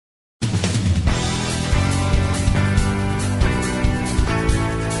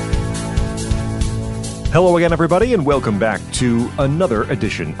Hello again, everybody, and welcome back to another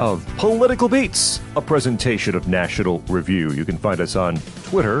edition of Political Beats, a presentation of National Review. You can find us on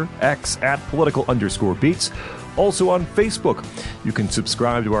Twitter, X, at @political_beats. Also on Facebook. You can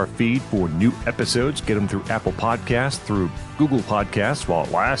subscribe to our feed for new episodes. Get them through Apple Podcasts, through Google Podcasts while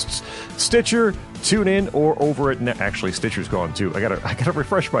it lasts, Stitcher, TuneIn, or over at... Actually, Stitcher's gone too. I gotta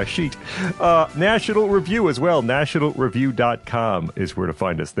refresh my sheet. National Review as well. NationalReview.com is where to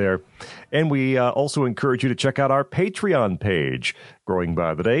find us there. And we also encourage you to check out our Patreon page, growing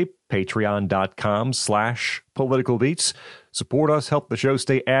by the day, patreon.com/politicalbeats. Support us, help the show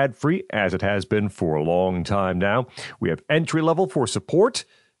stay ad-free, as it has been for a long time now. We have entry level for support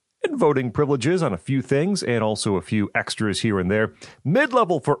and voting privileges on a few things, and also a few extras here and there.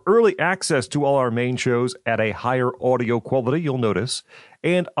 Mid-level for early access to all our main shows at a higher audio quality, you'll notice.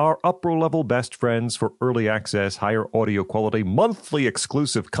 And our upper-level best friends for early access, higher audio quality, monthly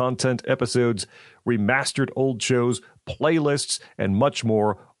exclusive content episodes, remastered old shows, playlists, and much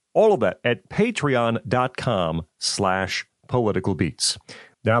more. All of that at patreon.com/Political Beats.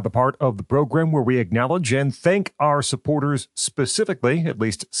 Now, the part of the program where we acknowledge and thank our supporters specifically, at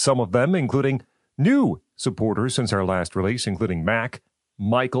least some of them, including new supporters since our last release, including Mac,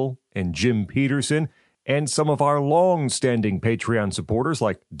 Michael, and Jim Peterson, and some of our long-standing Patreon supporters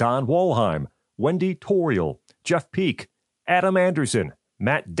like Don Walheim, Wendy Toriel, Jeff Peak, Adam Anderson,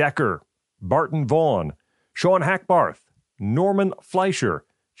 Matt Decker, Barton Vaughn, Sean Hackbarth, Norman Fleischer,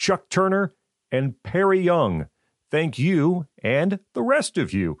 Chuck Turner, and Perry Young. Thank you and the rest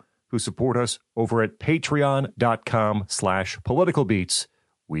of you who support us over at patreon.com/politicalbeats.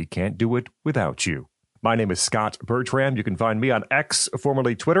 We can't do it without you. My name is Scott Bertram. You can find me on X,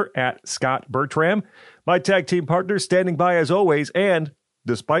 formerly Twitter, at Scott Bertram. My tag team partner standing by as always, and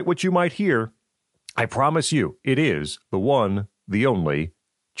despite what you might hear, I promise you it is the one, the only,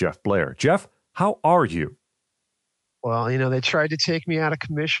 Jeff Blair. Jeff, how are you? Well, they tried to take me out of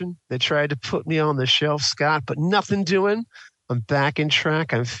commission. They tried to put me on the shelf, Scott, but nothing doing. I'm back in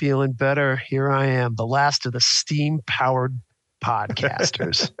track. I'm feeling better. Here I am, the last of the steam-powered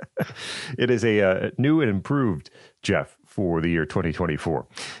podcasters. It is a new and improved Jeff for the year 2024.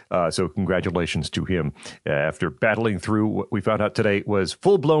 So congratulations to him after battling through what we found out today was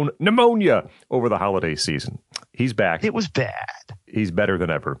full-blown pneumonia over the holiday season. He's back. It was bad. He's better than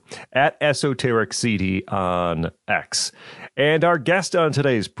ever. At Esoteric CD on X. And our guest on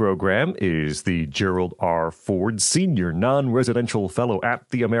today's program is the Gerald R. Ford Senior Non-Residential Fellow at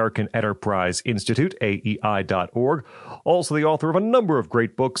the American Enterprise Institute, AEI.org. Also the author of a number of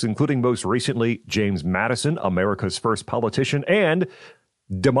great books, including most recently James Madison, America's First Politician, and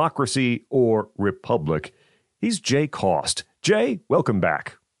Democracy or Republic. He's Jay Cost. Jay, welcome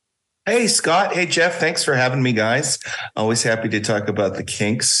back. Hey, Scott. Hey, Jeff. Thanks for having me, guys. Always happy to talk about the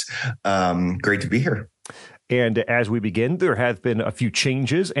Kinks. Great to be here. And as we begin, there have been a few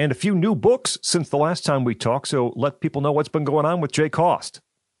changes and a few new books since the last time we talked. So let people know what's been going on with Jay Cost.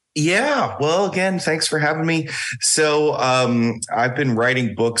 Yeah. Well, again, thanks for having me. So I've been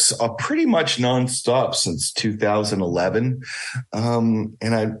writing books pretty much nonstop since 2011.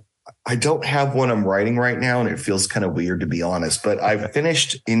 And I don't have one I'm writing right now, and it feels kind of weird, to be honest. But I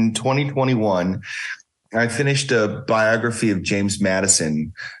finished in 2021. I finished a biography of James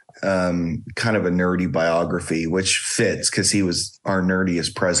Madison, kind of a nerdy biography, which fits because he was our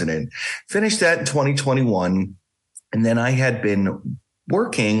nerdiest president. Finished that in 2021. And then I've been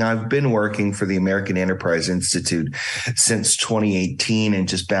working for the American Enterprise Institute since 2018 and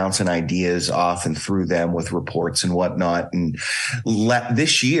just bouncing ideas off and through them with reports and whatnot. And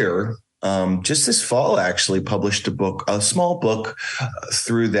this year, just this fall, actually published a small book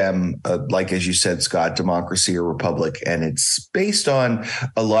through them, like, as you said, Scott, Democracy or Republic. And it's based on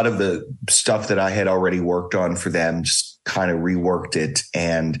a lot of the stuff that I had already worked on for them, just kind of reworked it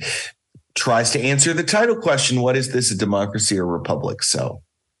and tries to answer the title question, what is this, a democracy or republic? So,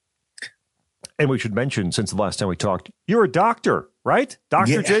 and we should mention, since the last time we talked, you're a doctor, right?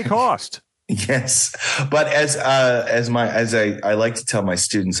 Dr. Jay Cost. Yes. But as I like to tell my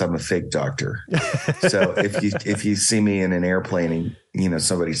students, I'm a fake doctor. So if you see me in an airplane and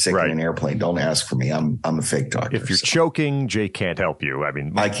somebody's sick in an airplane, don't ask for me. I'm a fake doctor. If you're choking, Jay can't help you. I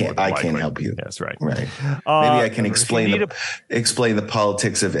mean, I can't help you. That's right. Right. Maybe I can explain the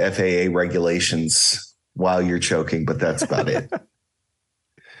politics of FAA regulations while you're choking, but that's about it.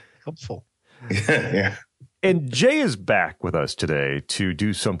 Helpful. Yeah. And Jay is back with us today to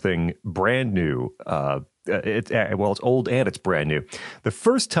do something brand new. It's old and it's brand new. The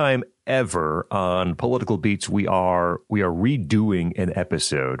first time ever on Political Beats, we are redoing an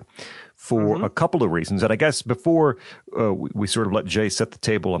episode for a couple of reasons. And I guess before we sort of let Jay set the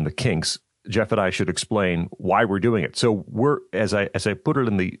table on the Kinks, Jeff and I should explain why we're doing it. So we're, as I put it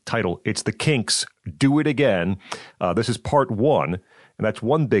in the title, it's the Kinks Do It Again. This is part 1, and that's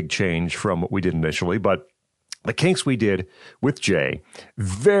one big change from what we did initially. But the Kinks we did with Jay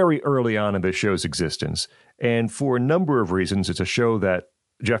very early on in the show's existence. And for a number of reasons, it's a show that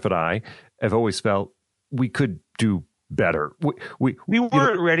Jeff and I have always felt we could do better. We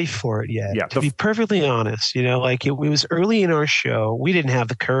weren't ready for it yet. Yeah, to be perfectly honest, like it was early in our show. We didn't have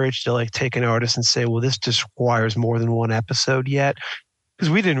the courage to like take an artist and say, well, this just requires more than one episode yet. Because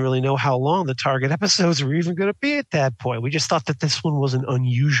we didn't really know how long the target episodes were even going to be at that point. We just thought that this one was an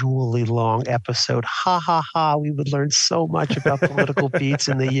unusually long episode. Ha ha ha. We would learn so much about political beats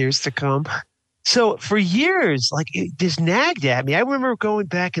in the years to come. So for years, like it just nagged at me. I remember going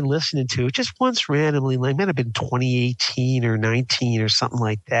back and listening to it just once randomly, like it might have been 2018 or 19 or something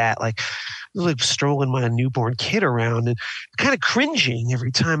like that. Like strolling my newborn kid around and kind of cringing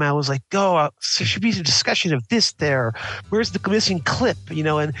every time I was like, there should be a discussion of this there. Where's the missing clip?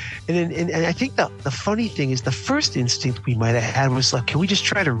 And I think the funny thing is the first instinct we might have had was like, can we just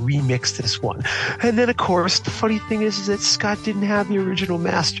try to remix this one? And then of course, the funny thing is that Scott didn't have the original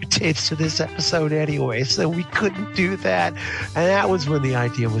master tapes to this episode anyway, so we couldn't do that. And that was when the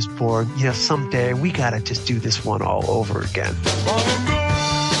idea was born. Someday we got to just do this one all over again.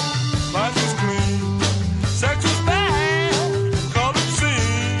 Life was clean, sex was bad, colored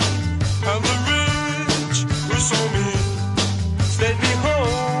scene, and the rich were so mean. Stately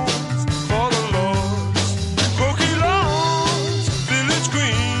homes for the lords, croaky lawns, village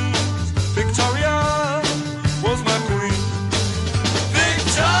queens. Victoria was my queen.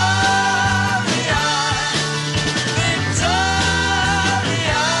 Victoria, Victoria,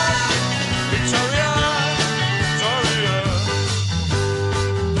 Victoria, Victoria.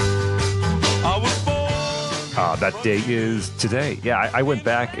 That day is today. Yeah, I went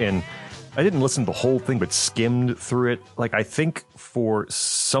back and I didn't listen to the whole thing, but skimmed through it. Like, I think for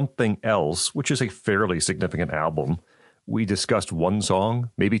Something Else, which is a fairly significant album, we discussed one song,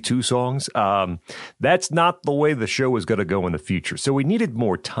 maybe two songs. That's not the way the show is going to go in the future. So we needed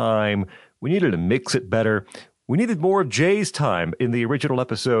more time. We needed to mix it better. We needed more of Jay's time in the original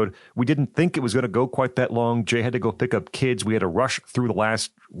episode. We didn't think it was going to go quite that long. Jay had to go pick up kids. We had to rush through the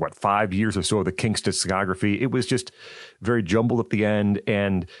last, 5 years or so of the Kinks discography. It was just very jumbled at the end,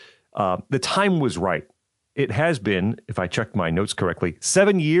 and the time was right. It has been, if I checked my notes correctly,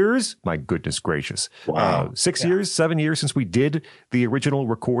 7 years. My goodness gracious. Wow. 6 years, 7 years since we did the original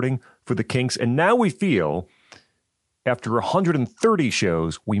recording for the Kinks. And now we feel, after 130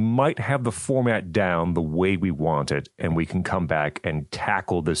 shows, we might have the format down the way we want it, and we can come back and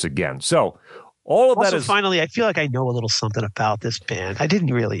tackle this again. So all of that is... finally, I feel like I know a little something about this band. I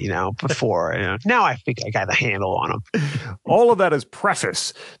didn't really, before. Now I think I got a handle on them. All of that is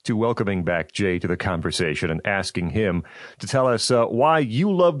preface to welcoming back Jay to the conversation and asking him to tell us why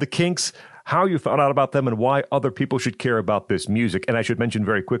you love the Kinks, how you found out about them, and why other people should care about this music. And I should mention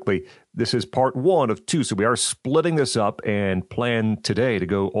very quickly, this is part 1 of 2, so we are splitting this up and plan today to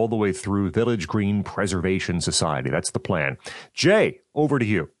go all the way through Village Green Preservation Society. That's the plan. Jay, over to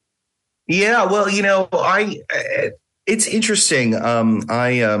you. Yeah, well, it's interesting. I'm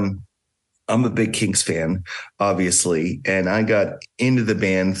a big Kinks fan, obviously, and I got into the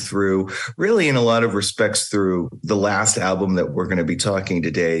band through, really in a lot of respects, through the last album that we're going to be talking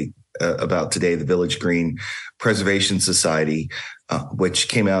about today, the Village Green Preservation Society, which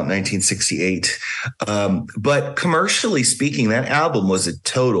came out in 1968. But commercially speaking, that album was a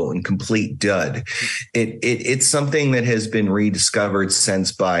total and complete dud. It's something that has been rediscovered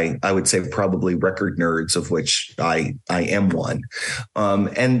since by, I would say, probably record nerds, of which I am one.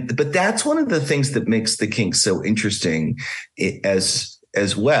 But that's one of the things that makes the Kinks so interesting as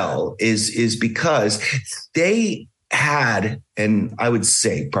well is because they had, and I would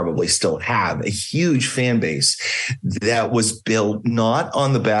say probably still have, a huge fan base that was built not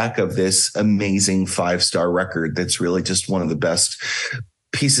on the back of this amazing 5-star record that's really just one of the best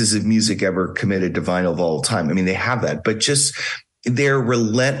pieces of music ever committed to vinyl of all time. I mean, they have that, but just their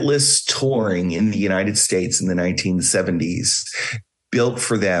relentless touring in the United States in the 1970s built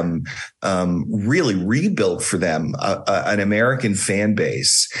for them, really rebuilt for them an American fan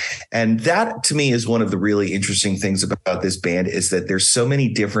base. And that, to me, is one of the really interesting things about this band, is that there's so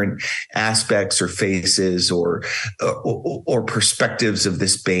many different aspects or faces or perspectives of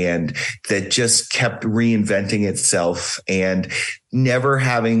this band that just kept reinventing itself. And never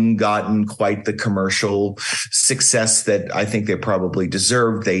having gotten quite the commercial success that I think they probably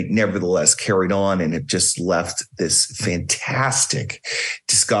deserved, they nevertheless carried on and have just left this fantastic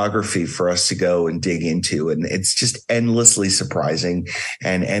discography for us to go and dig into. And it's just endlessly surprising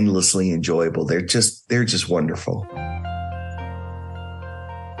and endlessly enjoyable. They're just wonderful.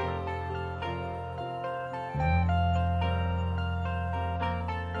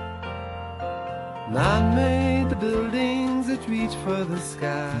 Man made the buildings that reach for the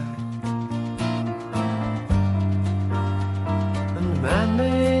sky, and man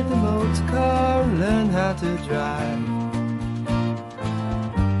made the motor car and learned how to drive.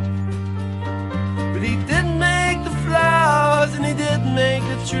 But he didn't make the flowers and he didn't make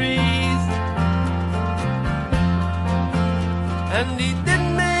the trees, and he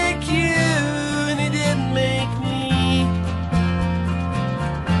didn't make you and he didn't make me.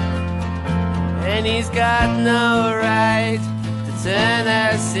 And he's got no right to turn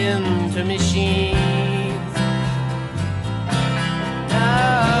us into machines.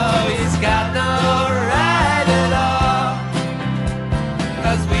 No, he's got no right at all,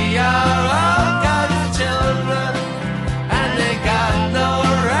 'cause we are all God's children, and they got no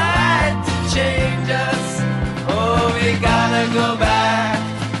right to change us. Oh, we gotta go back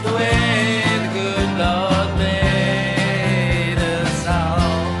the way the good Lord made us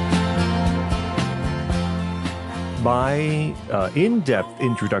all. My in-depth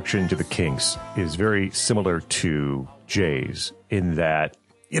introduction to the Kinks is very similar to Jay's in that,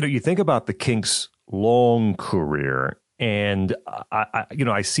 you think about the Kinks' long career, and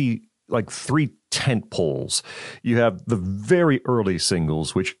I see like 3 tent poles. You have the very early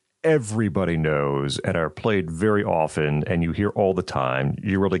singles, which everybody knows and are played very often, and you hear all the time.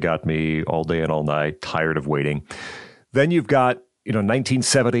 You Really Got Me, All Day and All Night, Tired of Waiting. Then you've got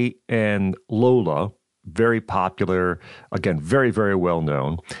 1970 and Lola. Very popular, again, very, very well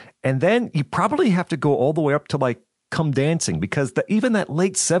known. And then you probably have to go all the way up to like Come Dancing, because even that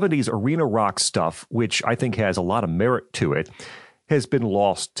late 70s arena rock stuff, which I think has a lot of merit to it, has been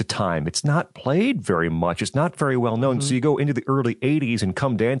lost to time. It's not played very much. It's not very well known. Mm-hmm. So you go into the early 80s and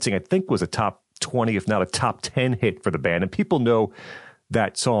Come Dancing, I think, was a top 20, if not a top 10 hit for the band. And people know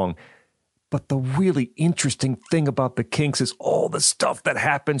that song. But the really interesting thing about the Kinks is all the stuff that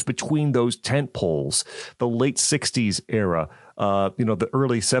happens between those tent poles, the late 60s era, the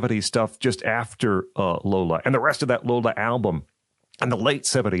early 70s stuff just after Lola, and the rest of that Lola album, and the late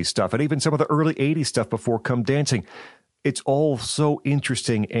 70s stuff, and even some of the early 80s stuff before Come Dancing. It's all so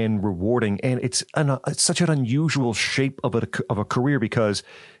interesting and rewarding, and it's such an unusual shape of a career, because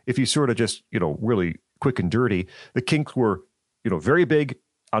if you sort of just, really quick and dirty, the Kinks were, very big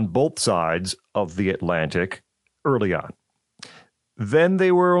on both sides of the Atlantic early on. Then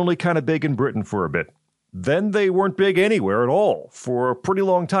they were only kind of big in Britain for a bit. Then they weren't big anywhere at all for a pretty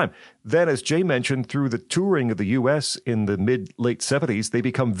long time. Then, as Jay mentioned, through the touring of the U.S. in the mid-late 70s, they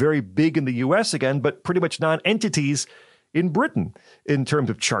become very big in the U.S. again, but pretty much non-entities in Britain in terms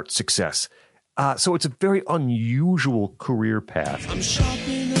of chart success. So it's a very unusual career path. I'm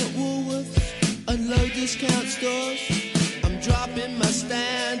shopping at Woolworths and low discount stores. Dropping my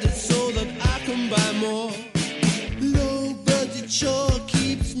standards so that I can buy more. Low budget sure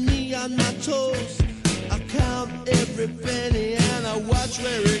keeps me on my toes. I count every penny and I watch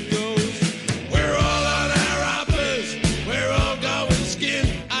where it goes. We're all on our uppers, we're all going skin.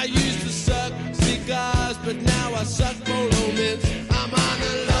 I used to suck cigars, but now I suck polo mints. I'm on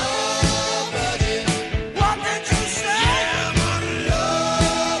a low budget. What did you say? Yeah, I'm on a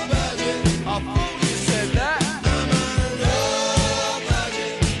low budget. I thought you said that.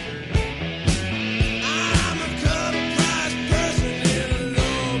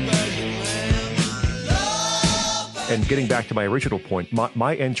 And getting back to my original point,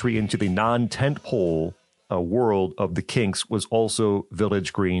 my entry into the non-tentpole world of the Kinks was also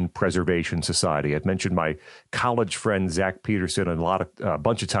Village Green Preservation Society. I've mentioned my college friend Zach Peterson a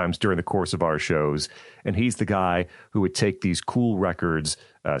bunch of times during the course of our shows, and he's the guy who would take these cool records,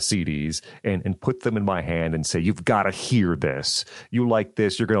 CDs, and put them in my hand and say, "You've got to hear this. You like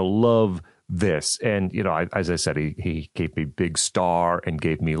this. You're going to love this." And as I said, he gave me Big Star and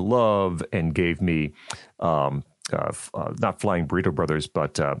gave me Love and gave me not Flying Burrito Brothers,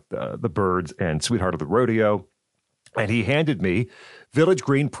 but the Byrds and Sweetheart of the Rodeo. And he handed me Village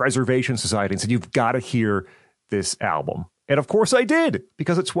Green Preservation Society and said, "You've got to hear this album." And of course I did,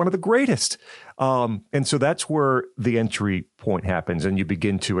 because it's one of the greatest. And so that's where the entry point happens, and you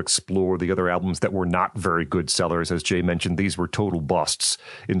begin to explore the other albums that were not very good sellers. As Jay mentioned, these were total busts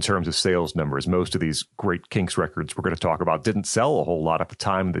in terms of sales numbers. Most of these great Kinks records we're going to talk about didn't sell a whole lot at the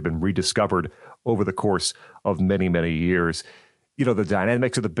time. They've been rediscovered over the course of many, many years. the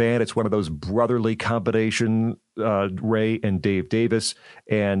dynamics of the band. It's one of those brotherly combination, Ray and Dave Davis,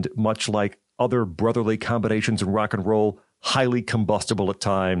 and much like other brotherly combinations in rock and roll, highly combustible at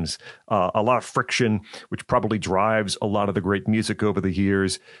times, a lot of friction, which probably drives a lot of the great music over the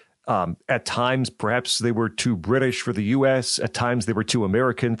years. At times, perhaps they were too British for the U.S. At times, they were too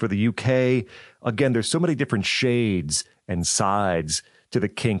American for the U.K. Again, there's so many different shades and sides to the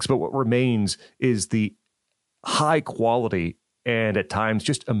Kinks, but what remains is the high quality and at times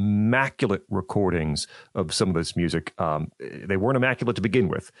just immaculate recordings of some of this music. They weren't immaculate to begin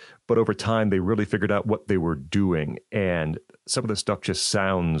with, but over time they really figured out what they were doing. And some of the stuff just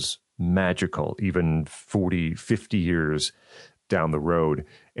sounds magical, even 40, 50 years down the road.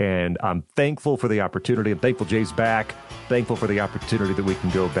 And I'm thankful for the opportunity. I'm thankful Jay's back. Thankful for the opportunity that we can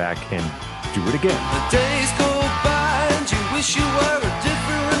go back and do it again. The days go by and you wish you were a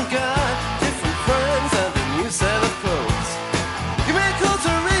different guy, different friends and a new set of clothes. You make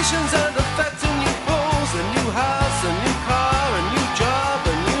alterations and affect a new pose, a new house, a new car, a new job,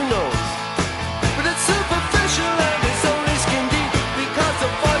 a new nose. But it's superficial and it's only skin deep, because the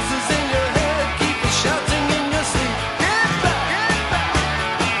voices in your head keep you shouting in your sleep. Get back, get back,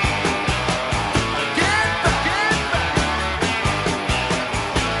 get back, get back.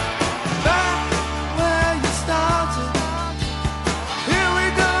 Back where you started. Here we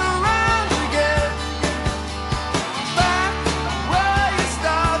go round again. Back where you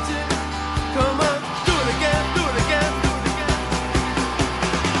started. Come on, do it again, do it again, do it again.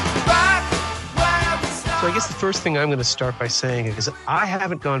 Back where we started. So I guess the first thing I'm going to start by saying is I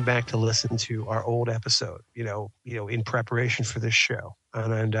haven't gone back to listen to our old episode, in preparation for this show.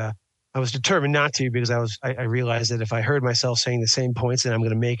 And I was determined not to, because I realized that if I heard myself saying the same points that I'm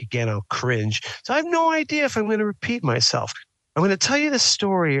going to make again, I'll cringe. So I have no idea if I'm going to repeat myself. I'm going to tell you the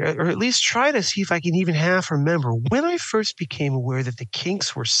story, or at least try to see if I can even half remember when I first became aware that the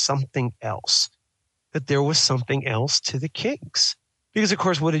Kinks were something else, that there was something else to the Kinks. Because, of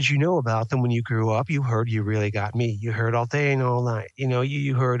course, what did you know about them when you grew up? You heard You Really Got Me. You heard All Day and All Night.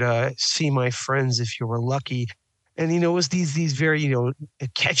 You heard See My Friends If You Were Lucky. And, it was these very,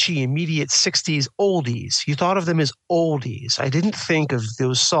 catchy, immediate 60s oldies. You thought of them as oldies. I didn't think of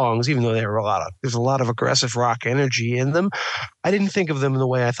those songs, even though there's a lot of aggressive rock energy in them. I didn't think of them in the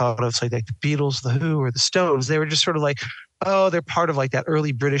way I thought of, like the Beatles, The Who, or the Stones. They were just sort of like, oh, they're part of like that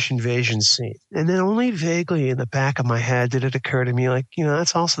early British invasion scene. And then only vaguely in the back of my head did it occur to me, like,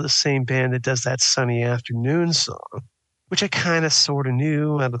 that's also the same band that does that Sunny Afternoon song, which I kind of sort of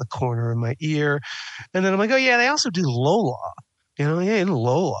knew out of the corner of my ear. And then I'm like, oh yeah, they also do Lola.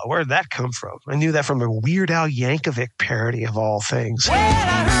 Lola, where'd that come from? I knew that from a Weird Al Yankovic parody of all things. Well,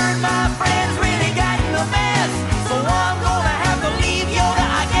 I heard my friends really got in a mess, so I'm gonna have to leave Yoda,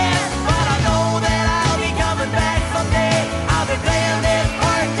 I guess. But I know that I'll be coming back someday. I'll be playing this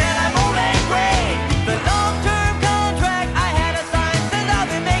part till I'm old and gray. The long-term contract I had to sign says I'll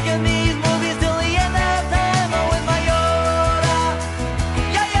be making these movies till the end of time. Oh, with my Yoda,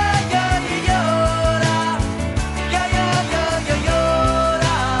 yeah, yeah, yeah, yeah, Yoda, yeah, yeah, yeah, yeah,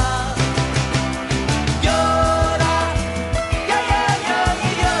 Yoda, Yoda, yeah, yeah, yeah, yeah,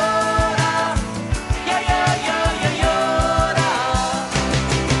 Yoda, yeah, yeah, yeah, yeah, Yoda,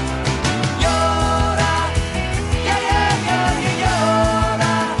 Yoda, yeah, yeah, yeah, yeah,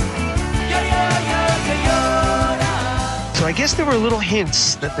 Yoda, yeah, yeah, yeah, yeah, Yoda. So I guess there were little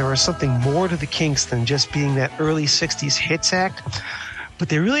hints that there was something more to the Kinks than just being that early 60s hits act. But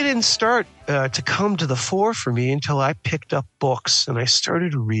they really didn't start to come to the fore for me until I picked up books and I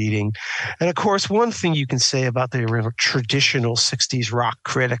started reading. And of course, one thing you can say about the traditional 60s rock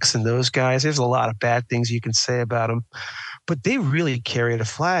critics and those guys, there's a lot of bad things you can say about them. But they really carried a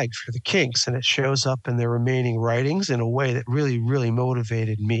flag for the Kinks, and it shows up in their remaining writings in a way that really, really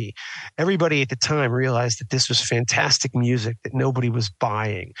motivated me. Everybody at the time realized that this was fantastic music that nobody was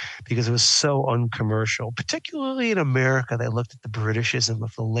buying because it was so uncommercial. Particularly in America, they looked at the Britishism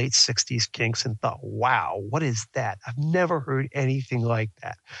of the late 60s Kinks and thought, wow, what is that? I've never heard anything like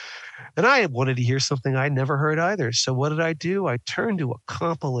that. And I wanted to hear something I'd never heard either. So what did I do? I turned to a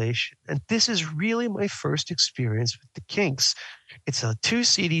compilation. And this is really my first experience with the Kinks. It's a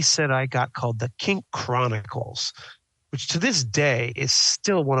 2-CD set I got called the Kink Chronicles, which to this day is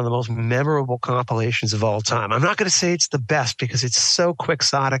still one of the most memorable compilations of all time. I'm not going to say it's the best because it's so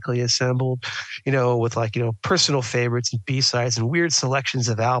quixotically assembled, with personal favorites and B-sides and weird selections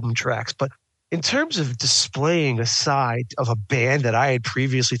of album tracks. But in terms of displaying a side of a band that I had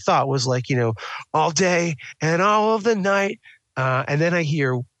previously thought was all day and all of the night, and then I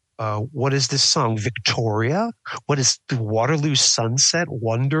hear what is this song? Victoria? What is the Waterloo Sunset?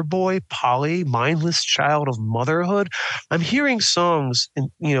 Wonder Boy? Polly? Mindless Child of Motherhood? I'm hearing songs and,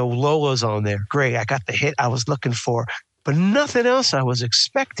 Lola's on there. Great. I got the hit I was looking for, but nothing else I was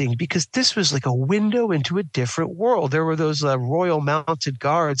expecting because this was like a window into a different world. There were those Royal Mounted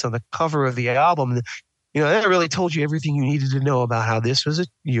Guards on the cover of the album. That really told you everything you needed to know about how this was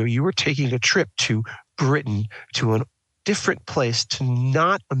you were taking a trip to Britain, to an different place, to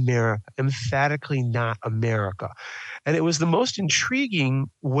not America, emphatically not America. And it was the most intriguing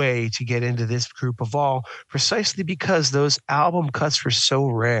way to get into this group of all, precisely because those album cuts were so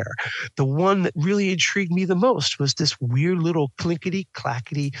rare. The one that really intrigued me the most was this weird little clinkety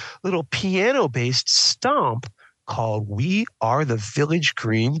clackety little piano based stomp called We Are the Village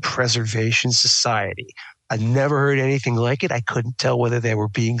Green Preservation Society. I never heard anything like it. I couldn't tell whether they were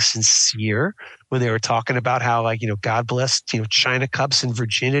being sincere when they were talking about how, God bless, China cups and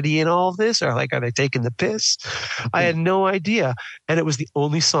virginity and all of this, or are they taking the piss? I had no idea. And it was the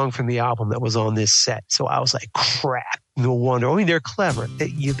only song from the album that was on this set. So I was like, crap, no wonder. I mean, they're clever.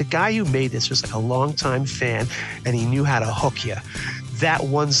 The guy who made this was like a longtime fan, and he knew how to hook you. That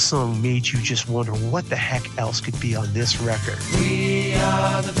one song made you just wonder what the heck else could be on this record. We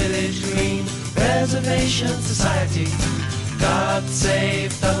are the Village Green Preservation Society. God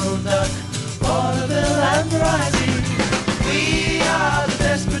save Donald Duck, Vaudeville and Variety. We are the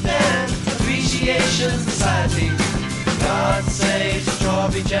Desperate Dan Appreciation Society. God save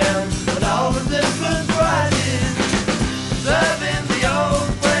Strawberry Jam and all the different varieties. Serving the old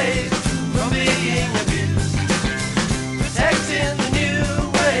ways from being abused. Protecting the new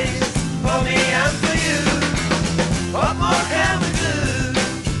ways for me and for you. What more can we do?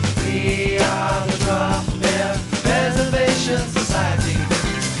 We are the Drop Bear Preservation Society.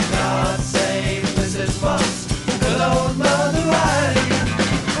 God save Mrs. Moss, good old Mother Riley.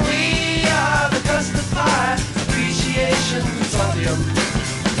 We are the Custard Pie Appreciation Consortium.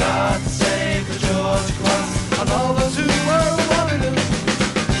 God save the George Cross and all those who were wanted him.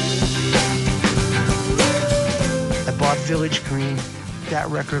 I bought Village Green. That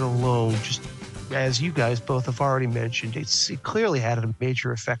record alone, just as you guys both have already mentioned, it clearly had a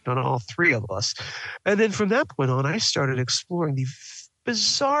major effect on all three of us. And then from that point on, I started exploring the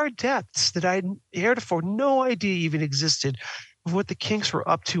bizarre depths that I heretofore no idea even existed of what the Kinks were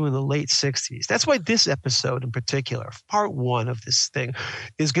up to in the late 60s. That's why this episode in particular, part one of this thing,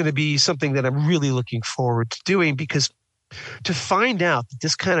 is going to be something that I'm really looking forward to doing, because to find out that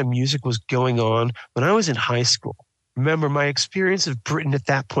this kind of music was going on when I was in high school. Remember, my experience of Britain at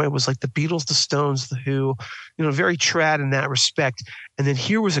that point was like the Beatles, the Stones, the Who, very trad in that respect. And then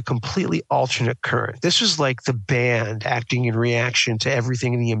here was a completely alternate current. This was like the band acting in reaction to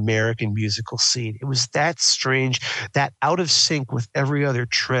everything in the American musical scene. It was that strange, that out of sync with every other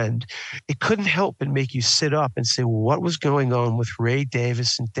trend. It couldn't help but make you sit up and say, well, what was going on with Ray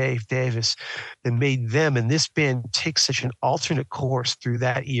Davis and Dave Davis that made them and this band take such an alternate course through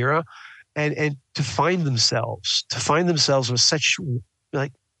that era? And to find themselves with such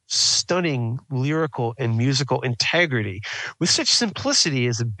stunning lyrical and musical integrity, with such simplicity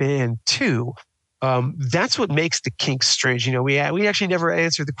as a band too. That's what makes the Kinks strange. We actually never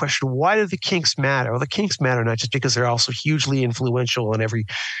answered the question, why do the Kinks matter? Well, the Kinks matter not just because they're also hugely influential on every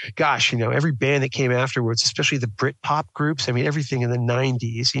band that came afterwards, especially the Britpop groups. I mean, everything in the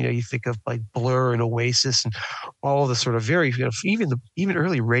 90s, you think of like Blur and Oasis and all the sort of very, even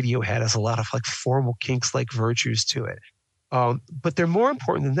early Radiohead has a lot of like formal Kinks-like virtues to it. But they're more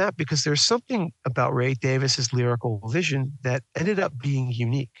important than that because there's something about Ray Davis's lyrical vision that ended up being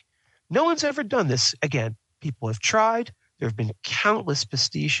unique. No one's ever done this. Again, people have tried. There have been countless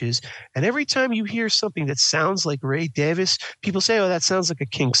pastiches. And every time you hear something that sounds like Ray Davis, people say, oh, that sounds like a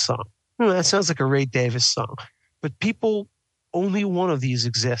Kinks song. No, that sounds like a Ray Davis song. But only one of these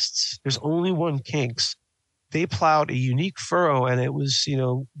exists. There's only one Kinks. They plowed a unique furrow, and it was,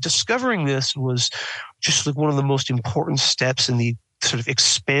 discovering this was just like one of the most important steps in the sort of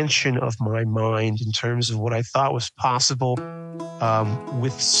expansion of my mind in terms of what I thought was possible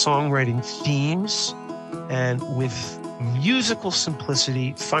with songwriting themes and with musical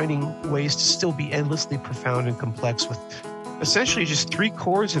simplicity, finding ways to still be endlessly profound and complex with essentially just 3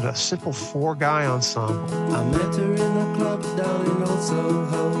 chords in a simple 4-guy ensemble. I met her in a club down in Old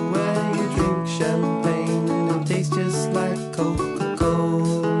Soho where you drink champagne and it tastes just like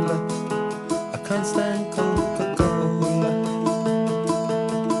Coca-Cola. I can't stand Coca-Cola.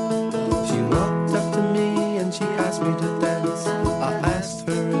 She walked up to me and she asked me to dance. I asked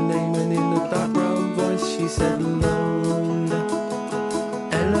her her name and in a dark brown voice she said Lola.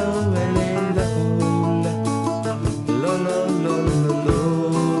 L-O-L-A-Lola. Lola, Lola,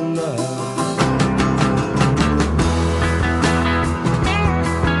 Lola.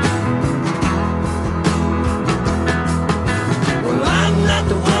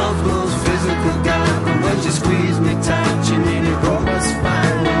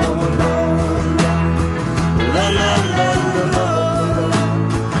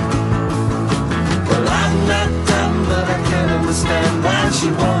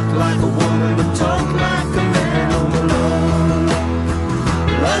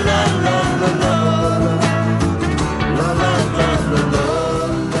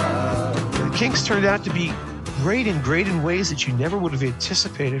 Kinks turned out to be great in ways that you never would have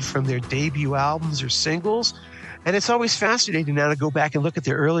anticipated from their debut albums or singles. And it's always fascinating now to go back and look at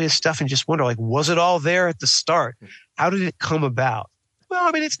their earliest stuff and just wonder, like, was it all there at the start? How did it come about? Well,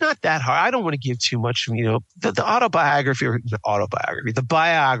 I mean, it's not that hard. I don't want to give too much, the biography. The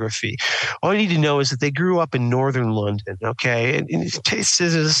biography. All you need to know is that they grew up in northern London, okay? And is it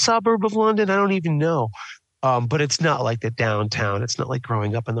a suburb of London? I don't even know. But it's not like the downtown. It's not like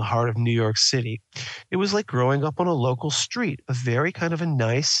growing up in the heart of New York City. It was like growing up on a local street, a very kind of a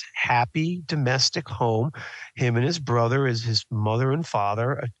nice, happy, domestic home. Him and his brother, is his mother and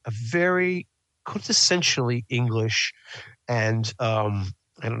father, a very quintessentially English and I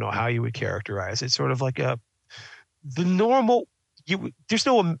don't know how you would characterize it. Sort of like the normal. There's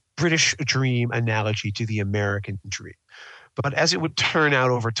no British dream analogy to the American dream. But as it would turn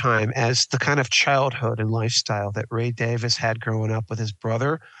out over time, as the kind of childhood and lifestyle that Ray Davies had growing up with his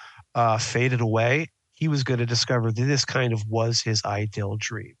brother faded away, he was going to discover that this kind of was his ideal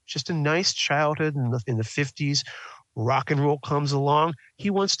dream. Just a nice childhood in the 50s. Rock and roll comes along. He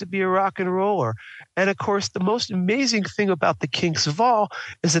wants to be a rock and roller. And of course, the most amazing thing about the Kinks of all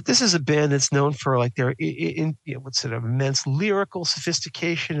is that this is a band that's known for like their immense lyrical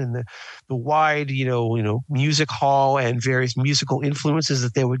sophistication and the wide, music hall and various musical influences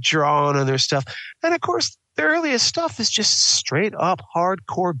that they would draw on their stuff. And of course, their earliest stuff is just straight up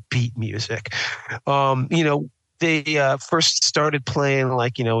hardcore beat music. They first started playing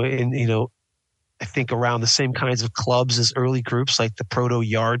I think around the same kinds of clubs as early groups like the Proto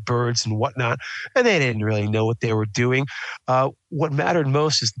Yardbirds and whatnot, and they didn't really know what they were doing. What mattered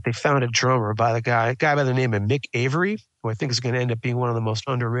most is that they found a drummer by a guy by the name of Mick Avery, who I think is going to end up being one of the most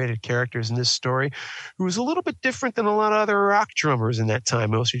underrated characters in this story, who was a little bit different than a lot of other rock drummers in that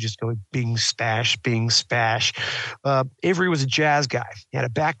time, mostly just going bing, spash, bing, spash. Avery was a jazz guy. He had a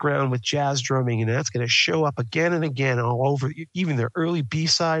background with jazz drumming, and that's going to show up again and again all over. Even their early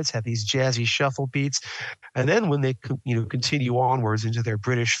B-sides have these jazzy shuffle beats. And then when they continue onwards into their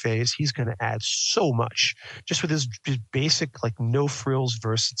British phase, he's going to add so much just with his basic, like, no frills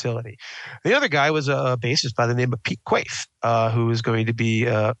versatility. The other guy was a bassist by the name of Pete Quaife, who is going to be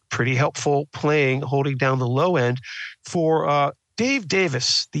pretty helpful holding down the low end for Dave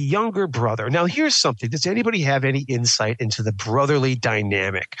Davis, the younger brother. Now, here's something. Does anybody have any insight into the brotherly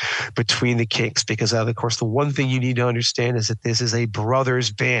dynamic between the Kinks? Because, of course, the one thing you need to understand is that this is a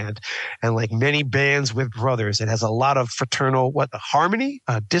brothers band. And like many bands with brothers, it has a lot of fraternal, harmony?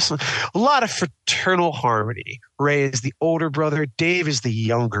 A lot of fraternal harmony. Ray is the older brother. Dave is the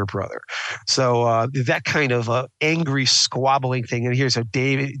younger brother. So that kind of angry, squabbling thing. And here's how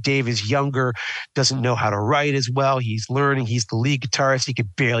Dave is younger, doesn't know how to write as well. He's learning. He's the lead guitarist. He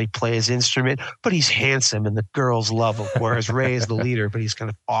could barely play his instrument, but he's handsome and the girls love him. Whereas Ray is the leader, but he's kind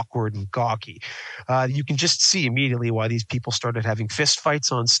of awkward and gawky. You can just see immediately why these people started having fist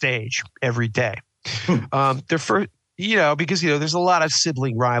fights on stage every day. Their first... because there's a lot of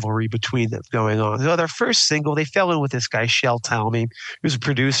sibling rivalry between them going on. Their first single, they fell in with this guy, Shel Talmy, who's a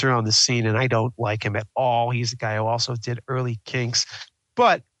producer on the scene, and I don't like him at all. He's the guy who also did early Kinks,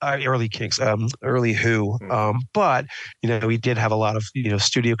 early Who. But he did have a lot of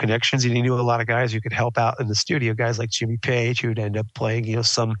studio connections, and he knew a lot of guys who could help out in the studio. Guys like Jimmy Page, who'd end up playing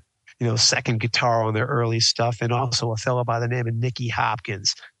some second guitar on their early stuff, and also a fellow by the name of Nicky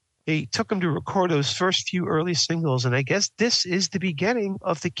Hopkins. They took him to record those first few early singles, and I guess this is the beginning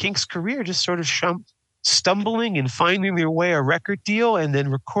of the Kinks' career, just sort of stumbling and finding their way a record deal and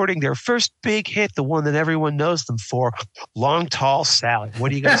then recording their first big hit, the one that everyone knows them for, Long Tall Sally. What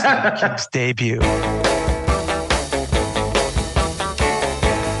do you guys think of the Kinks' debut?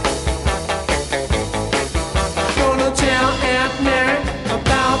 Gonna tell Aunt Mary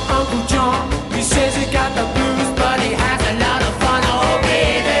about Uncle John. He says he got the blues, but he has a lot of fun. Oh,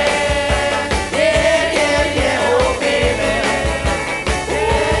 baby.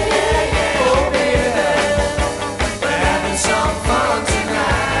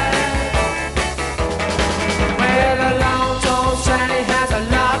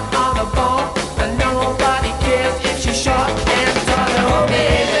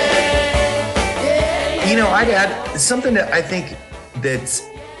 I'd add something that I think that's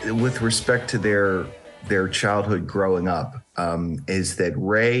with respect to their childhood growing up is that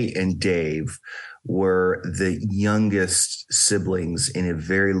Ray and Dave were the youngest siblings in a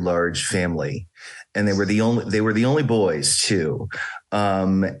very large family, and they were the only boys too,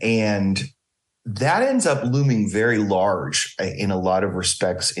 and that ends up looming very large in a lot of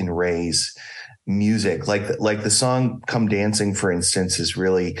respects in Ray's music. Like the song "Come Dancing," for instance, is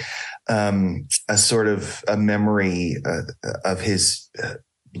really a sort of a memory of his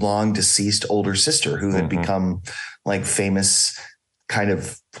long deceased older sister who had become like famous kind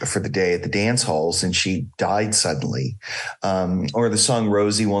of for the day at the dance halls, and she died suddenly. Or the song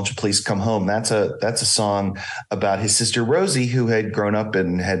Rosie, Won't You Please Come Home? That's a song about his sister Rosie, who had grown up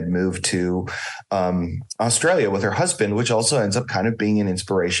and had moved to Australia with her husband, which also ends up kind of being an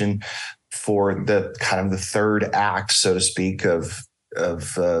inspiration for the kind of the third act, so to speak, of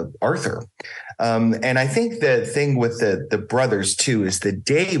Arthur. And I think the thing with the brothers too is that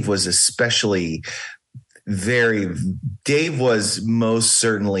Dave was especially Dave was most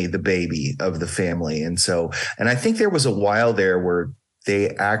certainly the baby of the family. And I think there was a while there where they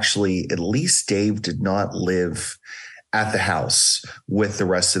actually, at least Dave did not live at the house with the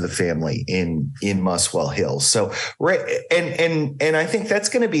rest of the family in Muswell Hill. So, right. And I think that's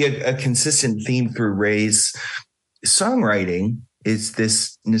going to be a consistent theme through Ray's songwriting, is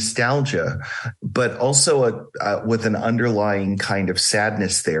this nostalgia, but also with an underlying kind of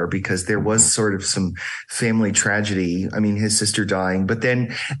sadness there, because there was sort of some family tragedy. I mean, his sister dying, but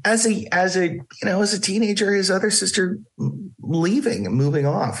then as a teenager, his other sister leaving and moving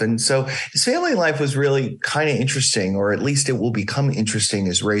off. And so his family life was really kind of interesting, or at least it will become interesting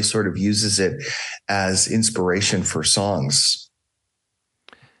as Ray sort of uses it as inspiration for songs.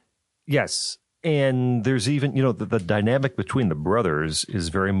 Yes. And there's even, the dynamic between the brothers is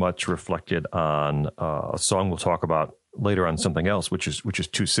very much reflected on a song we'll talk about later on, something else, which is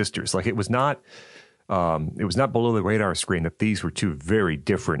Two Sisters. Like it was not below the radar screen that these were two very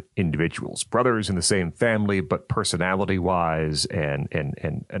different individuals, brothers in the same family, but personality wise and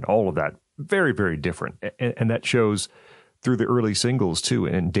all of that very, very different. And that shows through the early singles too,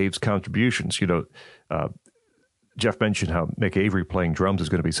 and Dave's contributions. Jeff mentioned how Mick Avery playing drums is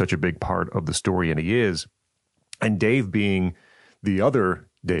going to be such a big part of the story, and he is. And Dave being the other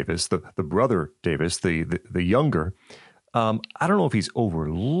Davis, the brother Davis, the younger, I don't know if he's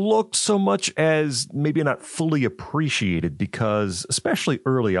overlooked so much as maybe not fully appreciated, because especially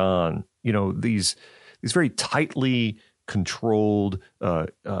early on, these very tightly controlled,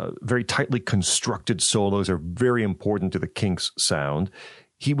 very tightly constructed solos are very important to the Kinks sound.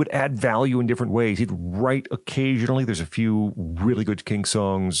 He would add value in different ways. He'd write occasionally. There's a few really good Kinks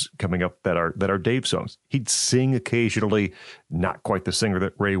songs coming up that are Dave songs. He'd sing occasionally, not quite the singer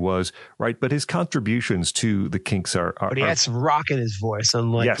that Ray was, right? But his contributions to the Kinks are. But he had some rock in his voice,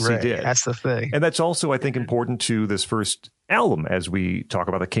 unlike Ray. He did. That's the thing. And that's also, I think, important to this first album as we talk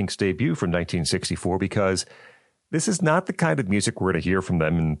about the Kinks' debut from 1964, because this is not the kind of music we're going to hear from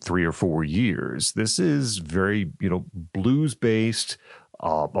them in 3 or 4 years. This is very, blues-based.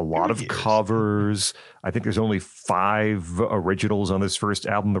 A lot of covers. I think there's only 5 originals on this first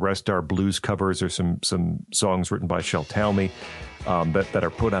album. The rest are blues covers or some songs written by Shel Talmy that are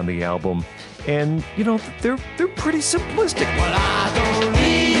put on the album. And, they're pretty simplistic. Well, I don't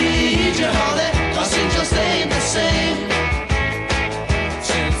need you, honey, 'cause things just ain't the same.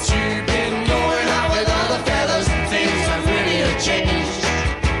 Since you've been going out with other fellas, things have really changed.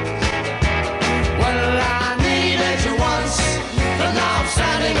 Well, I needed you once, but now I'm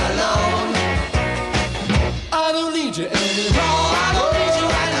standing alone. I don't need you anymore. I don't need you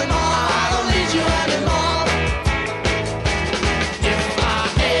anymore. I don't need you anymore. If I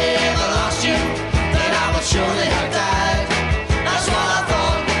ever lost you, then I would surely have died. That's what I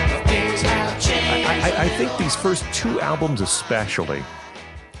thought, but things have changed. I think these first 2 albums especially,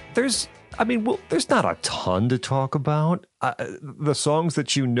 there's not a ton to talk about. The songs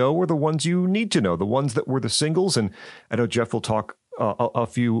that you know are the ones you need to know, the ones that were the singles. And I know Jeff will talk a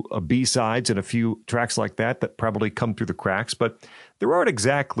few B-sides and a few tracks like that probably come through the cracks, but there aren't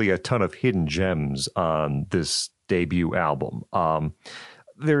exactly a ton of hidden gems on this debut album.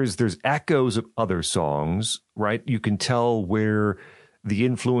 There's echoes of other songs, right? You can tell where the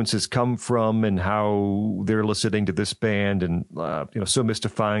influences come from and how they're listening to this band. And, So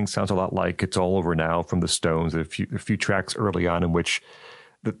Mystifying sounds a lot like It's All Over Now from the Stones. A few tracks early on in which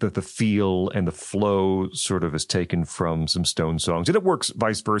the feel and the flow sort of is taken from some Stones songs. And it works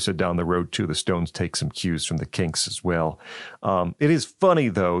vice versa down the road too. The Stones take some cues from the Kinks as well. It is funny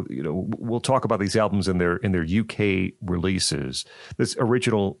though, we'll talk about these albums in their UK releases. This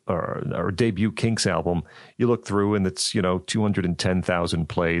original or debut Kinks album, you look through and it's, 210,000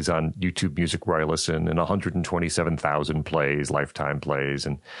 plays on YouTube Music where I listen, and 127,000 plays, lifetime plays.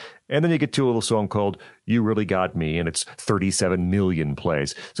 And then you get to a little song called You Really Got Me, and it's 37 million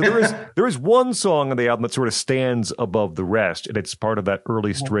plays. So there is one song on the album that sort of stands above the rest, and it's part of that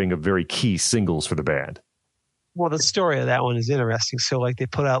early string of very key singles for the band. Well, the story of that one is interesting. So, they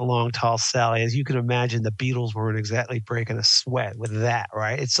put out Long Tall Sally. As you can imagine, the Beatles weren't exactly breaking a sweat with that,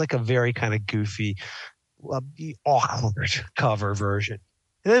 right? It's like a very kind of goofy, awkward cover version.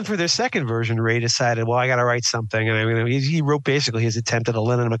 And then for their second version, Ray decided, well, I got to write something. And I mean, he wrote basically his attempt at a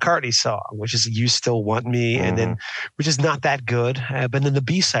Lennon and McCartney song, which is You Still Want Me, and then, which is not that good. But then the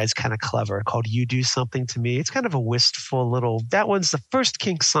B-side's kind of clever, called You Do Something to Me. It's kind of a wistful little, that one's the first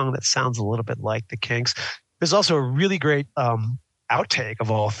Kinks song that sounds a little bit like the Kinks. There's also a really great outtake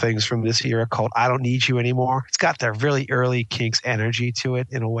of all things from this era called I Don't Need You Anymore. It's got their really early Kinks energy to it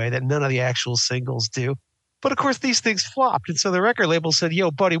in a way that none of the actual singles do. But of course, these things flopped. And so the record label said, yo,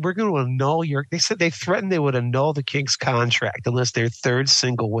 buddy, we're going to annul they said they threatened they would annul the Kinks contract unless their third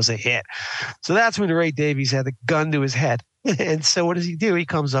single was a hit. So that's when Ray Davies had the gun to his head. And so what does he do? He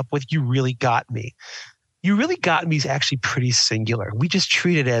comes up with You Really Got Me. You Really Got Me is actually pretty singular. We just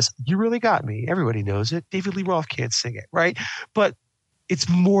treat it as You Really Got Me. Everybody knows it. David Lee Roth can't sing it, right? But it's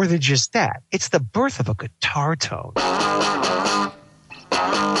more than just that. It's the birth of a guitar tone.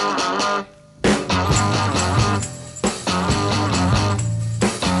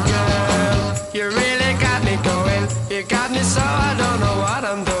 You really got me going. You got me so I don't know what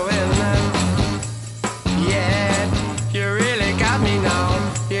I'm doing. Yeah, you really got me now.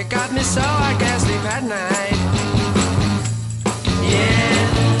 You got me so I can't sleep at night.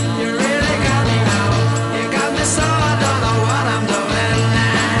 Yeah, you really got me now. You got me so I don't know what I'm doing.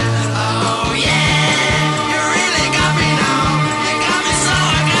 Oh yeah, you really got me now. You got me so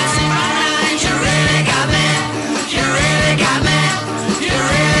I can't sleep at night. You really got me. You really got me. You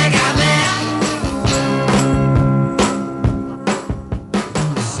really got me.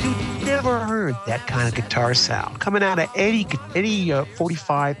 Never heard that kind of guitar sound coming out of any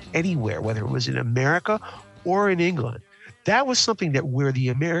 45 anywhere, whether it was in America or in England. That was something that where the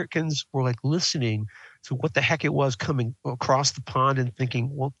Americans were like listening to what the heck it was coming across the pond and thinking,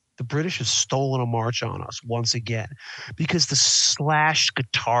 well, the British have stolen a march on us once again, because the slashed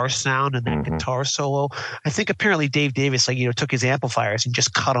guitar sound and that guitar solo, I think apparently Dave Davis, took his amplifiers and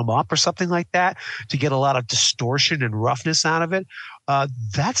just cut them up or something like that to get a lot of distortion and roughness out of it.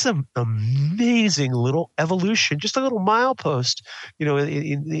 That's an amazing little evolution, just a little milepost,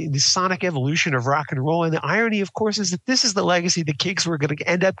 in the sonic evolution of rock and roll. And the irony, of course, is that this is the legacy the Kinks were going to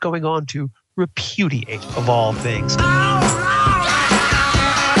end up going on to repudiate, of all things.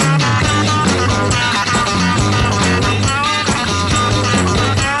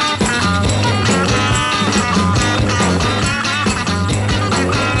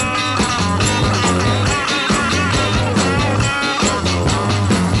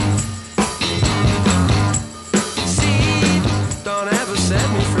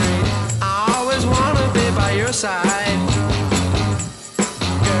 Side.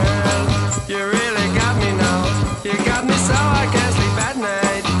 Girl, you really got me now. You got me so I can't sleep at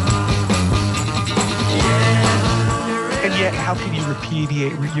night. Yeah, and yet, how can you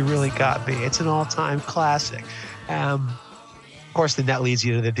repudiate You Really Got Me? It's an all-time classic. Of course, then that leads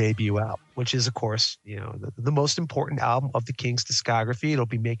you to the debut album, which is, of course, the most important album of the Kinks' discography. It'll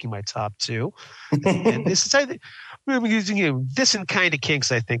be making my top two. And this is, this and Kind of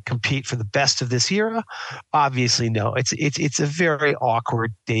Kinks, I think, compete for the best of this era. Obviously, no. It's a very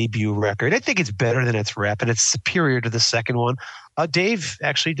awkward debut record. I think it's better than its rep, and it's superior to the second one. Dave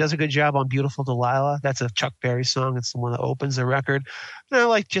actually does a good job on Beautiful Delilah. That's a Chuck Berry song. It's the one that opens the record. And I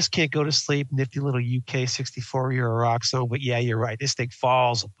like Just Can't Go to Sleep, nifty little UK 64-year rock song. But yeah, you're right. This thing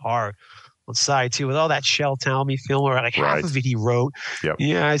falls apart on side two with all that Shell Tell Me film where half of it he wrote. Yep.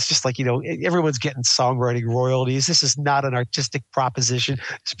 Yeah, it's just like, everyone's getting songwriting royalties. This is not an artistic proposition.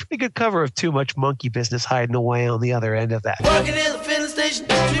 It's a pretty good cover of Too Much Monkey Business hiding away on the other end of that. Working in the filling station,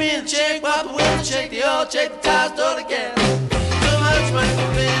 dreaming check, wipe the window, check the oil, check the tires, throw the gas. Too much money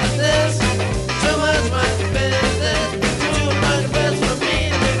for business. Too much money for business. Too much business for me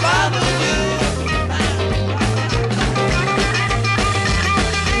to bother you.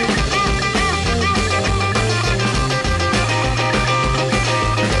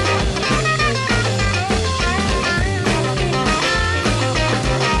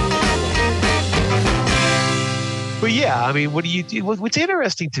 But yeah, I mean, what do you do? What's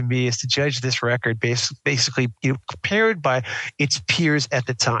interesting to me is to judge this record basically compared by its peers at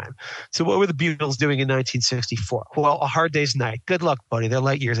the time. So what were the Beatles doing in 1964? Well, A Hard Day's Night. Good luck, buddy. They're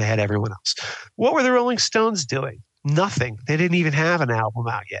light years ahead of everyone else. What were the Rolling Stones doing? Nothing. They didn't even have an album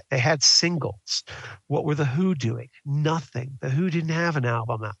out yet. They had singles. What were the Who doing? Nothing. The Who didn't have an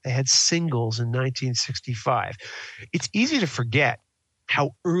album out. They had singles in 1965. It's easy to forget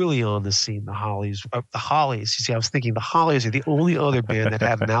how early on the scene the Hollies, you see, I was thinking the Hollies are the only other band that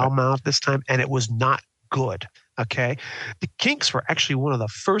had an album out this time, and it was not good. Okay. The Kinks were actually one of the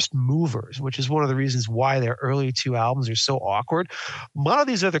first movers, which is one of the reasons why their early two albums are so awkward. A lot of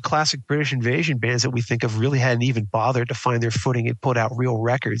these other classic British invasion bands that we think of really hadn't even bothered to find their footing and put out real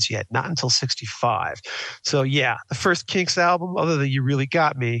records yet, not until 65. So yeah, the first Kinks album, other than You Really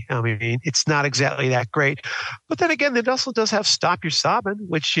Got Me, I mean, it's not exactly that great. But then again, it also does have Stop Your Sobbing,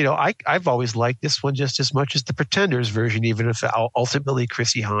 which, I've always liked this one just as much as the Pretenders version, even if ultimately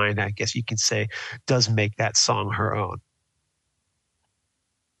Chrissie Hynde, I guess you can say, does make that song her own.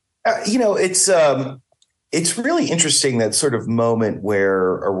 It's really interesting, that sort of moment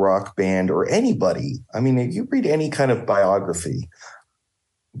where a rock band or anybody, I mean, if you read any kind of biography,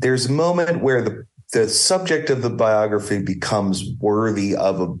 there's a moment where the subject of the biography becomes worthy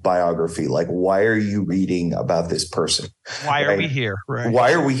of a biography. Like, why are you reading about this person? Why are we here? Right.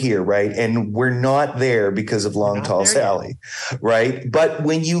 Why are we here? Right. And we're not there because of Long Tall Sally. Right. But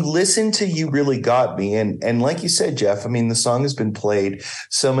when you listen to You Really Got Me, and like you said, Jeff, I mean, the song has been played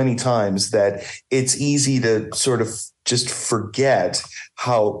so many times that it's easy to sort of just forget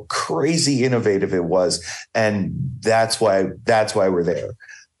how crazy innovative it was. And that's why we're there.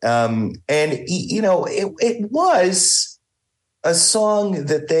 It was a song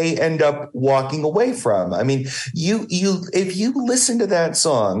that they end up walking away from. I mean, if you listen to that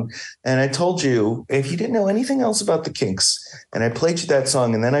song, and I told you, if you didn't know anything else about the Kinks, and I played you that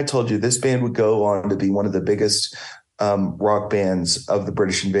song, and then I told you this band would go on to be one of the biggest rock bands of the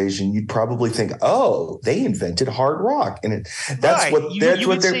British invasion, you'd probably think, oh, they invented hard rock. And that's right. what you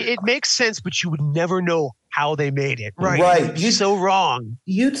would say it makes sense, but you would never know how they made it. Right. Right. You're so wrong.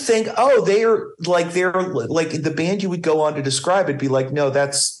 You'd think, oh, they're like the band you would go on to describe it, be like, no,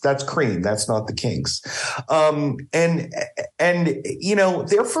 that's Cream. That's not the Kinks. And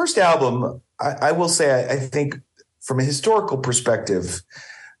their first album, I will say, I think from a historical perspective,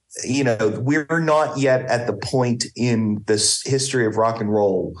 we're not yet at the point in this history of rock and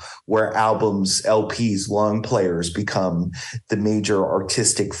roll where albums, LPs, long players become the major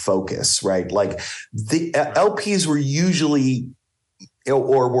artistic focus, right? Like the LPs were usually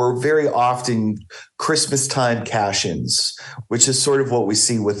or were very often Christmas time cash-ins, which is sort of what we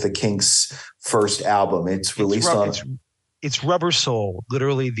see with the Kinks' first album. It's released It's Rubber Soul,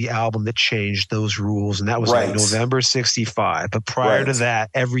 literally the album that changed those rules, and that was in November 65. But prior to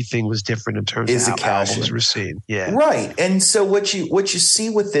that, everything was different in terms of how albums were seen. Yeah. Right. And so what you see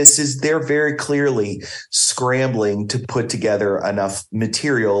with this is they're very clearly scrambling to put together enough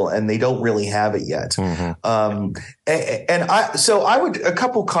material, and they don't really have it yet. Mm-hmm. A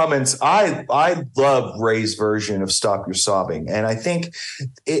couple comments. I love Ray's version of Stop Your Sobbing. And I think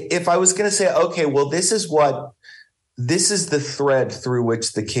if I was going to say, okay, well, this is the thread through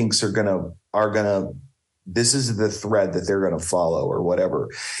which the Kinks this is the thread that they're going to follow or whatever.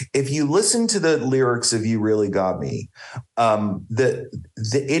 If you listen to the lyrics of You Really Got Me,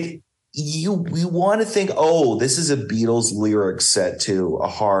 you want to think, oh, this is a Beatles lyric set to a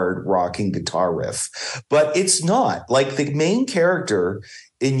hard rocking guitar riff, but it's not. Like, the main character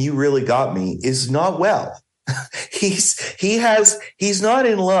in You Really Got Me is not well. He's not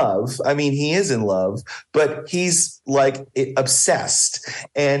in love. I mean, he is in love, but he's like obsessed.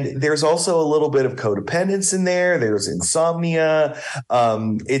 And there's also a little bit of codependence in there. There's insomnia.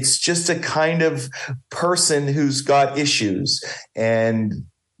 It's just a kind of person who's got issues. And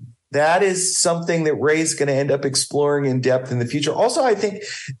that is something that Ray's going to end up exploring in depth in the future. Also, I think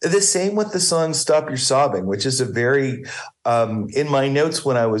the same with the song Stop Your Sobbing, which is a very, in my notes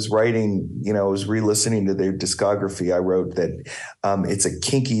when I was writing, I was re-listening to their discography, I wrote that it's a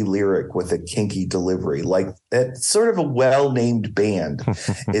kinky lyric with a kinky delivery. Like, that's sort of a well-named band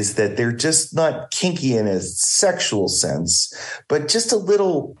is that they're just not kinky in a sexual sense, but just a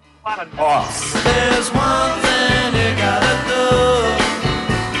little off. There's one thing you gotta do.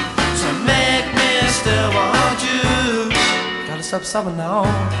 Still want you. Gotta stop sobbing now.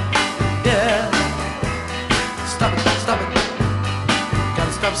 Yeah. Stop it.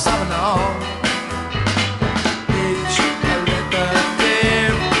 Gotta stop sobbing now. It's a little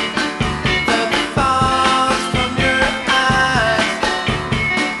tear that falls from your eyes.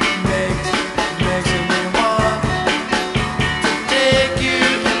 Makes me want to take you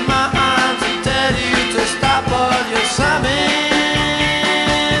in my arms and tell you to stop all your sobbing.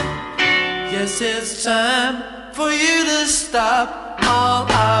 Yes, it's time for you to stop all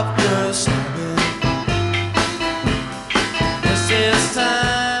of your sobbing. Yes, it's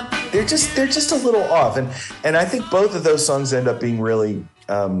time. They're just a little off, and I think both of those songs end up being really,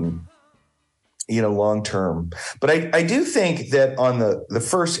 long term. But I do think that on the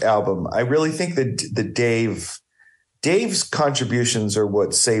first album, I really think that the Dave Dave's contributions are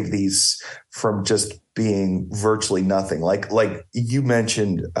what saved these from just being virtually nothing. Like you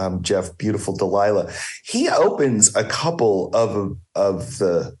mentioned, Jeff, Beautiful Delilah. He opens a couple of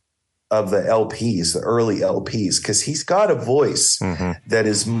the LPs, the early LPs, because he's got a voice that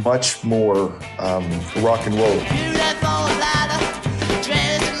is much more rock and roll. Beautiful ladder,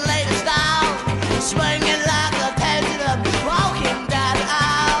 dressed in latest style, swinging like a pendulum, walking down the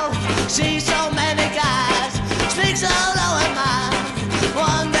aisle. See so many guys, speak so low and mild.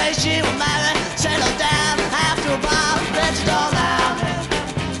 One day she will marry, settle down, have to buy, bet it all out,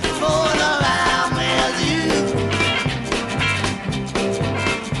 fooling around with you.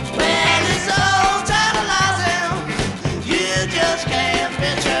 When it's so tantalizing, you just can't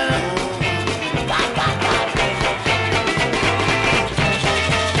picture.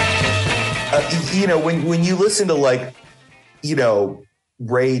 When you listen to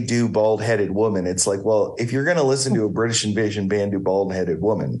Ray do Bald-Headed Woman, it's like, well, if you're going to listen to a British Invasion band do Bald-Headed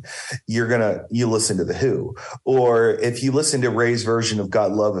Woman, you listen to The Who. Or if you listen to Ray's version of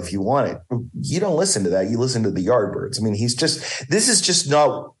Got Love If You Want It, you don't listen to that. You listen to the Yardbirds. I mean, this is just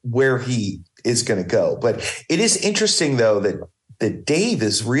not where he is going to go. But it is interesting, though, that Dave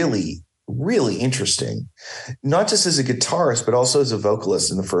is really, really interesting, not just as a guitarist, but also as a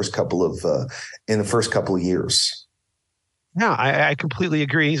vocalist in the first couple of years. No, I completely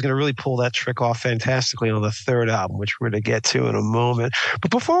agree. He's going to really pull that trick off fantastically on the third album, which we're going to get to in a moment.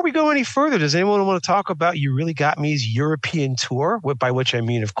 But before we go any further, does anyone want to talk about You Really Got Me's European tour, by which I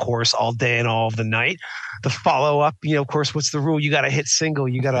mean, of course, All Day and All of the Night? The follow-up, of course, what's the rule? You got to hit single.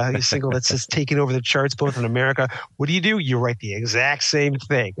 You got to hit a single that's just taking over the charts, both in America. What do? You write the exact same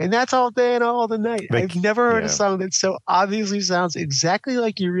thing. And that's All Day and All the Night. I've never heard a song that so obviously sounds exactly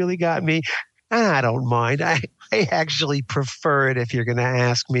like You Really Got Me. And I don't mind. I actually prefer it, if you're going to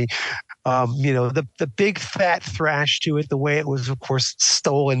ask me. The big fat thrash to it, the way it was, of course,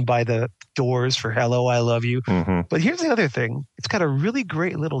 stolen by the Doors for Hello, I Love You. Mm-hmm. But here's the other thing. It's got a really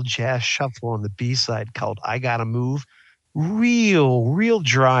great little jazz shuffle on the B-side called I Gotta Move. Real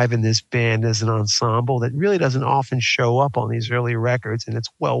drive in this band as an ensemble that really doesn't often show up on these early records, and it's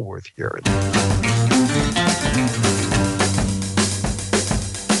well worth hearing.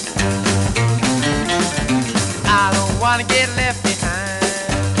 I don't wanna get left behind.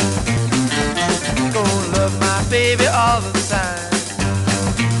 Gonna love my baby all the time.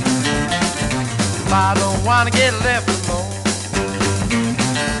 I don't wanna get left alone.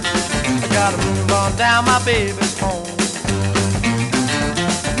 I gotta move on down, my baby's home.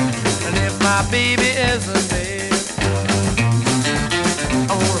 And if my baby isn't there,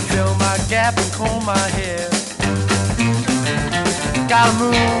 I wanna fill my gap and comb my hair. Gotta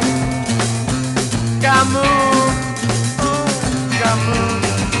move. Gotta move, gotta move,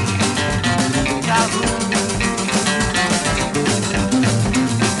 gotta move.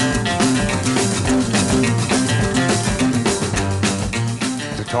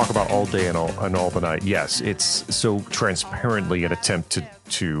 To talk about All Day and all the Night, yes, it's so transparently an attempt to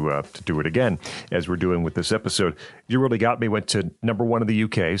do it again, as we're doing with this episode. You Really Got Me went to number 1 in the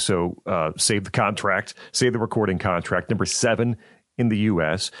UK, so save the recording contract. Number 7 in the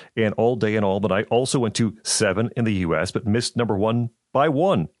U.S., and All Day and All the Night also went to 7 in the U.S., but missed number 1 by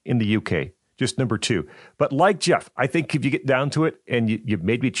 1 in the U.K., just number 2. But like Jeff, I think if you get down to it and you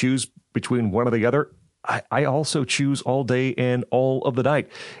made me choose between one or the other, I also choose All Day and All of the Night.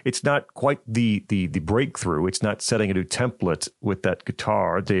 It's not quite the breakthrough. It's not setting a new template with that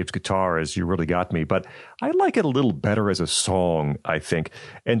guitar, Dave's guitar, as You Really Got Me. But I like it a little better as a song, I think.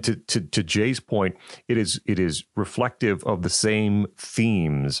 And to Jay's point, it is reflective of the same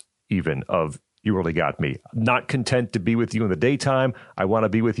themes, even, of You Really Got Me. Not content to be with you in the daytime. I want to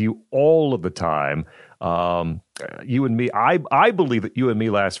be with you all of the time. You and me, I believe that You and Me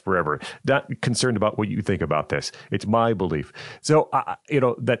last forever. Not concerned about what you think about this. It's my belief. So,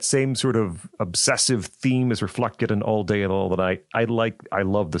 that same sort of obsessive theme is reflected in All Day and All the Night. I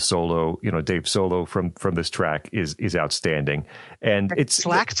love the solo. Dave's solo from this track is outstanding, and it's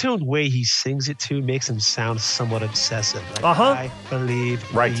slack toned way he sings it too makes him sound somewhat obsessive. Like, I believe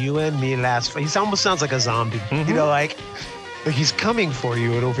You and Me last. He almost sounds like a zombie. Mm-hmm. Like he's coming for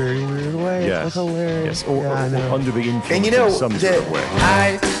you in a very weird way. Yes. It's like hilarious. Yes. Or under the influence and in some sort of way.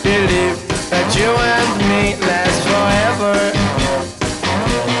 I believe that you and me last forever.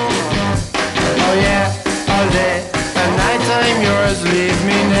 Oh yeah, all day and night I'm yours, leave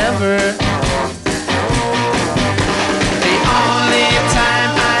me never. The only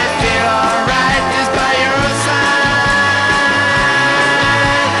time I feel alright is by your side.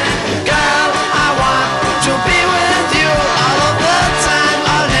 Girl, I want to be with you all of the time,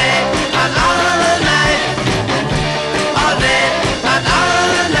 all day and all of the night.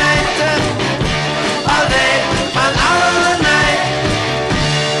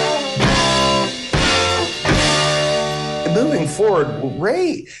 forward,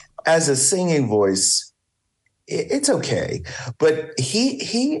 Ray as a singing voice, it's okay, but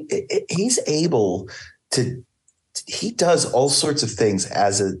he's able to. He does all sorts of things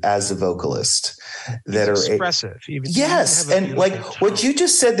as a vocalist that He's are expressive. Yes, and like what you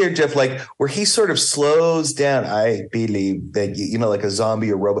just said there, Jeff, like where he sort of slows down. I believe that like a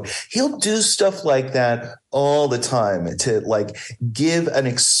zombie or robot. He'll do stuff like that all the time to like give an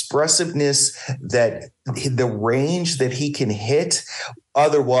expressiveness that the range that he can hit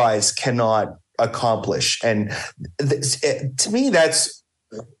otherwise cannot accomplish. And to me, that's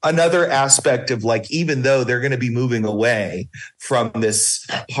another aspect of like, even though they're going to be moving away from this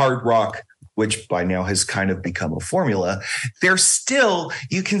hard rock, which by now has kind of become a formula,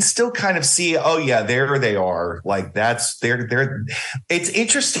 you can still kind of see, oh yeah, there they are. Like it's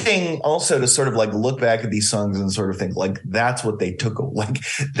interesting also to sort of like look back at these songs and sort of think like, that's what they took. Like,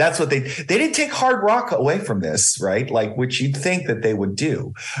 that's what they didn't take hard rock away from this, right? Like, which you'd think that they would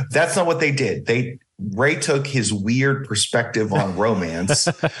do. That's not what they did. Ray took his weird perspective on romance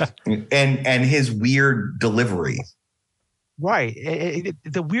and his weird delivery. Right.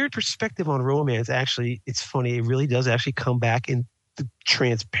 The weird perspective on romance, actually, it's funny. It really does actually come back in the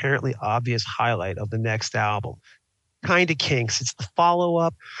transparently obvious highlight of the next album. Kind of Kinks. It's the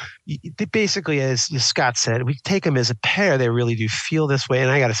follow-up. They basically, as Scott said, we take them as a pair. They really do feel this way.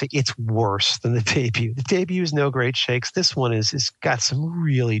 And I got to say, it's worse than the debut. The debut is no great shakes. This one is got some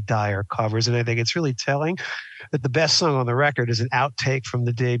really dire covers. And I think it's really telling that the best song on the record is an outtake from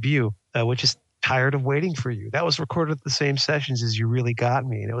the debut, which is Tired of Waiting for You. That was recorded at the same sessions as You Really Got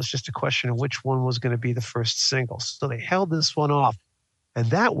Me. And it was just a question of which one was going to be the first single. So they held this one off. And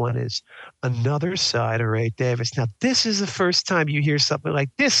that one is Another Side of Ray Davis. Now, this is the first time you hear something like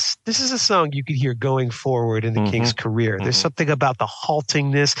this. This is a song you could hear going forward in the Kinks' career. There's something about the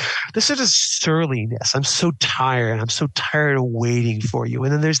haltingness, the sort of surliness. I'm so tired. I'm so tired of waiting for you.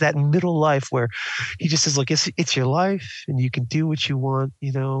 And then there's that middle life where he just says, look, it's your life and you can do what you want,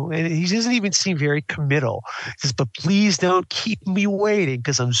 And he doesn't even seem very committal. He says, but please don't keep me waiting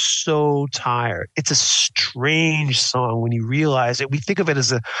because I'm so tired. It's a strange song when you realize it. We think of it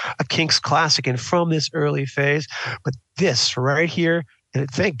as a Kinks classic and from this early phase, but this right here, and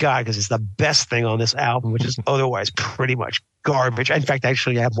thank God, because it's the best thing on this album, which is otherwise pretty much garbage. In fact,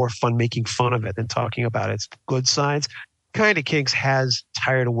 actually, I have more fun making fun of it than talking about its good sides. Kind of Kinks has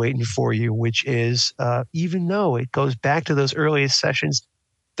Tired of Waiting for You, which is, even though it goes back to those earliest sessions,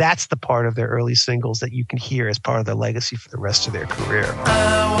 that's the part of their early singles that you can hear as part of their legacy for the rest of their career.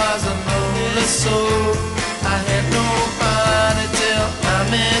 I was a lonely soul. I had nobody till I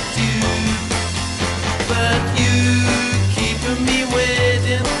met you. But you keeping me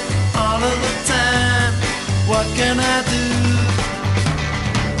waiting all of the time. What can I do?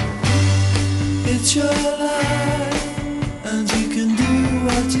 It's your life, and you can do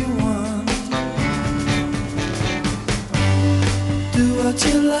what you want. Do what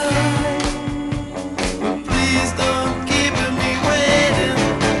you like. Please don't keep me waiting.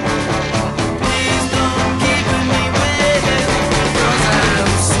 Please don't keep me waiting. Because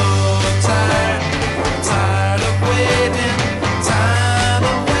I'm so tired, tired of waiting, tired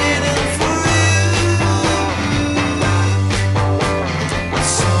of waiting for you.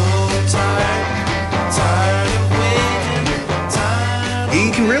 So tired, tired of waiting, tired of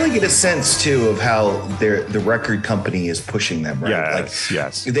You can really get a sense too of how the record company is pushing them, right?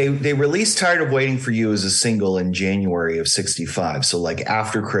 Yes. They released Tired of Waiting for You as a single in January of 65. So like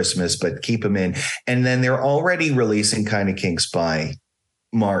after Christmas, but keep them in. And then they're already releasing Kind of Kinks by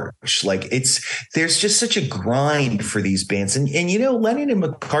March. Like there's just such a grind for these bands. And Lennon and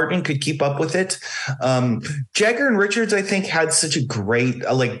McCartney could keep up with it. Jagger and Richards, I think, had such a great,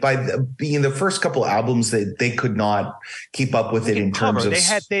 being the first couple albums that they could not keep up with it in terms of. They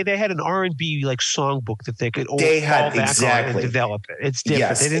had an R&B like songbook that they could fall back on and develop it. It's different.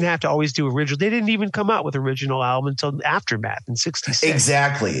 Yes. They didn't have to always do original. They didn't even come out with original album until Aftermath in 66.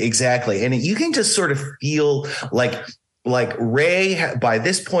 Exactly. And you can just sort of feel like Ray, by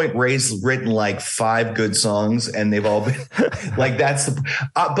this point, Ray's written like 5 good songs and they've all been like, that's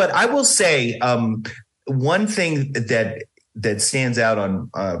but I will say, one thing that stands out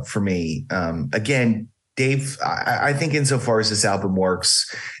on, for me, again, Dave, I think insofar as this album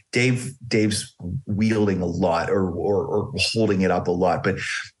works, Dave's wielding a lot or holding it up a lot, but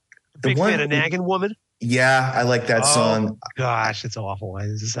Big fan of Naggin' Woman. Yeah, I like that song. Gosh, it's awful.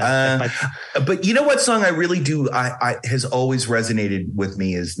 But you know what song I really do? I has always resonated with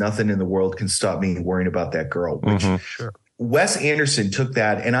me is Nothing in the World Can Stop Me Worrying About That Girl. Which Sure. Wes Anderson took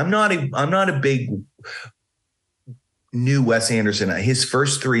that, and I'm not a big knew Wes Anderson, his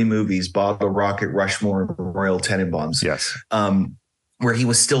first three movies, Bottle Rocket, Rushmore, and Royal Tenenbaums, Yes. Where he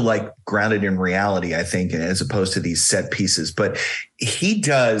was still like grounded in reality, I think, as opposed to these set pieces. But he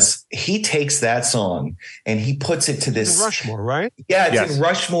takes that song and he puts it to this In Rushmore, right? Yeah, it's Yes. in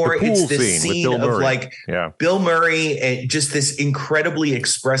Rushmore. The pool It's this scene with scene Bill of Murray. like Yeah. Bill Murray, and just this incredibly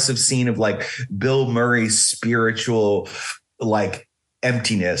expressive scene of like Bill Murray's spiritual like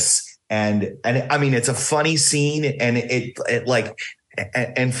emptiness. And I mean, it's a funny scene, and it like,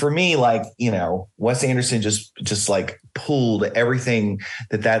 and for me, like, you know, Wes Anderson just like pulled everything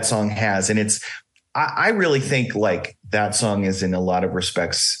that song has. And I really think like that song is in a lot of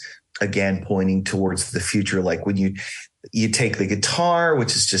respects, again, pointing towards the future. Like when you take the guitar,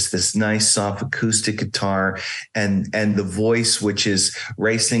 which is just this nice soft acoustic guitar, and the voice, which is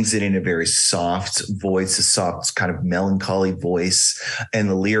Ray sings it in a very soft voice, a soft kind of melancholy voice, and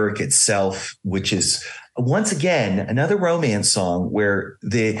the lyric itself, which is once again another romance song where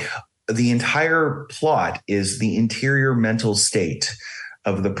the entire plot is the interior mental state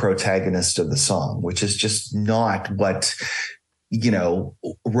of the protagonist of the song, which is just not what, you know,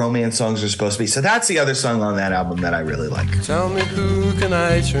 romance songs are supposed to be. So that's the other song on that album that I really like. Tell me, who can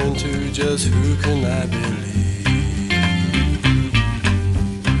I turn to? Just who can I believe?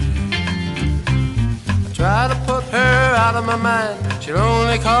 I try to put her out of my mind. She'll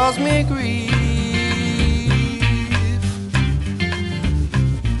only cause me grief.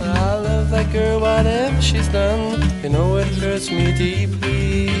 But I love that girl, whatever she's done. You know it hurts me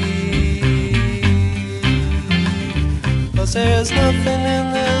deeply. 'Cause there's nothing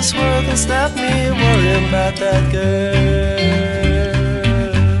in this world can stop me worrying about that girl.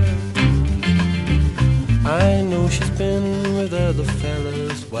 I know she's been with other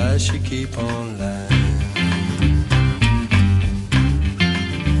fellas. Why she keep on lying?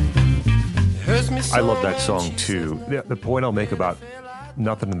 It hurts me so I love that when song she too. says The point I'll make about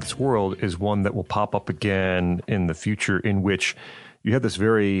Nothing in This World is one that will pop up again in the future, in which you have this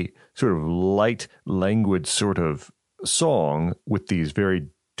very sort of light, languid sort of song with these very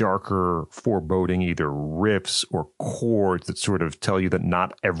darker, foreboding either riffs or chords that sort of tell you that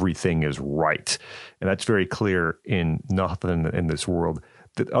not everything is right. And that's very clear in Nothing in This World.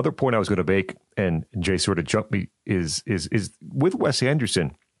 The other point I was going to make, and Jay sort of jumped me, is with Wes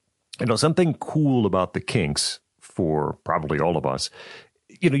Anderson. You know, something cool about the Kinks, for probably all of us,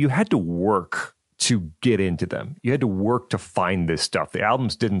 you know, you had to work to get into them. You had to work to find this stuff. The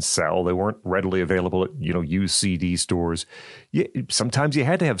albums didn't sell. They weren't readily available at, you know, used CD stores. Sometimes you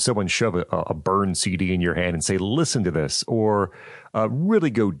had to have someone shove a burned CD in your hand and say, listen to this, or really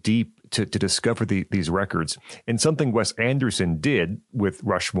go deep to discover these records. And something Wes Anderson did with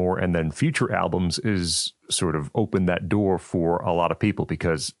Rushmore and then future albums is sort of open that door for a lot of people,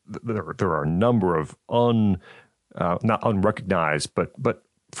 because there are a number of not unrecognized, but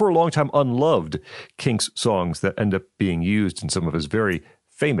for a long time unloved Kinks songs that end up being used in some of his very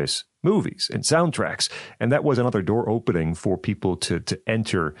famous movies and soundtracks. And that was another door opening for people to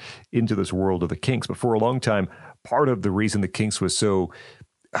enter into this world of the Kinks. But for a long time, part of the reason the Kinks was so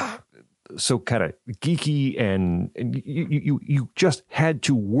kind of geeky, and you just had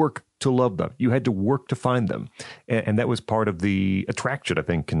to work to love them. You had to work to find them. And that was part of the attraction, I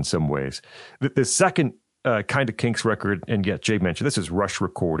think, in some ways. The second kind of Kinks record, and yet Jay mentioned this is Rush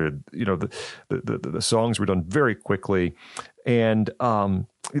recorded. You know, the songs were done very quickly, and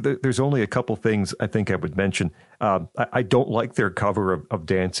there's only a couple things I think I would mention. I don't like their cover of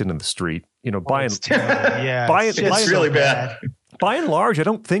 "Dancing in the Street." You know, It's really bad. By and large, I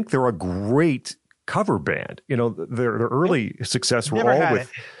don't think they're a great cover band. You know, their early success were Never all had with it.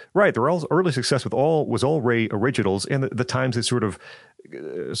 right. Their early success was all Ray originals, and the times they sort of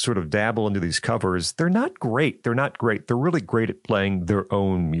dabble into these covers, they're not great. They're really great at playing their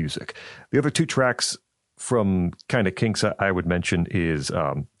own music. The other two tracks from kind of Kinks I would mention is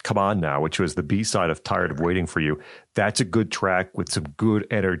Come On Now, which was the B-side of Tired of Waiting for You. That's a good track with some good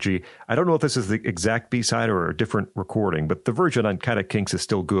energy. I don't know if this is the exact B-side or a different recording, but the version on kind of Kinks is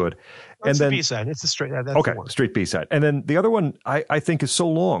still good. That's and then the B-side. It's the straight. That's okay, the one. straight B-side. And then the other one I think is so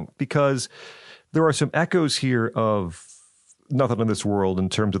long, because there are some echoes here of Nothing in This World in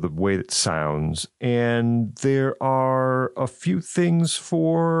terms of the way it sounds, and there are a few things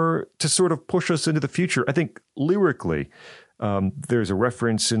to sort of push us into the future. I think lyrically, there's a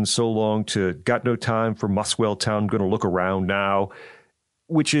reference in So Long to "Got No Time for Muswell Town, Gonna Look Around Now,"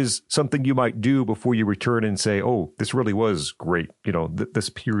 which is something you might do before you return and say, oh, this really was great. You know, this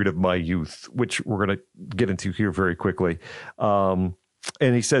period of my youth, which we're going to get into here very quickly.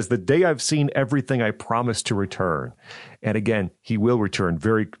 And he says, the day I've seen everything, I promise to return. And again, he will return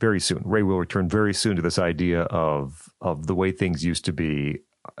very, very soon. Ray will return very soon to this idea of the way things used to be.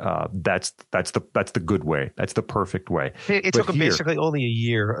 That's the good way. That's the perfect way. It took him basically only a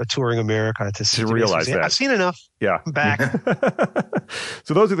year touring America to realize that. I've seen enough. Yeah. I'm back.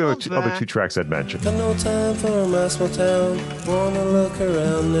 So those are the other two tracks I'd mentioned. Got no time for my small town. Wanna look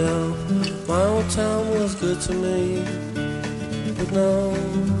around now. My old town was good to me, but no.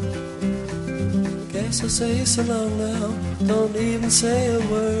 Guess I'll say so long now. Don't even say a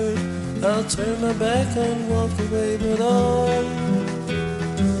word. I'll turn my back and walk away, but on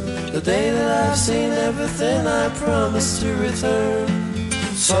the day that I've seen everything, I promise to return.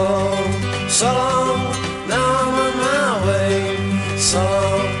 So long, now I'm on my way. So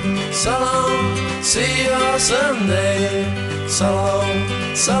long, see you all someday. So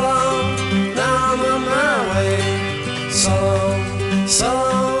long, now I'm on my way. So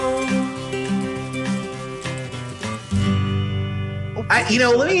long.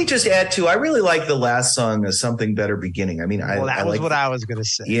 Let me just add too. I really like the last song, "Something Better Beginning." I mean, that was like what I was going to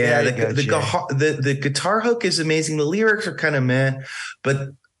say. Yeah, the guitar hook is amazing. The lyrics are kind of meh,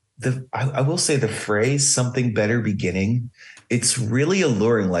 but I will say the phrase "something better beginning," it's really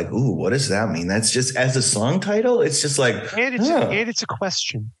alluring. Like, ooh, what does that mean? That's just as a song title. It's just like, and it's a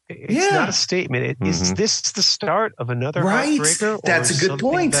question. It's not a statement. Is this the start of another heartbreaker? That's a good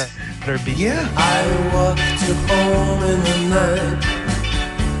point. Yeah. I walked you home in the night.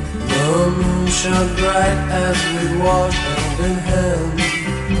 The moon shone bright as we walked hand in hand.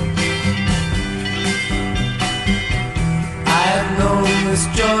 I had known this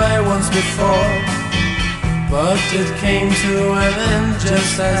joy once before, but it came to an end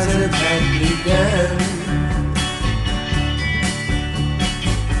just as it had begun.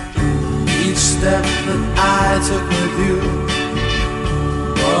 Each step that I took with you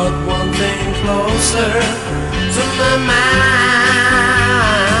brought one thing closer to my mind.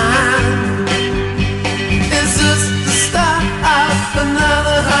 Is this the start of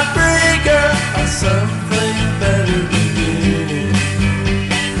another heartbreaker, or something better beginning?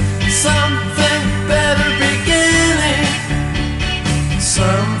 Something better beginning.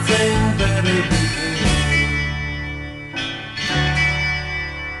 Something better beginning.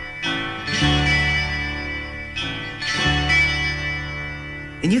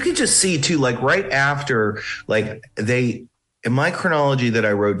 and you can just see too, like right after, like they, in my chronology that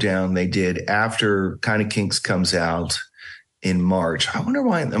I wrote down, they did after kind of Kinks comes out in March. I wonder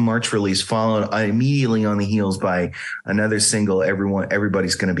why the March release followed immediately on the heels by another single,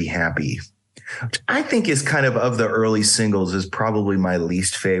 Everybody's Gonna Be Happy, which I think is kind of the early singles is probably my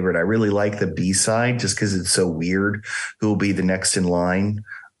least favorite. I really like the B-side just because it's so weird who will be the next in line.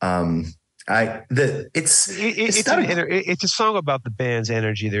 It's a song about the band's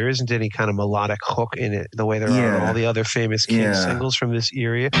energy. There isn't any kind of melodic hook in it the way there are in all the other famous Kinks singles from this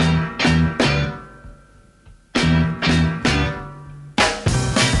era.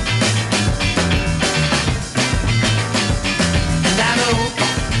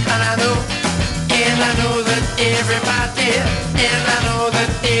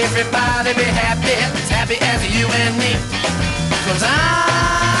 Everybody be happy, as happy as you and me. 'Cause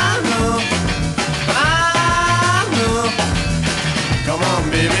I know. Come on,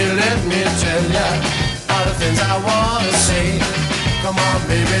 baby, let me tell ya all the things I wanna say. Come on,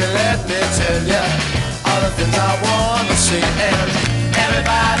 baby, let me tell ya all the things I wanna say. And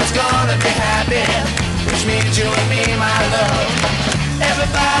everybody's gonna be happy, which means you and me, my love.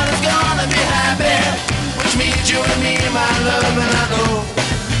 Everybody's gonna be happy, which means you and me, my love. And I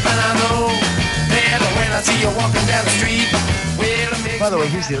know, man, when I see you walking down the street. By the way,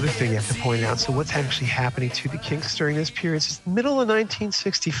 here's the other thing you have to point out. So what's actually happening to the Kinks during this period? It's middle of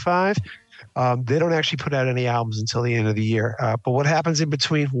 1965. They don't actually put out any albums until the end of the year. But what happens in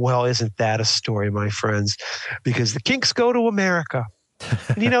between? Well, isn't that a story, my friends? Because the Kinks go to America.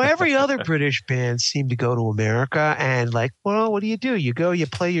 And, every other British band seemed to go to America and like, well, what do? You go, you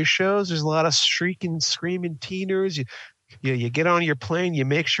play your shows. There's a lot of shrieking, screaming teeners. You get on your plane. You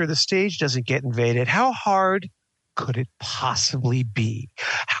make sure the stage doesn't get invaded. How hard could it possibly be?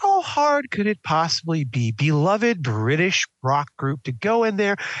 How hard could it possibly be, beloved British rock group, to go in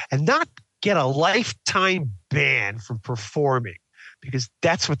there and not get a lifetime ban from performing? Because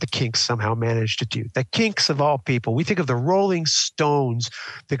that's what the Kinks somehow managed to do. The Kinks, of all people, we think of the Rolling Stones,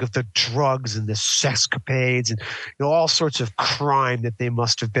 think of the drugs and the sexcapades and all sorts of crime that they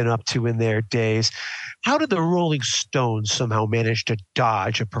must have been up to in their days. How did the Rolling Stones somehow manage to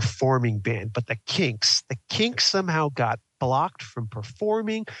dodge a performing ban? But the Kinks somehow got blocked from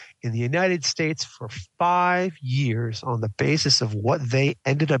performing in the United States for 5 years on the basis of what they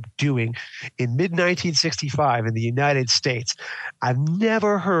ended up doing in mid-1965 in the United States. I've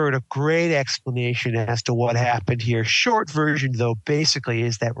never heard a great explanation as to what happened here. Short version, though, basically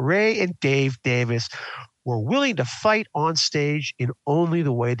is that Ray and Dave Davis were willing to fight on stage in only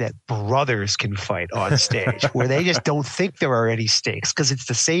the way that brothers can fight on stage, where they just don't think there are any stakes because it's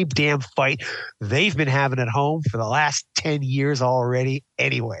the same damn fight they've been having at home for the last 10 years already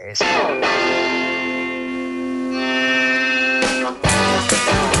anyways. I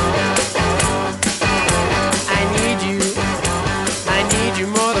need you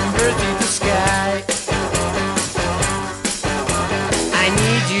more than birds in the sky. I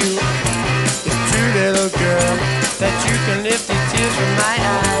need you, little girl, that you can lift the tears from my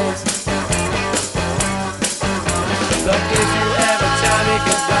eyes. Look, if you ever tell me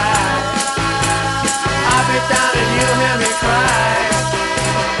goodbye, I'll be down and you'll hear me cry.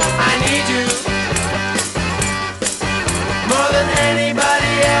 I need you more than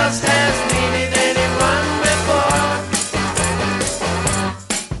anybody else has needed anyone before.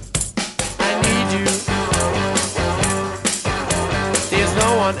 I need you. There's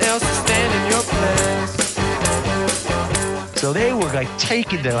no one else to stand in your place. So they were like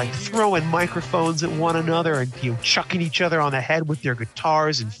taking to like throwing microphones at one another and chucking each other on the head with their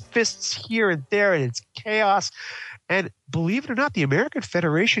guitars and fists here and there, and it's chaos. And believe it or not, the American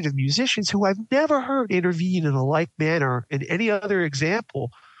Federation of Musicians, who I've never heard intervene in a like manner in any other example,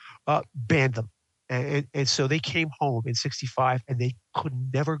 banned them. And so they came home in 65 and they could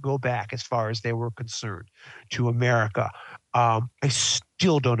never go back as far as they were concerned to America. I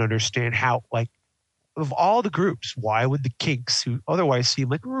still don't understand how, like, of all the groups, why would the Kinks, who otherwise seem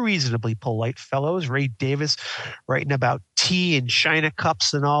like reasonably polite fellows, Ray Davis writing about tea and China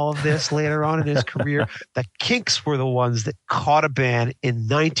cups and all of this later on in his career, the Kinks were the ones that caught a band in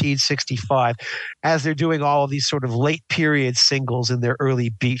 1965 as they're doing all of these sort of late period singles in their early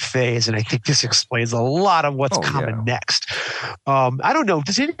beat phase. And I think this explains a lot of what's coming next. I don't know.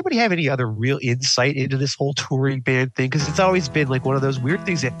 Does anybody have any other real insight into this whole touring band thing? Because it's always been like one of those weird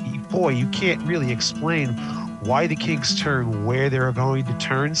things that, boy, you can't really explain why the Kinks turn where they're going to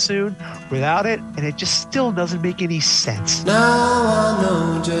turn soon without it, and it just still doesn't make any sense. Now I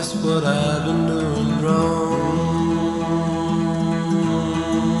know just what I've been doing wrong.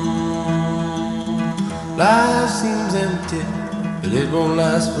 Life seems empty, but it won't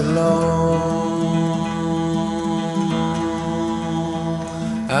last for long.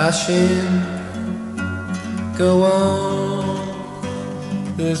 I shan't go on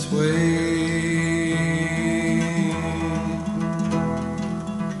this way.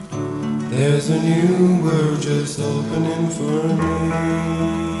 There's a new world just opening for me.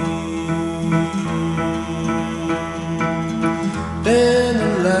 Been a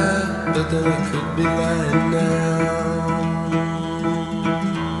lie, but then I could be lying now.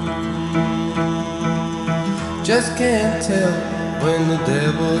 Just can't tell when the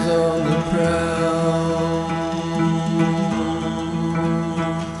devil's on the prowl.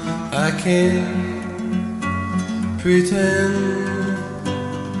 I can't pretend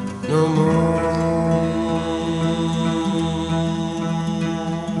no more.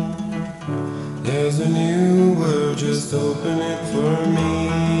 There's a new world just opening for me.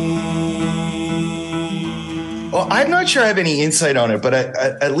 Well, I'm not sure I have any insight on it, but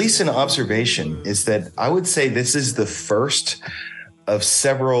at least an observation is that I would say this is the first of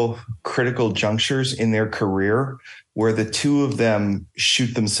several critical junctures in their career where the two of them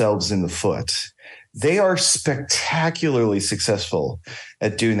shoot themselves in the foot. They are spectacularly successful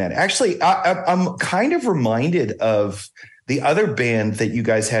at doing that. Actually, I'm kind of reminded of the other band that you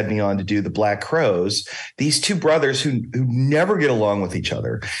guys had me on to do, the Black Crowes, these two brothers who never get along with each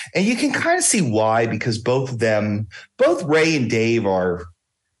other. And you can kind of see why, because both Ray and Dave are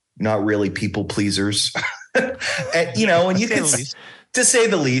not really people pleasers. And you can to say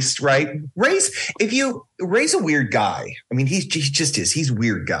the least, right? Ray's a weird guy. I mean, he just is. He's a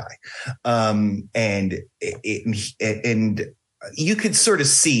weird guy. And you could sort of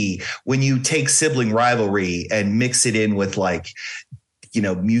see when you take sibling rivalry and mix it in with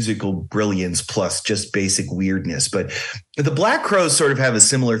musical brilliance plus just basic weirdness. But the Black Crowes sort of have a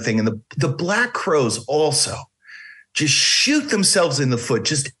similar thing. And the Black Crowes also just shoot themselves in the foot,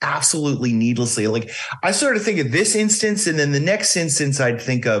 just absolutely needlessly. Like, I sort of think of this instance, and then the next instance I'd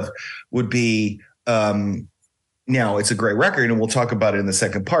think of would be Now, it's a great record, and we'll talk about it in the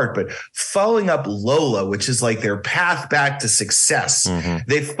second part, but following up Lola, which is like their path back to success.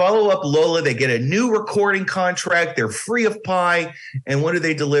 They follow up Lola, they get a new recording contract, they're free of pie, and what do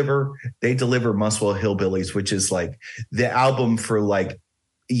they deliver? They deliver Muswell Hillbillies, which is like the album for like,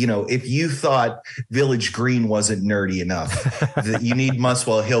 you know, if you thought Village Green wasn't nerdy enough, that you need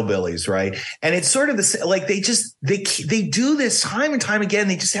Muswell Hillbillies, right? And it's sort of the like they do this time and time again.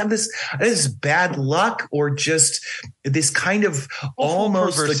 They just have this bad luck or just this kind of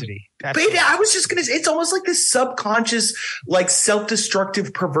almost perversity. Like, but I was just gonna say, it's almost like this subconscious, like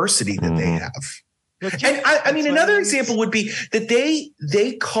self-destructive perversity that they have. And I mean, another example would be that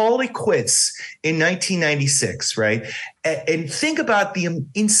they called it quits in 1996, right? And think about the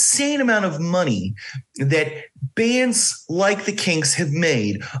insane amount of money that bands like the Kinks have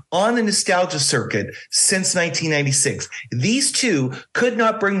made on the nostalgia circuit since 1996. These two could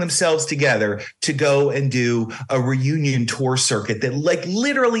not bring themselves together to go and do a reunion tour circuit that like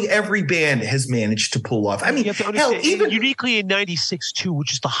literally every band has managed to pull off. I mean, hell, even uniquely in 96 too,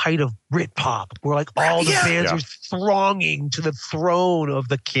 which is the height of Britpop, where like all the bands are thronging to the throne of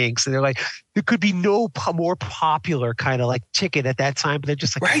the Kinks. And they're like, there could be no more popular kind of like ticket at that time, but they're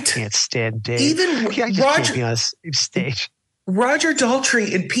just like, I can't stand Dave. Even Roger be on a stage. Roger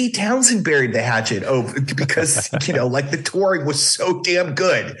Daltrey and Pete Townsend buried the hatchet because, you know, like the touring was so damn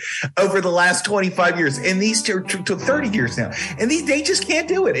good over the last 25 years. And these two to 30 years now. And they just can't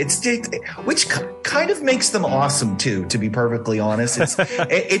do it. Which kind of makes them awesome too, to be perfectly honest.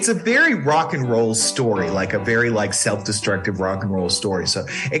 It's a very rock and roll story, like a very like self-destructive rock and roll story. So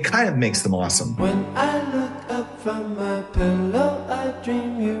it kind of makes them awesome. When I look up from my pillow, I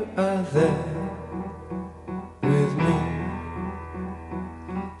dream you are there with me.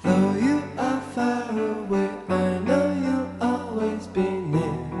 Though you are far away, I know you'll always be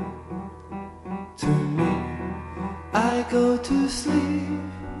near to me. I go to sleep,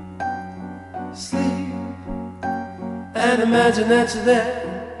 and imagine that you're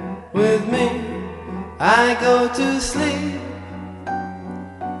there with me. I go to sleep,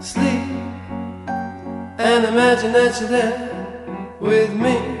 and imagine that you're there with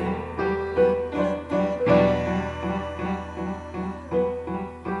me.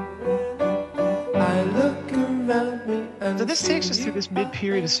 So this takes us through this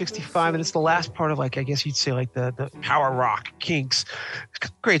mid-period of 65, and it's the last part of, like, I guess you'd say, like, the power rock Kinks.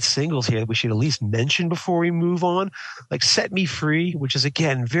 Great singles here that we should at least mention before we move on. Like Set Me Free, which is,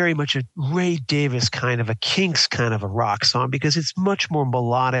 again, very much a Ray Davis kind of a Kinks kind of a rock song, because it's much more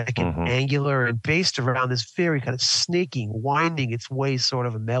melodic and angular and based around this very kind of snaking, winding its way sort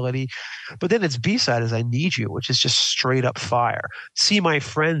of a melody. But then its B-side is I Need You, which is just straight up fire. See My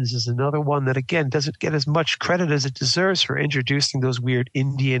Friends is another one that, again, doesn't get as much credit as it deserves for introducing those weird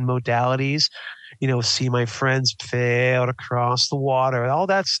Indian modalities. You know, See My Friends Failed Across the Water. All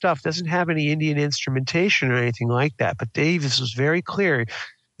that stuff doesn't have any Indian instrumentation or anything like that. But Davis was very clear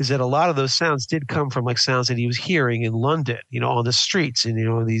is that a lot of those sounds did come from like sounds that he was hearing in London, you know, on the streets, and, you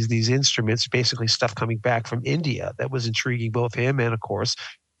know, these instruments, basically stuff coming back from India that was intriguing both him and, of course,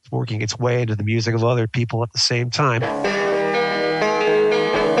 working its way into the music of other people at the same time.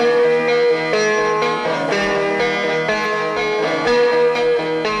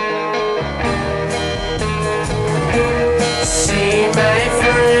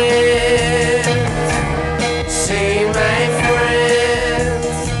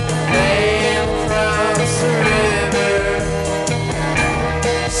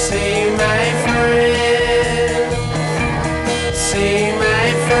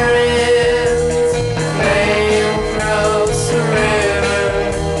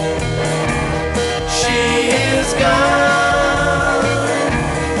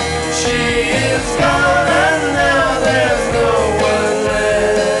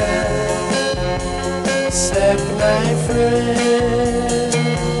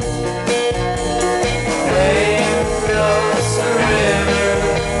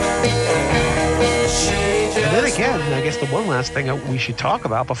 The one last thing we should talk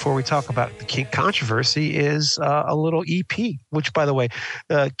about before we talk about the Kink controversy is a little EP, which, by the way,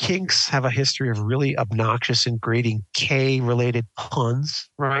 Kinks have a history of really obnoxious and grating K-related puns,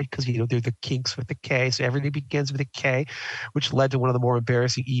 right? Because, you know, they're the Kinks with the K, so everything begins with a K, which led to one of the more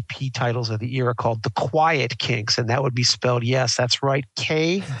embarrassing EP titles of the era called The Quiet Kinks, and that would be spelled, yes, that's right,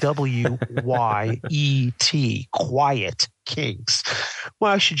 K-W-Y-E-T, Quiet Kinks.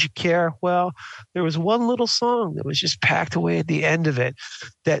 Why should you care? Well, there was one little song that was just packed away at the end of it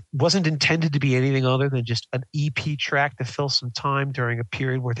that wasn't intended to be anything other than just an EP track to fill some time during a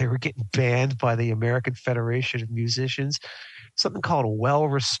period where they were getting banned by the American Federation of Musicians. Something called Well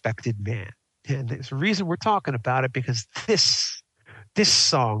Respected Man. And there's a reason we're talking about it, because this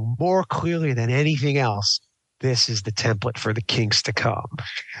song, more clearly than anything else, this is the template for the Kinks to come.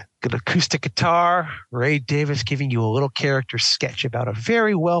 An acoustic guitar, Ray Davis giving you a little character sketch about a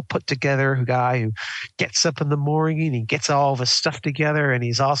very well put together guy who gets up in the morning and gets all of his stuff together, and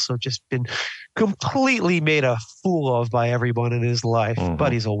he's also just been completely made a fool of by everyone in his life. Mm-hmm.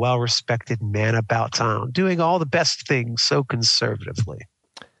 But he's a well-respected man about town, doing all the best things so conservatively.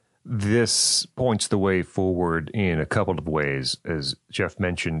 This points the way forward in a couple of ways. As Jeff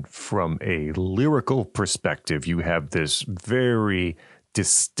mentioned, from a lyrical perspective, you have this very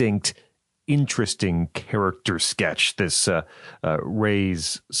distinct, interesting character sketch, this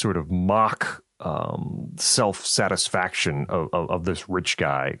Ray's sort of mock self-satisfaction of this rich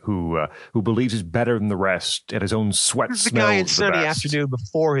guy who believes he's better than the rest, and his own sweat This is the smells guy in the Sunny best. Afternoon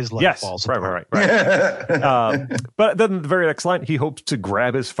before his life falls apart. Right. But then the very next line, he hopes to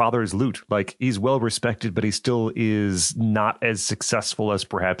grab his father's loot. Like, he's well respected, but he still is not as successful as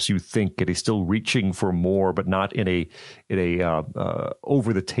perhaps you think, and he's still reaching for more, but not in a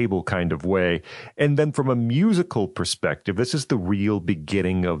over the table kind of way. And then from a musical perspective, this is the real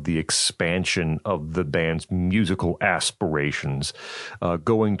beginning of the expansion of the band's musical aspirations,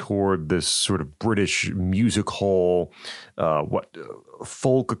 going toward this sort of British music hall,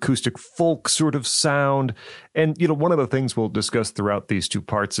 acoustic folk sort of sound. And, one of the things we'll discuss throughout these two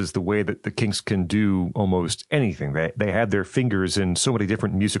parts is the way that the Kinks can do almost anything. They had their fingers in so many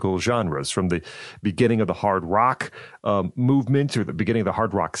different musical genres, from the beginning of the hard rock movement, or the beginning of the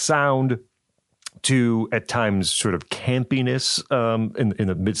hard rock sound, to at times sort of campiness in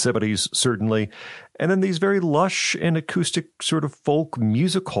the mid-70s, certainly. And then these very lush and acoustic sort of folk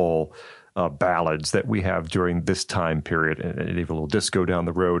music hall ballads that we have during this time period, and even a little disco down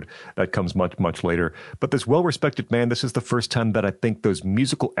the road that comes much, much later. But this well-respected man, this is the first time that I think those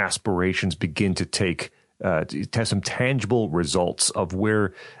musical aspirations begin to take to some tangible results of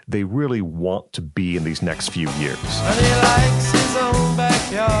where they really want to be in these next few years. And he likes his own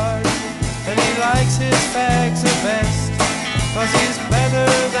backyard, and he likes his fags the best, 'cause he's better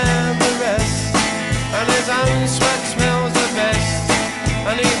than the rest, and his own sweat smells the best,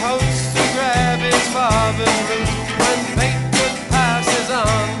 and he hopes to grab his father's loot when fate would pass his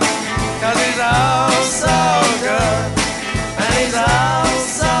on, 'cause he's all so good, and he's all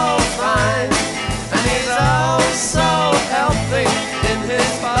so fine, and he's all so healthy in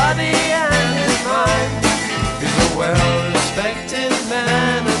his body and his mind. He's a well-respected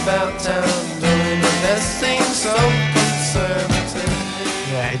man about town, doing the best thing so conservative.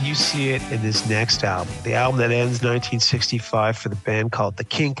 Yeah, and you see it in this next album, the album that ends 1965 for the band, called The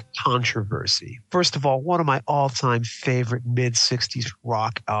Kink Controversy. First of all, one of my all-time favorite mid-60s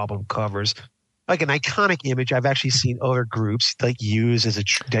rock album covers. Like an iconic image I've actually seen other groups use as a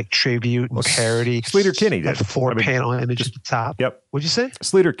tribute and parody. Sleater Kinney did. That four-panel image at the top. Yep. What'd you say?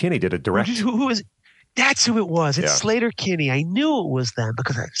 Sleater Kinney did it direct. Who was? That's who it was. It's Sleater Kinney. I knew it was them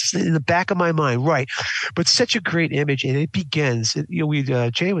because it's in the back of my mind, right? But such a great image, and it begins.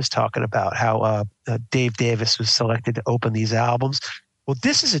 Jay was talking about how Dave Davis was selected to open these albums. Well,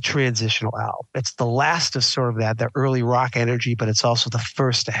 this is a transitional album. It's the last of sort of that early rock energy, but it's also the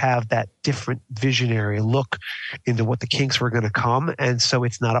first to have that different visionary look into what the Kinks were going to come. And so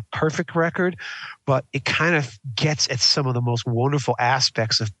it's not a perfect record, but it kind of gets at some of the most wonderful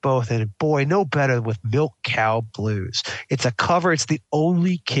aspects of both. And boy, no better with Milk Cow Blues. It's a cover. It's the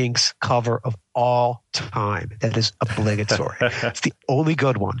only Kinks cover of all time that is obligatory. It's the only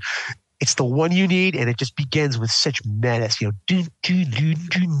good one. It's the one you need, and it just begins with such menace, and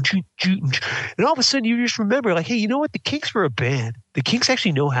all of a sudden you just remember, like, hey, you know what? The Kinks were a band. The Kinks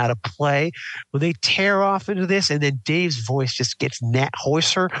actually know how to play. When they tear off into this, and then Dave's voice just gets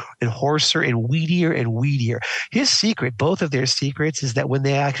hoarser and hoarser and weedier. His secret, both of their secrets, is that when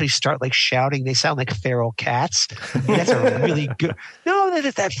they actually start like shouting, they sound like feral cats. And that's a really good. No,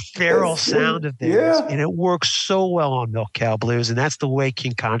 that feral sound of theirs, and it works so well on Milk Cow Blues, and that's the way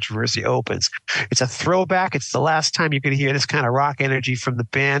King Controversy opens. It's a throwback. It's the last time you're going to hear this kind of rock energy from the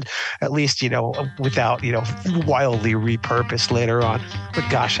band, at least without wildly repurposed later on. But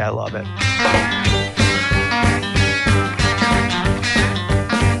gosh, I love it.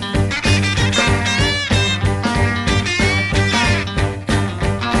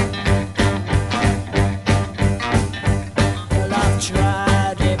 Well, I've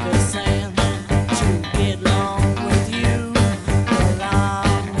tried everything to get along with you. Well,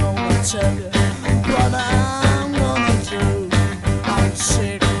 I'm gonna tell you what I'm gonna do. I'm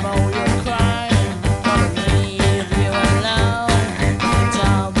sick of all your crying, gonna leave you alone.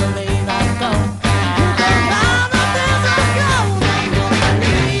 Don't believe I'm gone.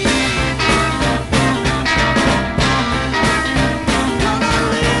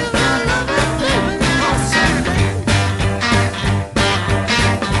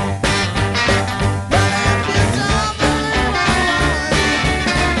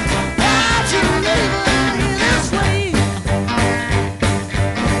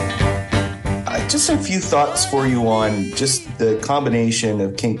 a few thoughts for you on just the combination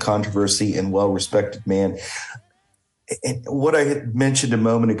of kink controversy and well-respected man. And what I had mentioned a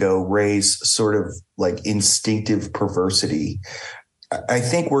moment ago, Ray's sort of like instinctive perversity. I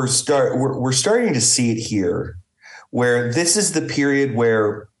think we're starting to see it here, where this is the period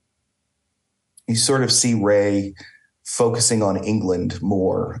where you sort of see Ray focusing on England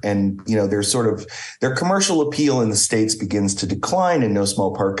more. And, you know, their commercial appeal in the States begins to decline in no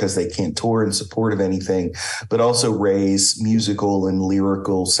small part because they can't tour in support of anything, but also Ray's musical and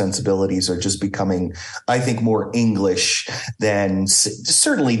lyrical sensibilities are just becoming, I think, more English than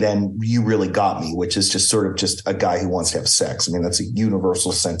You Really Got Me, which is just sort of just a guy who wants to have sex. I mean, that's a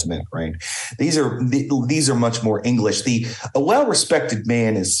universal sentiment, right? These are much more English. A well-respected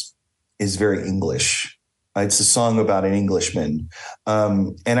man is very English. It's a song about an Englishman.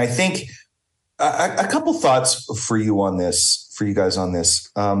 And I think a couple thoughts for you guys on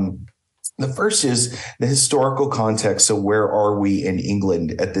this. The first is the historical context. So where are we in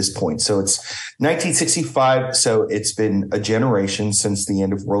England at this point? So it's 1965. So it's been a generation since the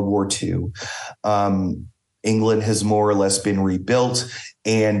end of World War II. England has more or less been rebuilt,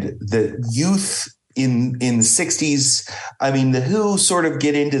 and the youth in the 60s, I mean, the Who sort of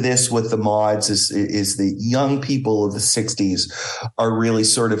get into this with the mods is the young people of the 60s are really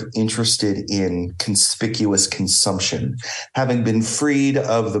sort of interested in conspicuous consumption, having been freed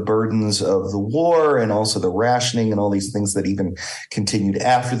of the burdens of the war and also the rationing and all these things that even continued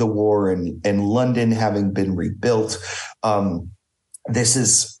after the war, and London having been rebuilt. This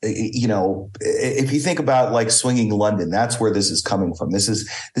is, you know, if you think about like Swinging London, that's where this is coming from. This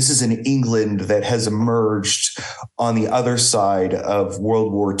is an England that has emerged on the other side of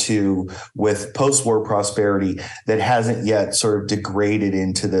World War II with post-war prosperity that hasn't yet sort of degraded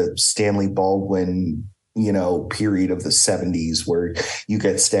into the Stanley Baldwin, you know, period of the 70s where you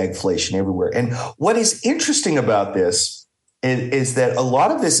get stagflation everywhere. And what is interesting about this is that a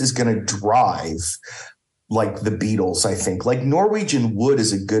lot of this is going to drive like the Beatles, I think. Like Norwegian Wood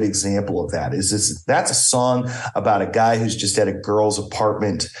is a good example of that. That's a song about a guy who's just at a girl's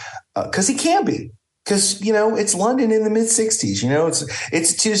apartment because he can be. Because, you know, it's London in the mid-60s. You know,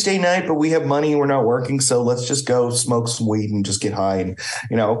 it's Tuesday night, but we have money and we're not working, so let's just go smoke some weed and just get high. And,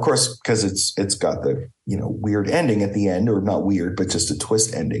 you know, of course, because it's got the, you know, weird ending at the end, or not weird, but just a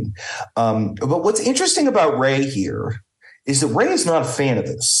twist ending. But what's interesting about Ray here is that Ray is not a fan of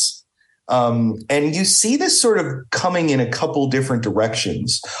this. And you see this sort of coming in a couple different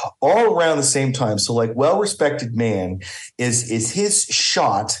directions all around the same time. So like Well-Respected Man is his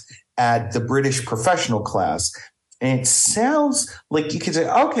shot at the British professional class. And it sounds like you could say,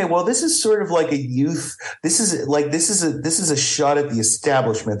 okay, well, this is sort of like a youth. This is a shot at the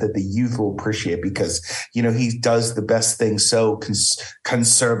establishment that the youth will appreciate because, you know, he does the best thing so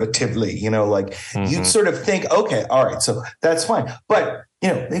conservatively, you know, like you'd sort of think, okay, all right, so that's fine. But, you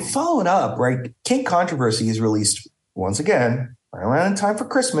know, they followed up, right? Kink Controversy is released once again right around in time for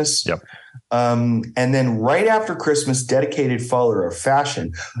Christmas. Yep. And then right after Christmas, Dedicated Follower of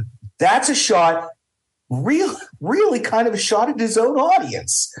Fashion. That's a shot. Really kind of a shot at his own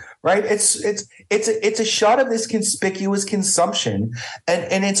audience, right? It's a shot of this conspicuous consumption,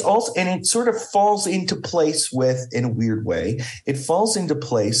 and it's also, and it sort of falls into place with, in a weird way, it falls into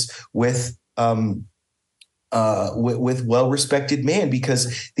place with Well-Respected Man,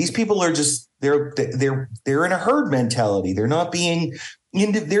 because these people are just they're in a herd mentality. They're not being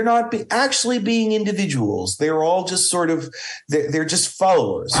actually being individuals. They're all just sort of they're just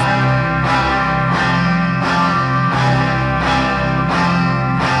followers.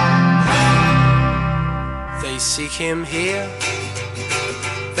 They seek him here,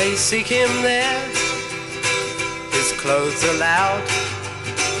 they seek him there. His clothes are loud,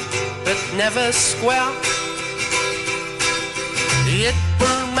 but never square. It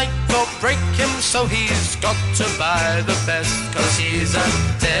will make or break him, so he's got to buy the best, 'cause he's a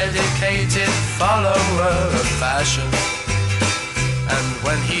dedicated follower of fashion. And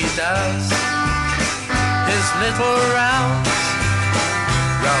when he does his little rounds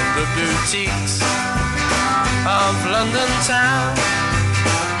round the boutiques of London town,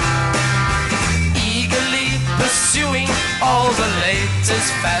 eagerly pursuing all the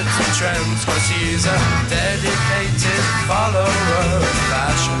latest fads and trends, 'cause he's a dedicated follower of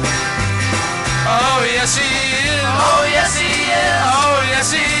fashion. Oh yes he is, oh yes he is, oh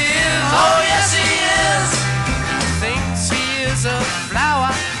yes he is, oh yes he is. Thinks he is a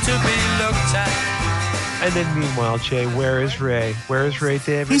flower to be looked at. And then meanwhile, Jay, where is Ray? Where is Ray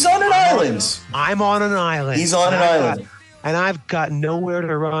Davis? He's on an island. I'm on an island. He's on an island. And I've got nowhere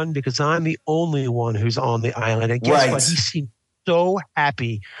to run because I'm the only one who's on the island. And guess what? so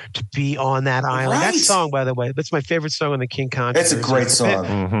happy to be on that island. Right. That song, by the way, that's my favorite song on the King It's Controversy. a great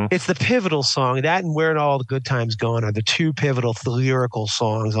song. It's the pivotal song. That and Where All the Good Times Gone are the two pivotal lyrical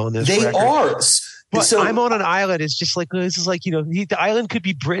songs on this They record. are. But So I'm on an island. It's just like, this is like, the island could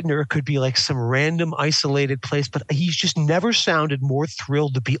be Britain or it could be like some random isolated place. But he's just never sounded more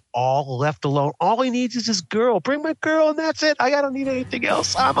thrilled to be all left alone. All he needs is his girl. Bring my girl and that's it. I don't need anything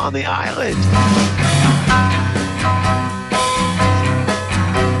else. I'm on the island.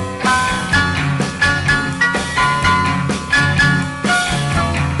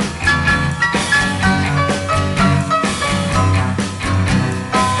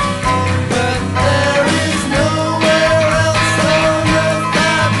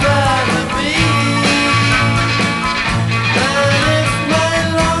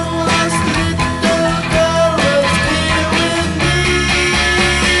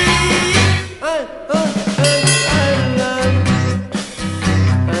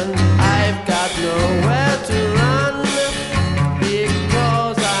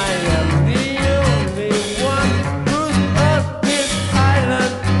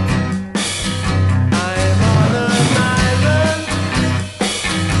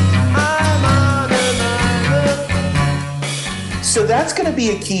 So that's going to be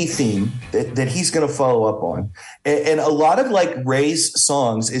a key theme that he's going to follow up on. And a lot of like Ray's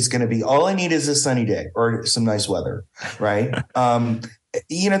songs is going to be all I need is a sunny day or some nice weather, right?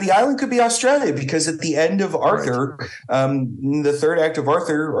 The island could be Australia because at the end of Arthur, the third act of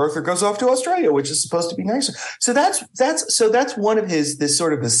Arthur goes off to Australia, which is supposed to be nicer. So that's one of this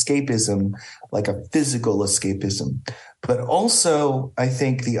sort of escapism, like a physical escapism. But also, I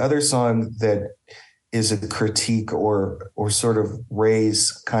think the other song that is a critique or sort of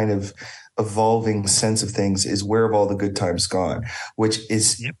Ray's kind of evolving sense of things is Where Have All the Good Times Gone, which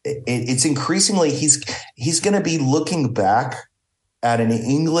is it's increasingly he's going to be looking back at an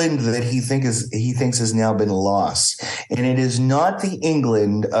England that he thinks has now been lost. And it is not the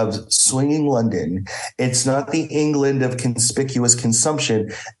England of swinging London. It's not the England of conspicuous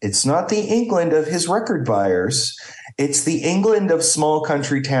consumption. It's not the England of his record buyers. It's the England of small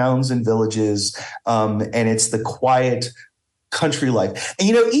country towns and villages, and it's the quiet country life. And,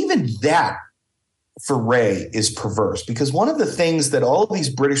 even that for Ray is perverse because one of the things that all of these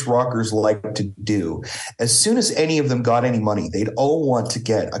British rockers like to do, as soon as any of them got any money, they'd all want to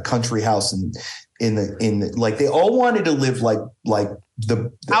get a country house in the like they all wanted to live like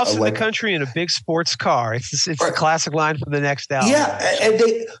the house in the country in a big sports car. It's the classic line from the next album. Yeah,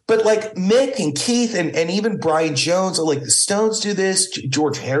 but like Mick and Keith and even Brian Jones, or like the Stones do this.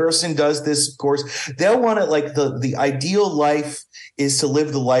 George Harrison does this, of course. They'll want it like the ideal life is to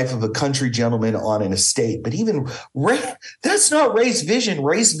live the life of a country gentleman on an estate. But even Ray, that's not Ray's vision.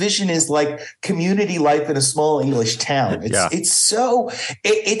 Ray's vision is like community life in a small English town. It's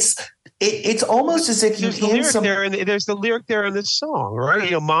almost as if there's the lyric there in this song,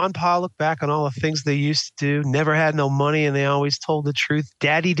 right? Ma and Pa look back on all the things they used to do, never had no money, and they always told the truth.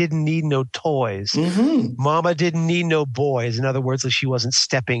 Daddy didn't need no toys. Mm-hmm. Mama didn't need no boys. In other words, like she wasn't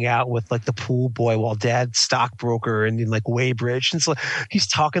stepping out with like the pool boy while Dad's stockbroker and in like Weybridge. And so he's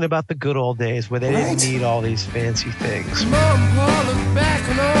talking about the good old days where they didn't need all these fancy things. Mom and Pa look back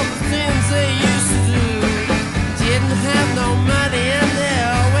on all the things they used to do. Didn't have no money and they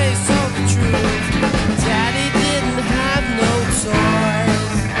always told the truth. Daddy didn't have no toys.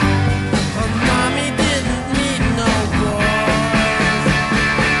 And Mommy didn't need no boys.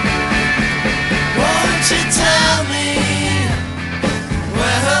 Won't you tell me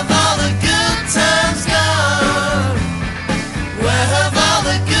where have all the good times gone? Where have all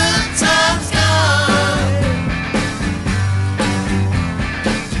the good times gone?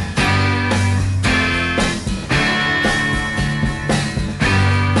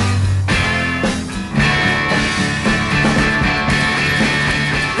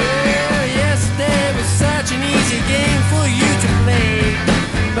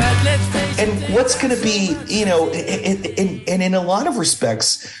 And what's going to be, and in a lot of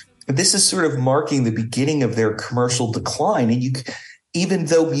respects, this is sort of marking the beginning of their commercial decline. And even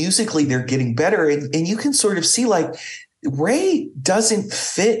though musically they're getting better, and you can sort of see like Ray doesn't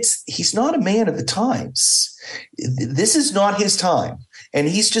fit. He's not a man of the times. This is not his time. And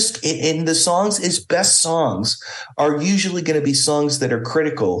he's just in the songs, his best songs are usually going to be songs that are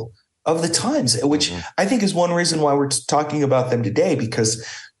critical of the times, which I think is one reason why we're talking about them today, because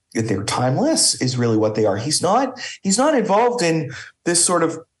they're timeless is really what they are. He's not involved in this sort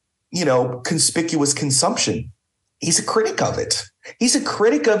of, conspicuous consumption. He's a critic of it. He's a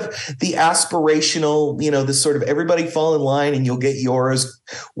critic of the aspirational, this sort of everybody fall in line and you'll get yours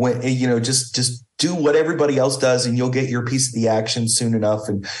when, just do what everybody else does and you'll get your piece of the action soon enough.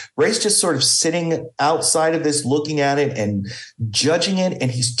 And Ray's just sort of sitting outside of this, looking at it and judging it.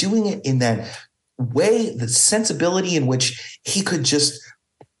 And he's doing it in that way, the sensibility in which he could just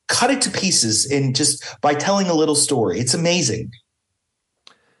cut it to pieces and just by telling a little story. It's amazing.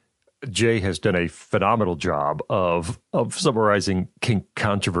 Jay has done a phenomenal job of summarizing Kink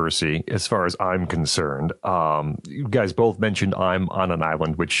controversy as far as I'm concerned. You guys both mentioned I'm on an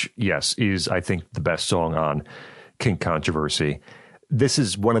Island, which, yes, is, I think, the best song on Kink controversy. This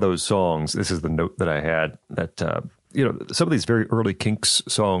is one of those songs. This is the note that I had that, some of these very early Kinks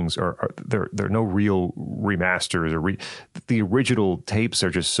songs they're no real remasters or the original tapes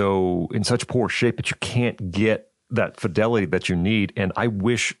are just so in such poor shape that you can't get that fidelity that you need. And I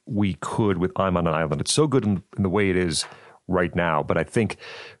wish we could with I'm on an Island. It's so good in the way it is right now, but I think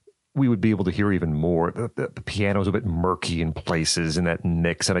we would be able to hear even more. The piano's a bit murky in places in that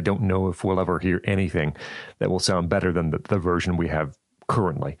mix, and I don't know if we'll ever hear anything that will sound better than the version we have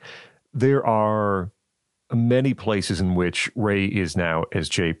currently. There are many places in which Ray is now, as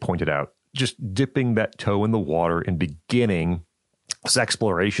Jay pointed out, just dipping that toe in the water and beginning this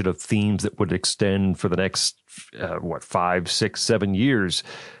exploration of themes that would extend for the next, 5, 6, 7 years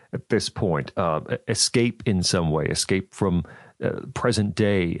at this point. Escape in some way, escape from present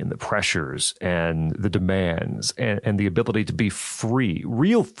day and the pressures and the demands and the ability to be free,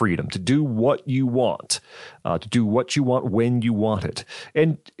 real freedom to do what you want, when you want it.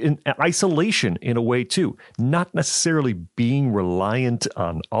 And in isolation in a way too, not necessarily being reliant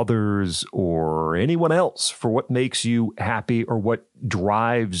on others or anyone else for what makes you happy or what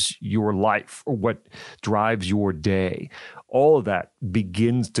drives your life or what drives your day. All of that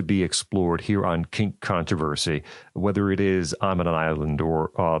begins to be explored here on Kink Controversy, whether it is I'm on an Island or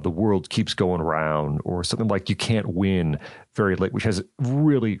The World Keeps Going Round or something like You Can't Win very late, which has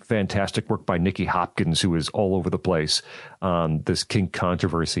really fantastic work by Nicky Hopkins, who is all over the place on this Kink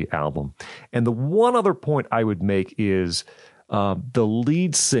Controversy album. And the one other point I would make is the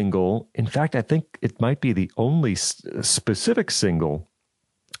lead single. In fact, I think it might be the only specific single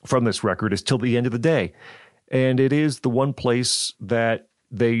from this record is Till the End of the Day. And it is the one place that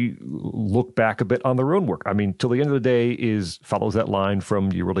they look back a bit on their own work. I mean, Till the End of the Day follows that line from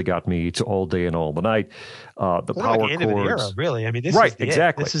You Really Got Me to All Day and All the Night. The power chords. End of an era, really. I mean, this right, is the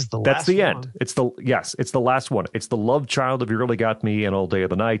exactly. End. This is the That's last the one. end. It's the last one. It's the love child of You Really Got Me and All Day of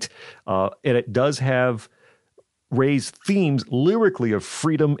the Night. And it does have Ray's themes lyrically of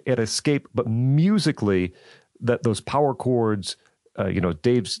freedom and escape, but musically those power chords,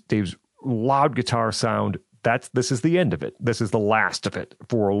 Dave's loud guitar sound. This is the end of it. This is the last of it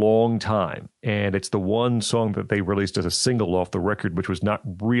for a long time. And it's the one song that they released as a single off the record, which was not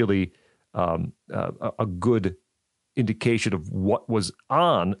really a good indication of what was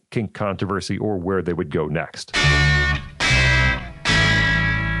on Kink Controversy or where they would go next.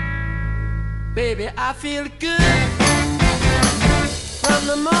 Baby, I feel good from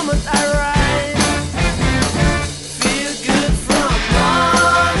the moment I rise. Feel good from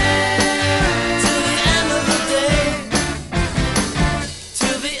morning till the end of the day.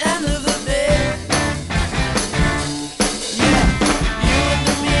 Till the end of the day. You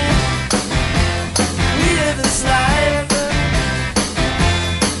and me, we live this life.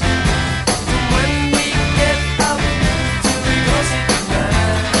 From when we get up till we go say goodbye.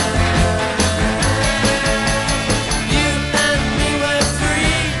 You and me were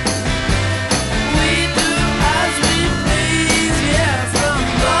free. We do as we please, yeah, from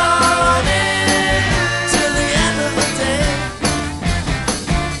morning till the end of the day.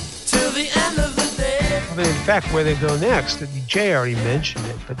 Till the end of the day. But in fact, where they go next, Jay already mentioned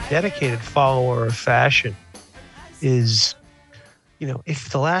it, but dedicated follower of fashion is, if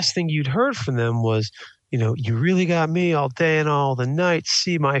the last thing you'd heard from them was, you really got me all day and all the night,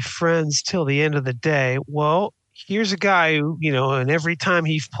 see my friends till the end of the day. Well, here's a guy who, and every time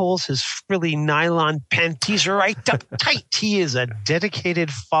he pulls his frilly nylon panties right up tight, he is a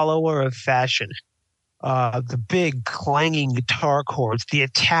dedicated follower of fashion. The big clanging guitar chords, the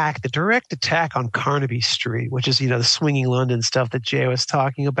direct attack on Carnaby Street, which is, the swinging London stuff that Jay was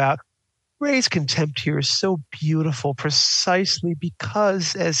talking about. Ray's contempt here is so beautiful precisely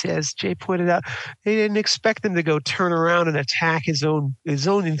because, as Jay pointed out, they didn't expect them to go turn around and attack his own,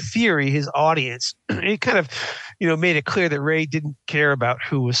 in theory, his audience. It kind of, made it clear that Ray didn't care about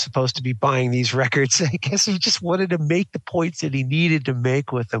who was supposed to be buying these records. I guess he just wanted to make the points that he needed to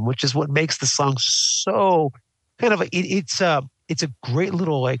make with them, which is what makes the song so kind of, it's a great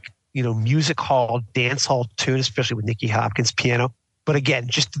little music hall, dance hall tune, especially with Nicky Hopkins piano. But again,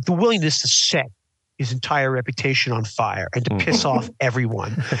 just the willingness to set his entire reputation on fire and to piss off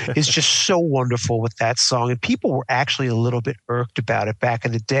everyone is just so wonderful with that song. And people were actually a little bit irked about it back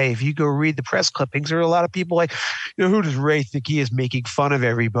in the day. If you go read the press clippings, there are a lot of people like, who does Ray think he is, making fun of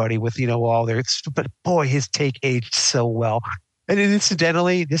everybody with, all their, but boy, his take aged so well. And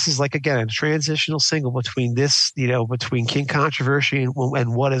incidentally, this is like, again, a transitional single between this, between King Controversy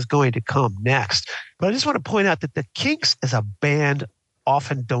and what is going to come next. But I just want to point out that the Kinks as a band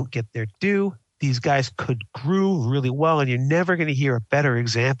often don't get their due. These guys could groove really well, and you're never going to hear a better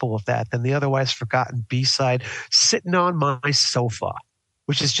example of that than the otherwise forgotten B-side, Sitting on My Sofa,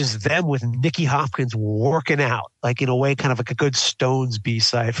 which is just them with Nicky Hopkins working out, like in a way, kind of like a good Stones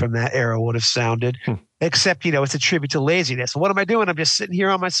B-side from that era would have sounded. Except, it's a tribute to laziness. What am I doing? I'm just sitting here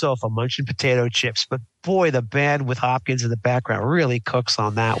on my sofa munching potato chips. But boy, the band with Hopkins in the background really cooks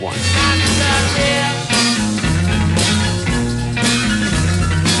on that one.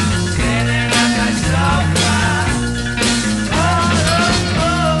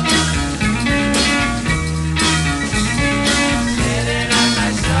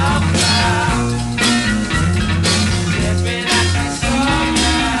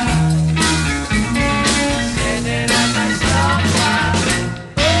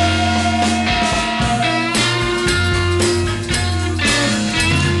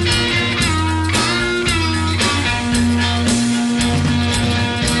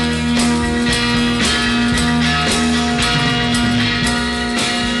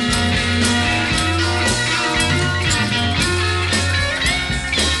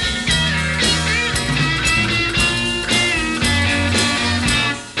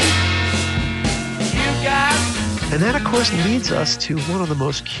 And that, of course, leads us to one of the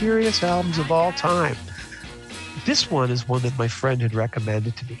most curious albums of all time. This one is one that my friend had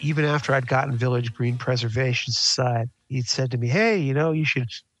recommended to me, even after I'd gotten Village Green Preservation Society. He'd said to me, hey, you should,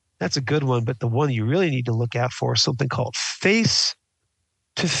 that's a good one, but the one you really need to look out for is something called Face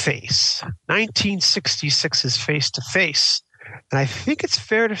to Face. 1966's Face to Face. And I think it's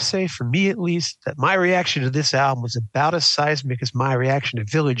fair to say, for me at least, that my reaction to this album was about as seismic as my reaction to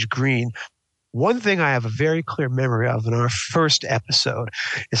Village Green. One thing I have a very clear memory of in our first episode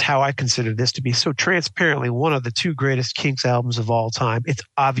is how I consider this to be so transparently one of the two greatest Kinks albums of all time. It's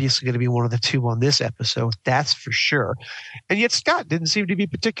obviously going to be one of the two on this episode, that's for sure. And yet Scott didn't seem to be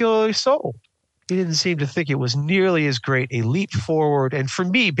particularly sold. He didn't seem to think it was nearly as great a leap forward. And for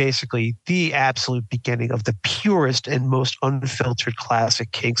me, basically, the absolute beginning of the purest and most unfiltered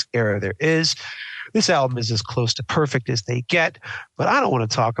classic Kinks era there is. This album is as close to perfect as they get, but I don't want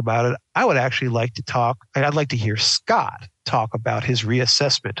to talk about it. I would actually like to talk, and I'd like to hear Scott talk about his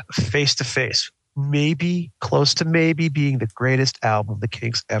reassessment of Face to Face, maybe close to maybe being the greatest album the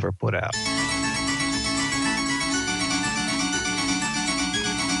Kinks ever put out.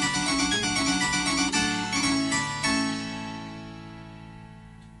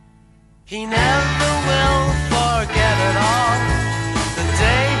 He never will forget it all. The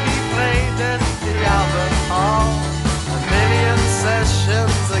day he played at the Albert Hall. A million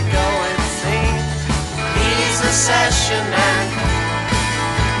sessions ago it seems. He's a session man,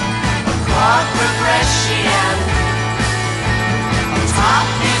 a chord progression, a top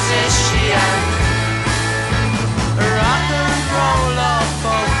musician, a rock and roll or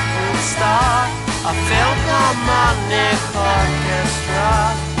folk star, a philharmonic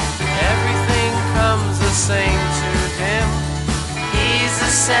orchestra. Everything comes the same to him. He's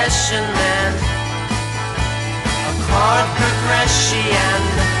a session man, a chord progression,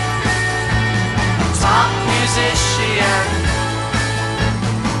 a top musician.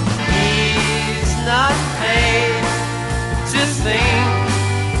 He's not paid to think,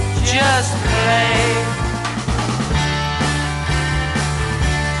 just play.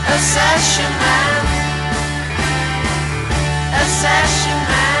 A session man, a session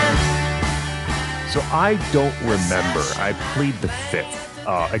man. So I don't remember. I plead the fifth.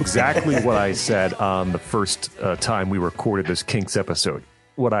 Exactly what I said on the first time we recorded this Kinks episode.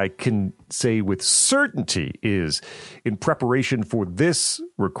 What I can say with certainty is, in preparation for this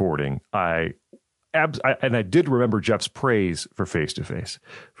recording, I did remember Jeff's praise for Face to Face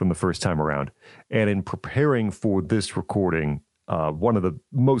from the first time around. And in preparing for this recording, one of the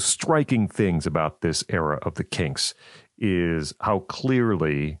most striking things about this era of the Kinks is how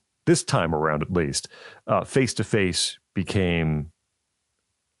clearly, this time around at least, Face to Face became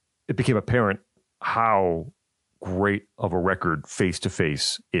apparent how great of a record Face to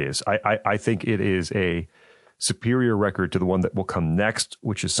Face is. I think it is a superior record to the one that will come next,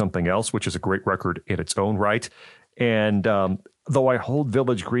 which is Something Else, which is a great record in its own right. And though I hold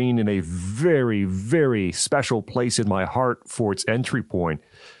Village Green in a very, very special place in my heart for its entry point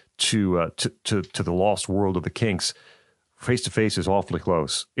to the lost world of the Kinks, Face to Face is awfully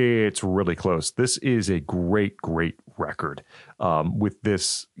close. It's really close. This is a great, great record. With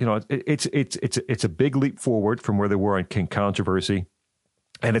this, it's a big leap forward from where they were on King Controversy,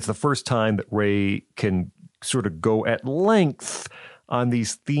 and it's the first time that Ray can sort of go at length on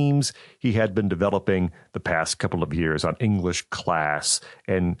these themes he had been developing the past couple of years on English class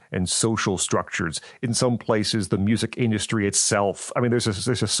and social structures. In some places, the music industry itself. I mean, there's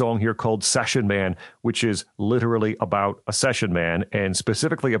a song here called Session Man, which is literally about a session man and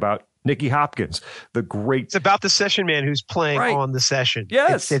specifically about Nicky Hopkins, the great... It's about the session man who's playing on the session.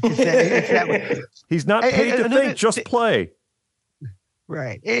 Yes. He's not paid to think, just play.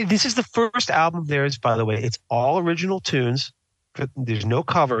 Right. This is the first album of theirs, by the way. It's all original tunes. There's no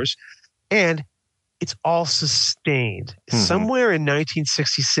covers, and it's all sustained. Mm-hmm. Somewhere in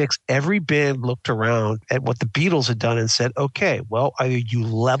 1966, every band looked around at what the Beatles had done and said, okay, well, either you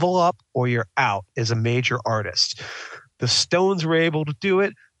level up or you're out as a major artist. The Stones were able to do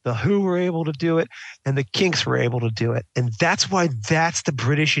it. The Who were able to do it, and the Kinks were able to do it. And that's why that's the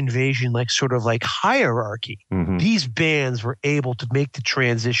British invasion, sort of hierarchy. Mm-hmm. These bands were able to make the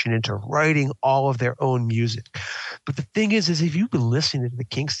transition into writing all of their own music. But the thing is if you've been listening to the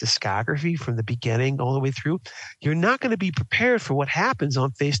Kinks discography from the beginning all the way through, you're not going to be prepared for what happens on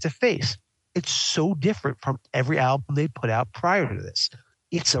Face to Face. It's so different from every album they put out prior to this.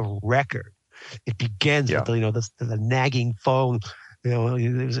 It's a record. It begins with the nagging phone. I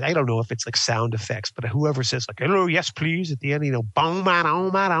don't know if it's sound effects, but whoever says hello, yes, please, at the end, boom,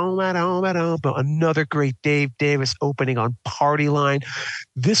 another great Dave Davis opening on Party Line.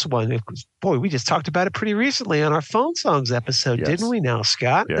 This one, we just talked about it pretty recently on our Phone Songs episode, didn't we now,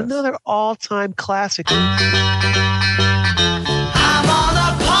 Scott? Yes. Another all-time classic. I'm on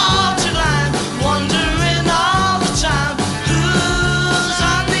a party line, wondering all the time who's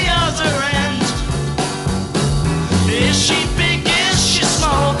on the other end. Is she big?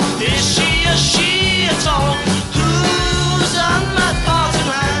 Is she or she at all? Who's on my party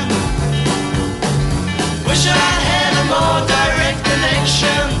line? Wish I had a more direct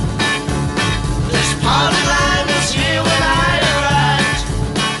connection. This party line was here when I arrived,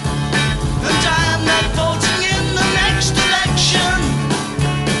 and I'm not voting in the next election.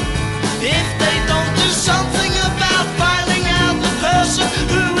 If they don't do something about finding out the person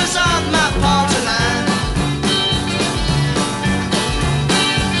who is on my party line.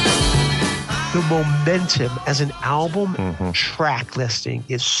 The momentum as an album track listing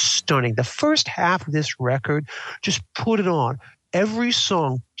is stunning. The first half of this record, just put it on. Every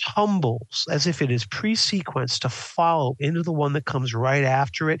song tumbles as if it is pre-sequenced to follow into the one that comes right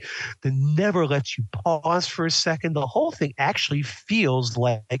after it, that never lets you pause for a second. The whole thing actually feels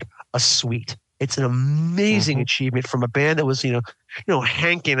like a suite. It's an amazing achievement from a band that was,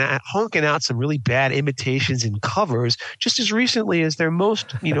 honking out some really bad imitations and covers just as recently as their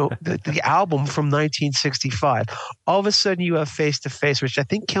most, the album from 1965. All of a sudden you have Face to Face, which I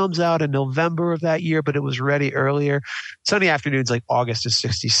think comes out in November of that year, but it was ready earlier. Sunday Afternoons, August of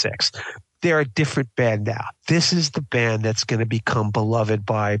 66. They're a different band now. This is the band that's going to become beloved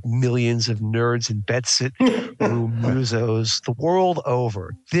by millions of nerds and bedsit room musos the world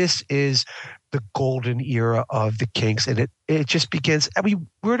over. This is the golden era of the Kinks, and it just begins. I mean,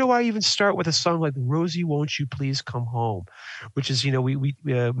 where do I even start with a song like "Rosie, Won't You Please Come Home," which is, we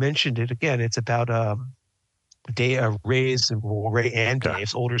mentioned it again. It's about Ray and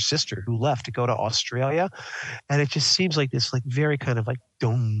Dave's older sister who left to go to Australia, and it just seems like this very kind of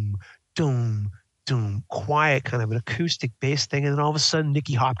dum dum dum, quiet kind of an acoustic bass thing, and then all of a sudden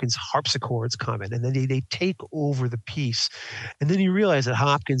Nicky Hopkins harpsichords come in, and then they take over the piece, and then you realize that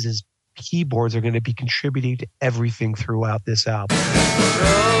Hopkins's keyboards are going to be contributing to everything throughout this album.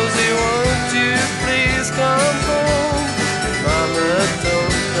 Rosie, won't you please come home? Mama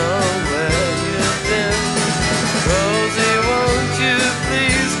don't know where you've been. Rosie, won't you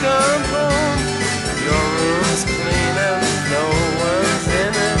please come home? Your room's clean and no one's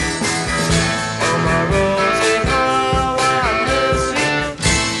in it. Oh, my Rosie, how I miss you.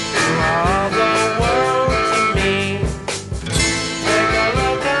 You are the world to me. Take a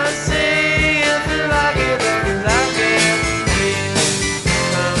look and see if you like it, if you like it. Please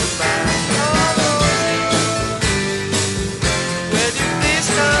come back. Oh, Rosie, would you please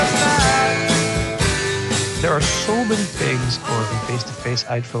come back? There are so many things on Face to Face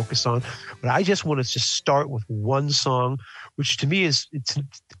I'd focus on, but I just want to just start with one song, which to me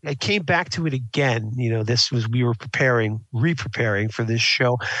I came back to it again. We were re-preparing for this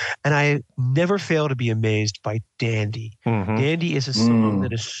show, and I never fail to be amazed by Dandy. Mm-hmm. Dandy is a song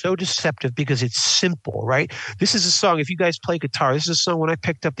that is so deceptive because it's simple, right? This is a song, if you guys play guitar, this is a song when I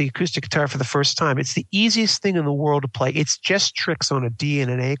picked up the acoustic guitar for the first time. It's the easiest thing in the world to play. It's just tricks on a D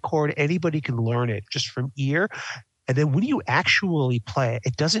and an A chord. Anybody can learn it just from ear. And then when you actually play it,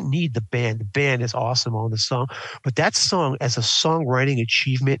 it doesn't need the band. The band is awesome on the song. But that song as a songwriting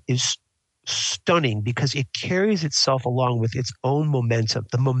achievement is stunning because it carries itself along with its own momentum.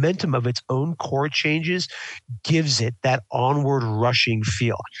 The momentum of its own chord changes gives it that onward rushing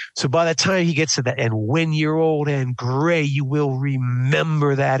feel. So by the time he gets to that, and when you're old and gray, you will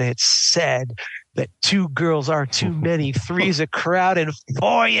remember that it's said that 2 girls are too many, 3's a crowd, and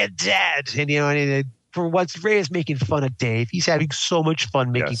 4 you're dead. And for once, Ray is making fun of Dave. He's having so much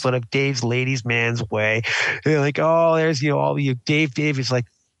fun making fun of Dave's ladies' man's way. And they're like, oh, there's, all you. Dave is like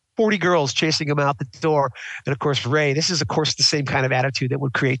 40 girls chasing him out the door. And of course, Ray, this is, of course, the same kind of attitude that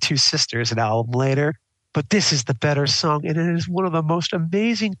would create 2 Sisters an album later. But this is the better song. And it is one of the most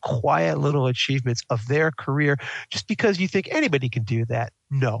amazing, quiet little achievements of their career. Just because you think anybody can do that.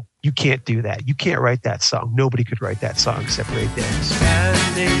 No, you can't do that. You can't write that song. Nobody could write that song except Ray Davies.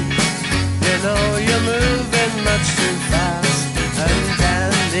 You're moving much too fast. And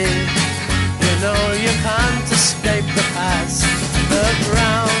Dandy, you can't escape the past. Look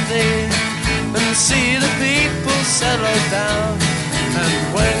round thee and see the people settle down. And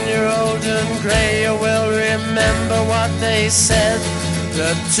when you're old and grey, you will remember what they said.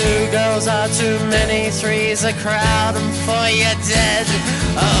 That 2 girls are too many, 3's a crowd, and 4 you're dead.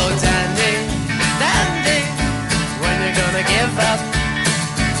 Oh, Dandy, when you're gonna give up?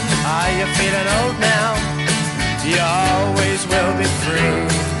 Are you feeling old now? You always will be free.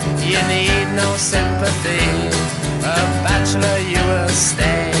 You need no sympathy. A bachelor you will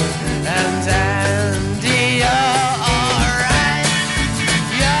stay. And Andy, you're alright.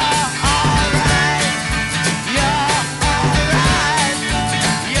 You're alright. You're alright.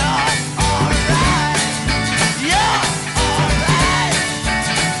 You're alright. You're alright.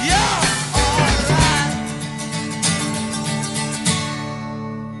 You're alright.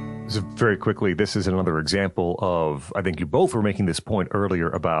 So very quickly, this is another example of, I think you both were making this point earlier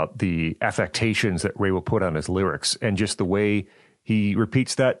about the affectations that Ray will put on his lyrics and just the way he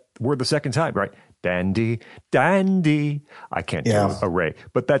repeats that word the second time, right? Dandy, dandy. I can't do a Ray.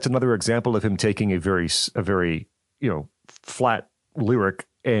 But that's another example of him taking a very flat lyric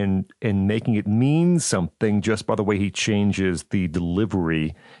and making it mean something just by the way he changes the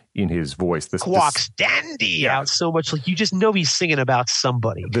delivery in his voice. This walks Dandy out so much, like you just know he's singing about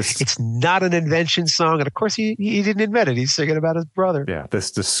somebody. It's not an invention song, and of course he didn't invent it. He's singing about his brother. Yeah,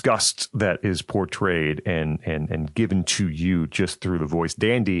 this disgust that is portrayed and given to you just through the voice.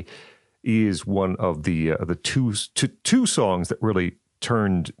 Dandy is one of the two songs that really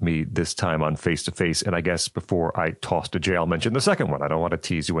turned me this time on Face to Face. And I guess before I toss to Jay, I'll mention the second one. I don't want to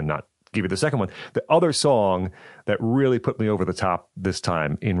tease you and not give you the second one. The other song that really put me over the top this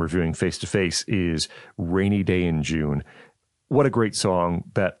time in reviewing Face to Face is Rainy Day in June. What a great song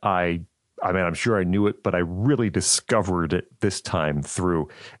that I mean, I'm sure I knew it, but I really discovered it this time through.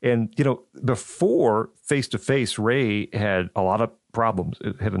 And, before Face to Face, Ray had a lot of problems.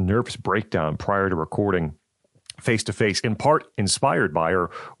 It had a nervous breakdown prior to recording Face to Face, in part inspired by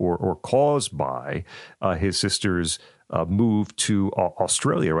or caused by his sister's move to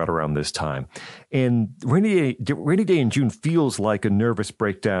Australia right around this time. And Rainy Day in June feels like a nervous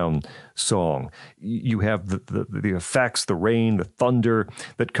breakdown song. You have the effects, the rain, the thunder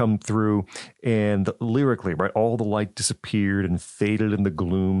that come through, and lyrically, right, all the light disappeared and faded in the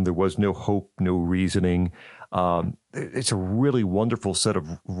gloom. There was no hope, no reasoning. It's a really wonderful set of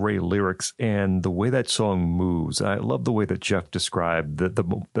Ray lyrics, and the way that song moves. I love the way that Jeff described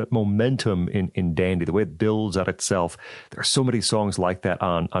the momentum in Dandy, the way it builds out itself. There are so many songs like that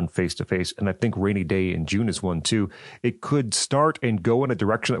on Face to Face, and I think Rainy Day in June is one too. It could start and go in a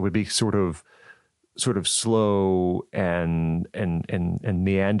direction that would be sort of slow and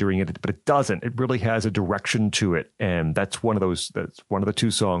meandering, but it doesn't. It really has a direction to it, and that's one of the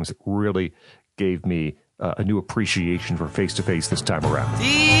two songs that really gave me a new appreciation for Face to Face this time around. The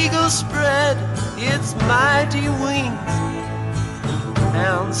eagle spread its mighty wings,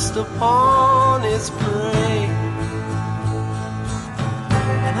 pounced upon its prey,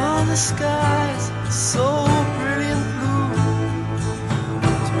 and all the skies so brilliant blue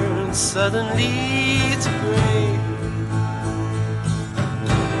turned suddenly to gray.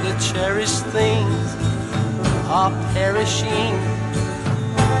 The cherished things are perishing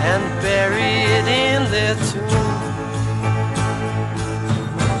and buried in their tomb.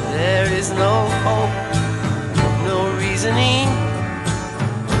 There is no hope, no reasoning.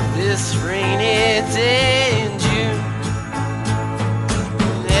 This rainy day in June,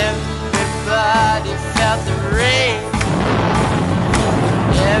 everybody felt the rain.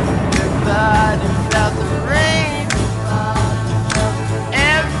 Everybody felt the rain.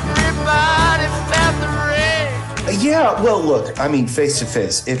 Everybody felt the rain. Yeah, well, look, I mean, Face to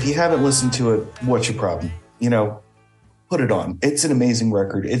Face. If you haven't listened to it, what's your problem? You know, put it on. It's an amazing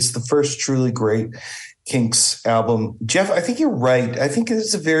record. It's the first truly great Kinks album. Jeff, I think you're right. I think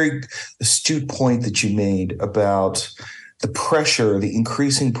it's a very astute point that you made about the pressure, the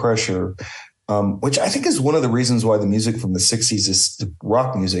increasing pressure, which I think is one of the reasons why the music from the 60s, the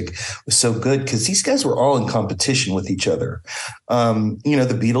rock music, was so good, because these guys were all in competition with each other. You know,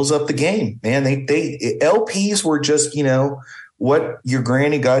 the Beatles upped the game, man. They LPs were just, you know, what your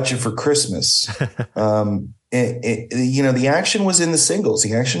granny got you for Christmas. You know, the action was in the singles.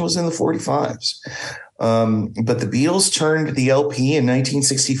 The action was in the 45s. But the Beatles turned the LP in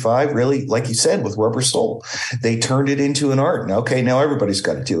 1965, really, like you said, with Rubber Soul. They turned it into an art. And okay, now everybody's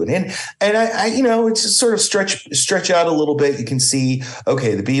got to do it. And I you know, it's just sort of stretch out a little bit. You can see,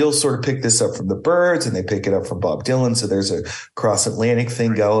 okay, the Beatles sort of pick this up from the Byrds, and they pick it up from Bob Dylan. So there's a cross-Atlantic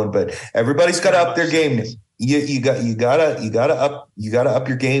thing going, but everybody's got to up their game now. You gotta up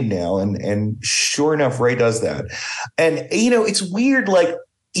your game now. And sure enough, Ray does that. And, you know, it's weird, like,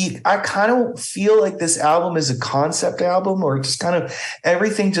 I kind of feel like this album is a concept album, or just kind of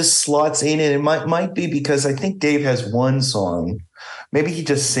everything just slots in. And it might be because I think Dave has one song. Maybe he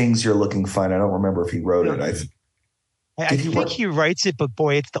just sings "You're Looking Fine." I don't remember if he wrote it. I think he writes it, but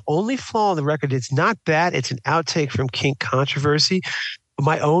boy, it's the only flaw on the record. It's not bad. It's an outtake from Kink Controversy.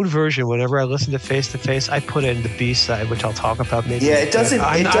 My own version, whenever I listen to Face, I put in the B-side, which I'll talk about maybe. Yeah, it doesn't.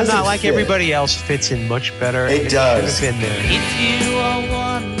 I'm not like fit. Everybody else fits in much better. It does. Should have been there. If you all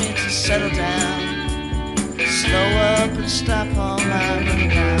want me to settle down, slow up and stop all my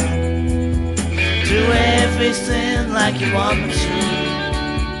running around, do everything like you want me to.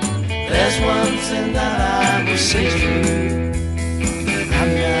 There's one thing that I will say to you: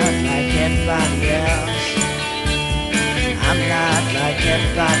 I'm not like everybody else. I'm not like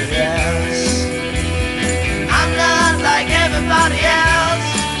everybody else. I'm not like everybody else.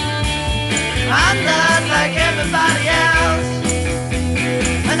 I'm not like everybody else.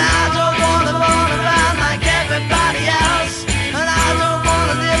 And I don't wanna run around like everybody else. And I don't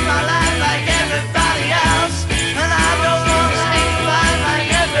wanna live my life like everybody else. And I don't wanna sleep fine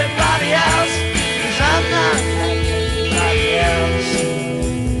like everybody else. 'Cause I'm not like everybody else.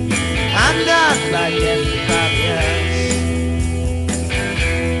 I'm not like everybody else.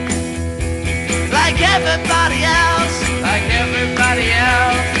 Like everybody else, like everybody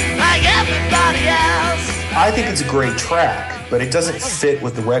else, like everybody else. I think it's a great track, but it doesn't fit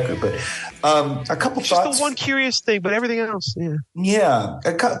with the record. But a couple It's thoughts. just the one curious thing, but everything else, yeah. Yeah,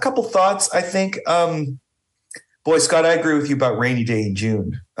 a couple thoughts. I think, boy, Scott, I agree with you about "Rainy Day in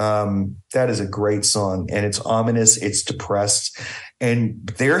June." That is a great song, and it's ominous. It's depressed, and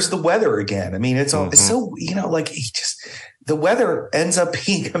there's the weather again. I mean, it's so, you know, like the weather ends up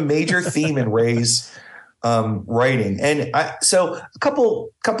being a major theme in Ray's writing. And so a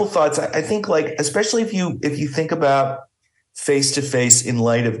couple thoughts. I think, like, especially if you think about Face to Face in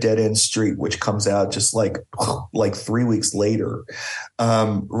light of Dead End Street, which comes out just like 3 weeks later,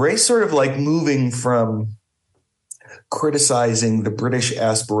 Ray's sort of like moving from criticizing the British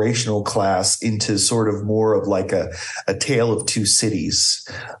aspirational class into sort of more of like a tale of two cities,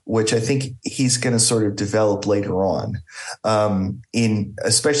 which I think he's going to sort of develop later on, in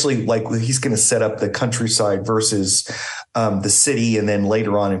especially like he's going to set up the countryside versus the city, and then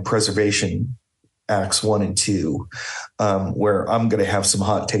later on in Preservation Acts 1 and 2, where I'm going to have some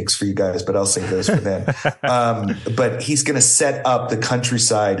hot takes for you guys, but I'll save those for then. But he's going to set up the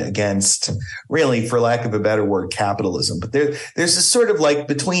countryside against, really, for lack of a better word, capitalism. But there's this sort of like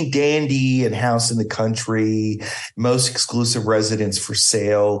between dandy and house in the country, most exclusive residence for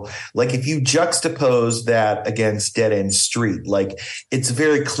sale. Like if you juxtapose that against Dead End Street, like it's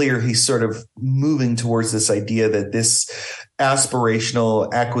very clear he's sort of moving towards this idea that this aspirational,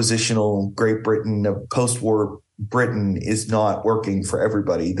 acquisitional Great Britain of post-war Britain is not working for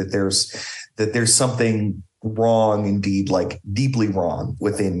everybody, that there's something wrong, indeed, like deeply wrong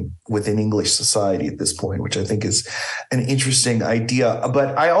within English society at this point, which I think is an interesting idea.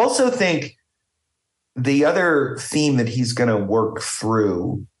 But I also think the other theme that he's going to work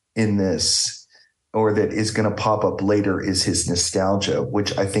through in this, or that is going to pop up later, is his nostalgia,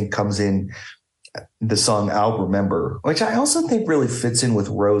 which I think comes in the song I'll Remember, which I also think really fits in with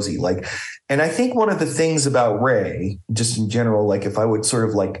Rosie. Like, and I think one of the things about Ray, just in general, like if I would sort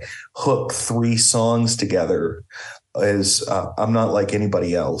of like hook 3 songs together, is I'm Not Like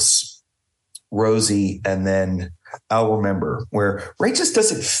Anybody Else, Rosie, and then I'll Remember, where Ray just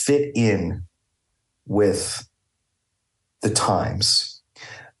doesn't fit in with the times.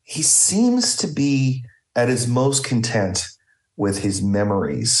 He seems to be at his most content with his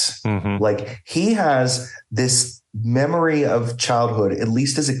memories. Mm-hmm. Like he has this memory of childhood, at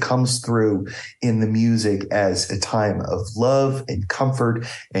least as it comes through in the music, as a time of love and comfort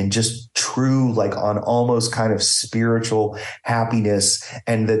and just true, like on almost kind of spiritual happiness.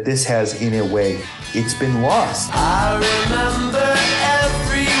 And that this has, in a way, it's been lost. I remember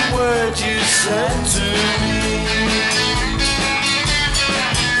every word you said to me.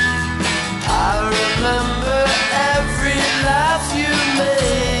 I remember every laugh you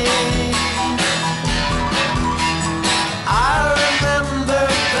made. I remember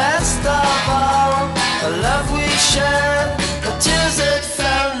best of all the love we shared, the tears that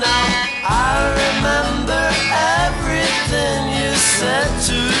fell now. I remember everything you said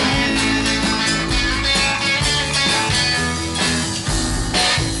to me.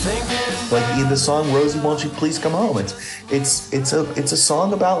 Like in the song "Rosie, Won't You Please Come Home," it's a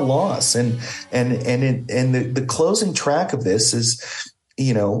song about loss, and the closing track of this is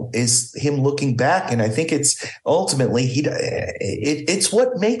him looking back, and I think it's ultimately it's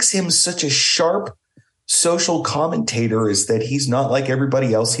what makes him such a sharp social commentator, is that he's not like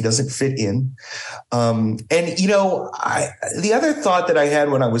everybody else. He doesn't fit in. The other thought that I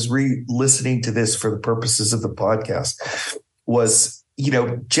had when I was re-listening to this for the purposes of the podcast was,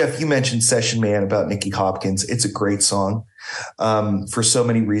 Jeff, you mentioned Session Man about Nicky Hopkins. It's a great song for so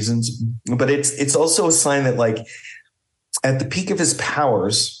many reasons, but it's also a sign that, like, at the peak of his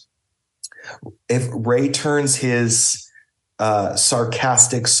powers, if Ray turns his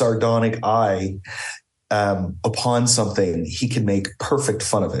sarcastic, sardonic eye upon something, he can make perfect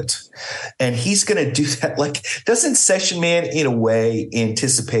fun of it. And he's going to do that. Like, doesn't Session Man in a way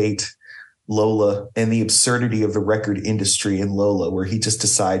anticipate Lola and the absurdity of the record industry in Lola, where he just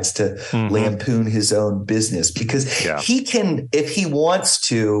decides to lampoon his own business because he can, if he wants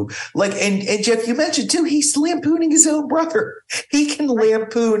to, like, and Jeff, you mentioned too, he's lampooning his own brother. He can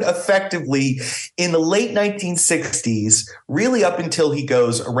lampoon effectively in the late 1960s, really up until he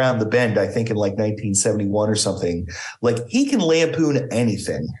goes around the bend, I think in like 1971 or something. Like, he can lampoon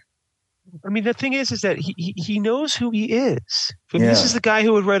anything. I mean, the thing is that he knows who he is. I mean, this is the guy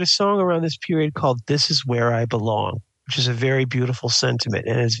who would write a song around this period called "This Is Where I Belong," which is a very beautiful sentiment,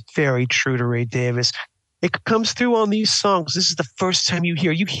 and it's very true to Ray Davis. It comes through on these songs. This is the first time you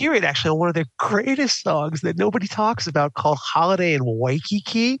hear it actually on one of their greatest songs that nobody talks about, called "Holiday in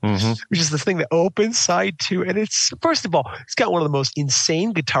Waikiki," which is the thing that opens side 2. And it's, first of all, it's got one of the most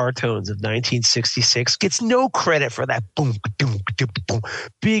insane guitar tones of 1966. Gets no credit for that boom, boom, boom, boom,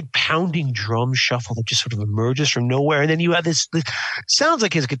 big pounding drum shuffle that just sort of emerges from nowhere. And then you have this sounds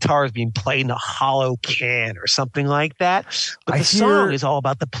like his guitar is being played in a hollow can or something like that. But the song is all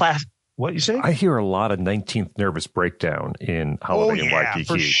about the plastic. What you say? I hear a lot of 19th Nervous Breakdown in Holiday in Waikiki.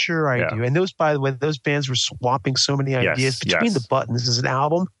 For sure I do. And those, by the way, those bands were swapping so many ideas. Between the Buttons as an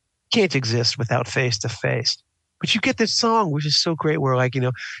album can't exist without Face to Face. But you get this song, which is so great, where, like,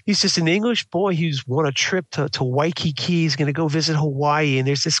 he's just an English boy who's won a trip to Waikiki. He's going to go visit Hawaii. And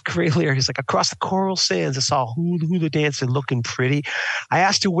there's this great lyric. He's like, "Across the coral sands, I saw hula hula dancing looking pretty. I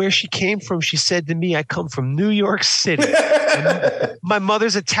asked her where she came from. She said to me, I come from New York City. My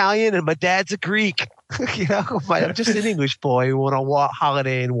mother's Italian and my dad's a Greek." I'm just an English boy who went on a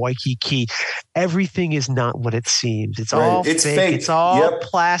holiday in Waikiki. Everything is not what it seems. It's all fake. It's all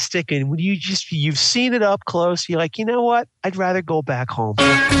plastic. And when you've seen it up close, you're like, you know what? I'd rather go back home.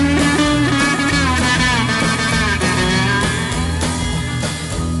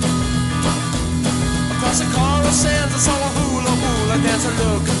 Across the coral sands, I saw a hula hula dancer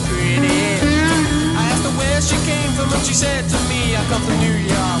looking pretty. I asked her where she came from, and she said to me, I come from New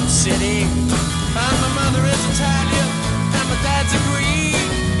York City. And my mother is Italian, and my dad's a Greek.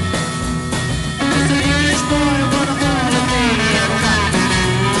 It's an English boy on a holiday in Hawaii.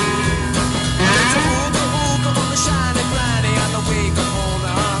 It's a ooga ooga on the shiny planet on the way come home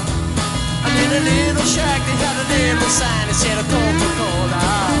now. And in a little shack they had a little sign that said a Coca-Cola.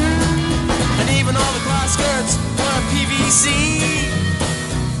 And even all the glass skirts were PVC.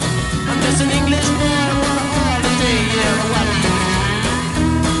 I'm just an English boy on a holiday in Hawaii.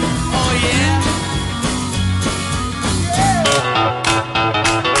 Oh yeah.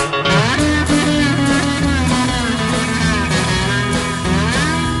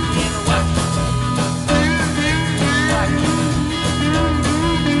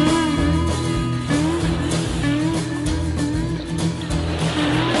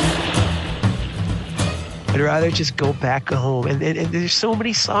 rather just go back home. And there's so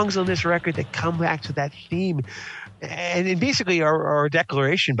many songs on this record that come back to that theme. And basically our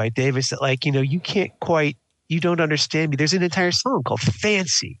declaration by Davis that, like, you know, you don't understand me. There's an entire song called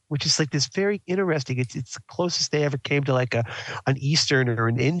Fancy, which is like this very interesting. It's the closest they ever came to like an Eastern or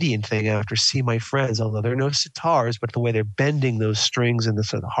an Indian thing after See My Friends, although there are no sitars, but the way they're bending those strings and the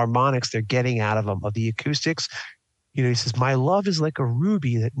sort of harmonics they're getting out of them, of the acoustics. You know, he says, my love is like a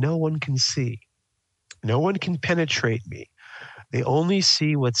ruby that no one can see. No one can penetrate me. They only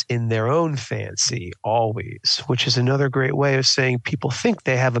see what's in their own fancy, always, which is another great way of saying people think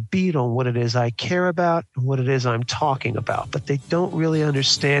they have a beat on what it is I care about and what it is I'm talking about, but they don't really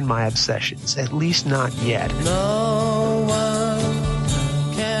understand my obsessions, at least not yet. No one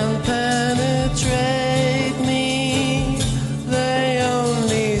can penetrate me. They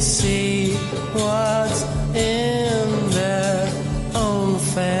only see what's in their own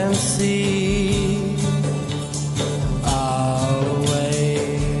fancy.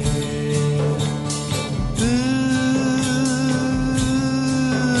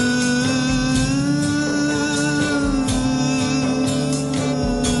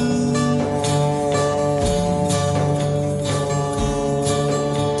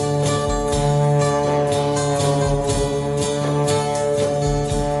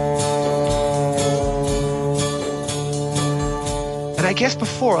 I guess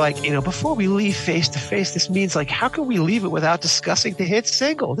before we leave Face to Face, this means, like, how can we leave it without discussing the hit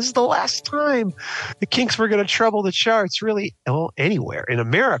single? This is the last time the Kinks were going to trouble the charts, really, well, anywhere. In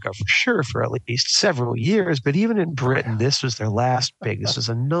America, for sure, for at least several years. But even in Britain, this was their last big. This was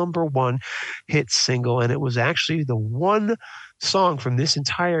a #1 hit single, and it was actually the one song from this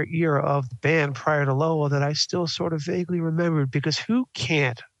entire era of the band prior to Lola that I still sort of vaguely remembered, because who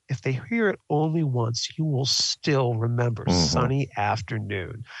can't? If they hear it only once, you will still remember Sunny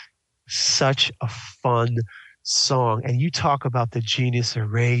Afternoon. Such a fun song. And you talk about the genius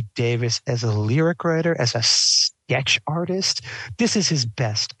of Ray Davis as a lyric writer, as a sketch artist. This is his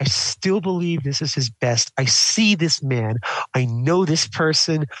best. I still believe this is his best. I see this man. I know this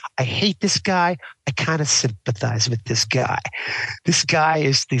person. I hate this guy. I kind of sympathize with this guy. This guy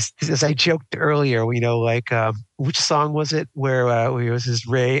is this, as I joked earlier, you know, like, which song was it where it was this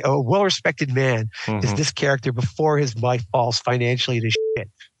Ray, a well-respected man is this character before his wife falls financially to shit.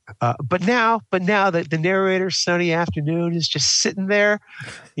 But now the narrator, Sunny Afternoon, is just sitting there.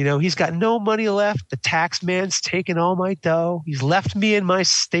 You know, he's got no money left. The tax man's taken all my dough. He's left me in my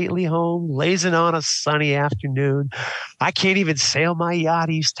stately home, lazing on a sunny afternoon. I can't even sail my yacht.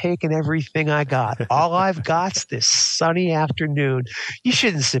 He's taken everything I got. All I've got's this sunny afternoon. You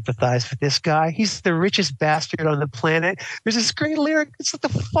shouldn't sympathize with this guy. He's the richest bastard on the planet. There's this great lyric. It's like the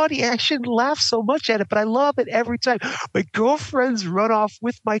funny. I shouldn't laugh so much at it, but I love it every time. My girlfriend's run off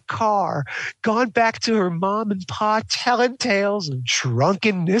with my car, gone back to her mom and pa, telling tales of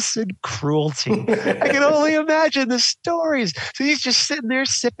drunkenness and cruelty. I can only imagine the stories. So he's just sitting there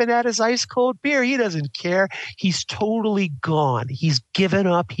sipping at his ice cold beer. He doesn't care. He's totally gone. He's given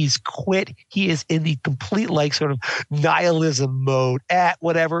up. He's quit. He is in the complete, like, sort of nihilism mode.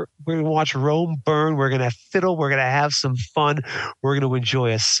 Whatever. We're going to watch Rome burn. We're going to fiddle. We're going to have some fun. We're going to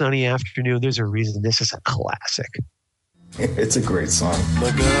enjoy a sunny afternoon. There's a reason this is a classic. It's a great song.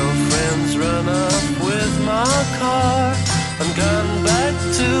 My girlfriend's run up with my car. I'm gone back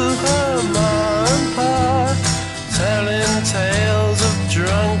to her ma and pa, telling tales of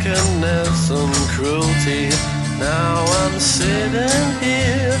drunkenness and cruelty. Now I'm sitting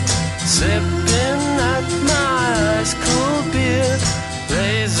here, sipping at my ice cold beer,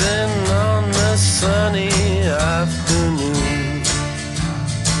 blazing on the sunny afternoon.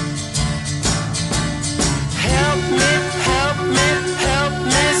 Help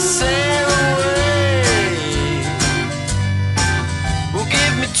me sail away. Well,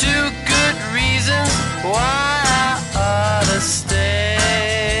 give me 2 good reasons why I ought to stay.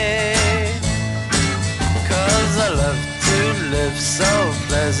 'Cause I love to live so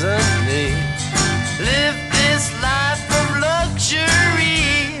pleasantly, live this life of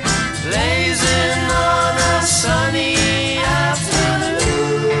luxury, blazing on a sunny afternoon.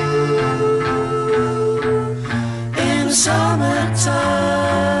 Summertime,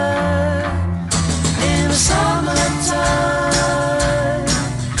 in the summertime,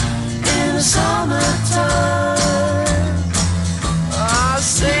 in the summertime. Oh,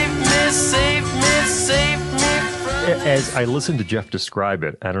 save me from. As I listened to Jeff describe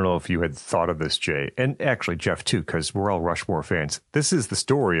it, I don't know if you had thought of this, Jay, and actually Jeff too, because we're all Rushmore fans. This is the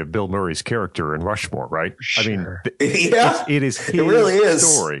story of Bill Murray's character in Rushmore, right? Sure. I mean, Yeah, it is his really is.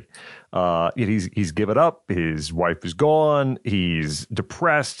 story. He's given up. His wife is gone. He's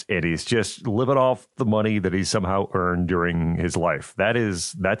depressed, and he's just living off the money that he somehow earned during his life.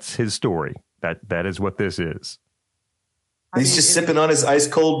 That's his story. That is what this is. He's just sipping on his ice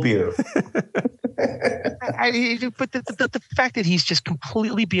cold beer. But the fact that he's just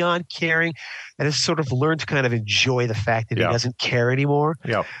completely beyond caring and has sort of learned to kind of enjoy the fact that he doesn't care anymore.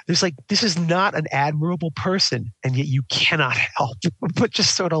 Yeah. There's like, this is not an admirable person, and yet you cannot help but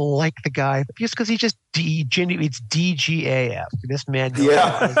just sort of like the guy just because he's just it's DGAF. This man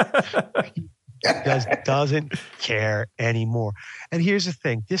doesn't care anymore. And here's the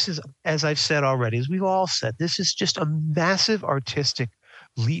thing. This is, as I've said already, as we've all said, this is just a massive artistic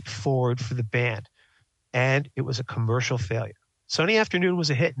leap forward for the band. And it was a commercial failure. Sunny Afternoon was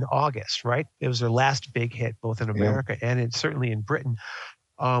a hit in August, right? It was their last big hit, both in America and certainly in Britain.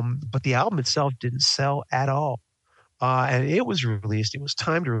 But the album itself didn't sell at all. And it was released. It was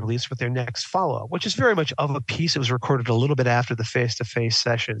time to release with their next follow-up, which is very much of a piece. It was recorded a little bit after the face-to-face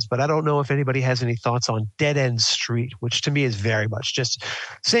sessions. But I don't know if anybody has any thoughts on Dead End Street, which to me is very much just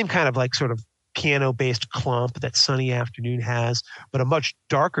same kind of like sort of piano-based clump that Sunny Afternoon has, but a much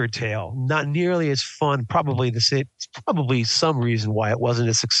darker tale, not nearly as fun. Probably some reason why it wasn't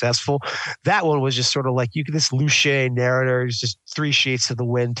as successful. That one was just sort of like this Luce narrator is just three sheets of the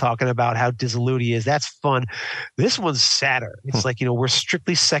wind talking about how dissolute he is. That's fun. This one's sadder. It's like, we're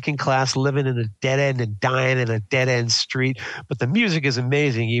strictly second class, living in a dead end and dying in a dead end street. But the music is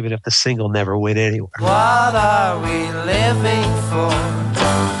amazing, even if the single never went anywhere. What are we living for?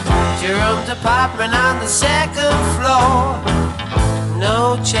 Your room's apartment on the second floor.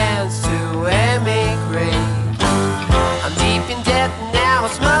 No chance to emigrate. I'm deep in debt and now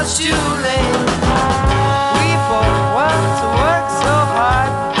it's much too late. We both want to work so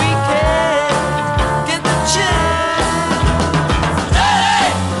hard we can't get the chance. Hey!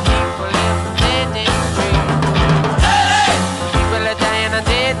 People live a dead end street. Hey! People are dying on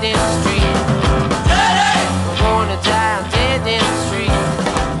dead end street. Hey! We're gonna die on dead end street.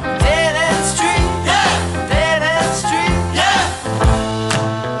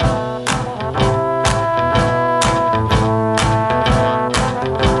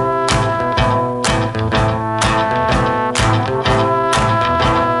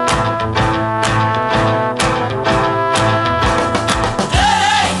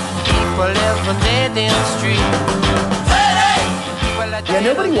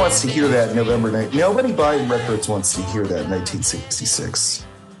 Nobody wants to hear that November night. Nobody buying records wants to hear that in 1966.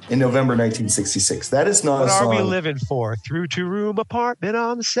 In November 1966. That is not what a song. What are we living for? Through two-room apartment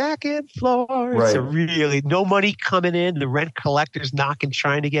on the second floor. Right. It's a really, no money coming in. The rent collector's knocking,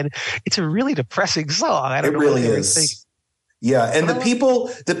 trying to get it. It's a really depressing song. I don't know really is. Yeah, and the people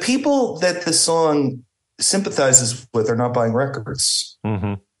that the song sympathizes with are not buying records.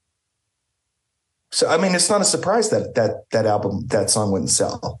 Mm-hmm. So, I mean, it's not a surprise that song wouldn't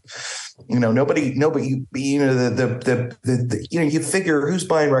sell. Nobody, you figure who's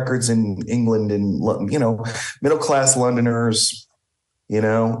buying records in England and, middle-class Londoners, in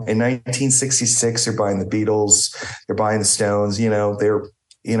 1966, they're buying the Beatles, they're buying the Stones, they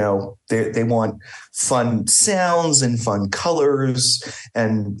want fun sounds and fun colors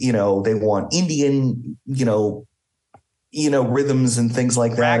and, they want Indian, rhythms and things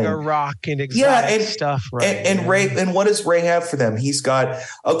like that. Raga rock and exotic stuff, right? And Ray, and what does Ray have for them? He's got,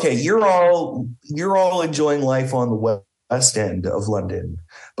 okay, you're all enjoying life on the West End of London,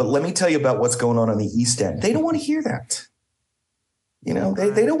 but let me tell you about what's going on the East End. They don't want to hear that. They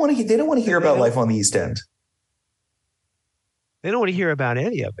don't want to hear about life on the East End. They don't want to hear about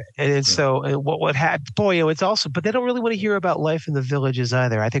any of it. And so what happened, it's also, but they don't really want to hear about life in the villages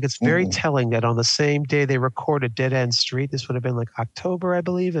either. I think it's very telling that on the same day they recorded Dead End Street, this would have been like October, I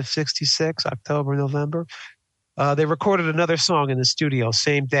believe, of 66, October, November. They recorded another song in the studio,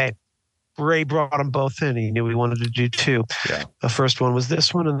 same day. Ray brought them both in. He knew he wanted to do two. Yeah. The first one was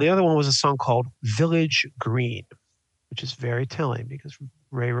this one, and the other one was a song called Village Green, which is very telling because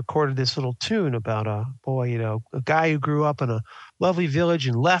Ray recorded this little tune about a guy who grew up in a lovely village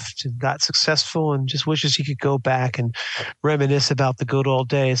and left and got successful and just wishes he could go back and reminisce about the good old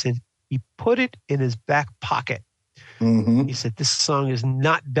days. And he put it in his back pocket. Mm-hmm. He said, this song is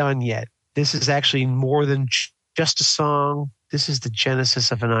not done yet. This is actually more than just a song. This is the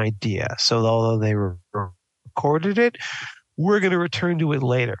genesis of an idea. So although they recorded it, We're going to return to it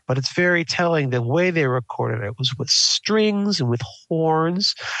later. But it's very telling the way they recorded it was with strings and with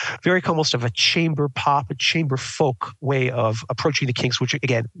horns, very almost of a chamber pop, a chamber folk way of approaching the Kinks, which,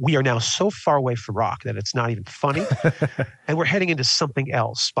 again, we are now so far away from rock that it's not even funny. And we're heading into something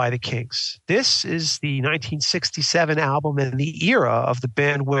else by the Kinks. This is the 1967 album and the era of the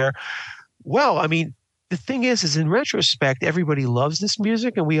band where, well, I mean, the thing is in retrospect, everybody loves this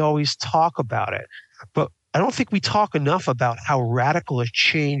music and we always talk about it. But I don't think we talk enough about how radical a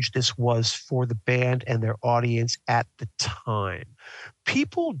change this was for the band and their audience at the time.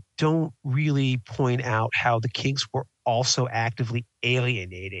 People don't really point out how the Kinks were also actively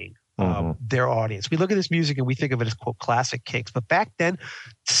alienating their audience. We look at this music and we think of it as, quote, classic Kinks. But back then,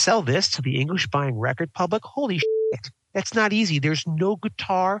 to sell this to the English buying record public, holy shit. That's not easy. There's no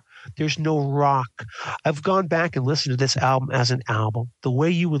guitar. There's no rock. I've gone back and listened to this album as an album, the way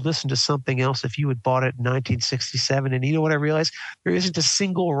you would listen to something else if you had bought it in 1967. And you know what I realized? There isn't a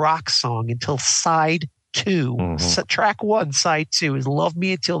single rock song until side 2. So track 1, side 2 is Love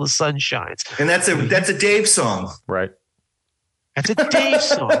Me Until the Sun Shines. And that's a Dave song. Right. That's a Dave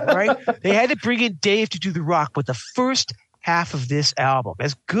song, right? They had to bring in Dave to do the rock, but the first half of this album,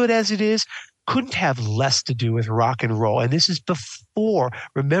 as good as it is, couldn't have less to do with rock and roll. And this is before,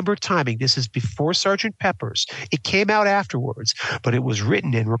 remember timing, this is before Sgt. Pepper's. It came out afterwards, but it was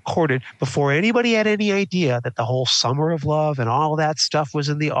written and recorded before anybody had any idea that the whole Summer of Love and all that stuff was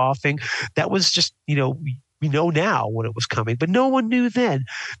in the offing. That was just, we know now when it was coming, but no one knew then.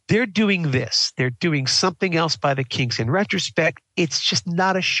 They're doing this. They're doing something else by the Kinks. In retrospect, it's just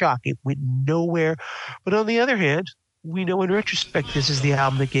not a shock. It went nowhere. But on the other hand, we know in retrospect this is the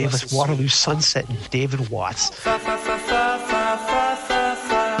album that gave us Waterloo Sunset and David Watts.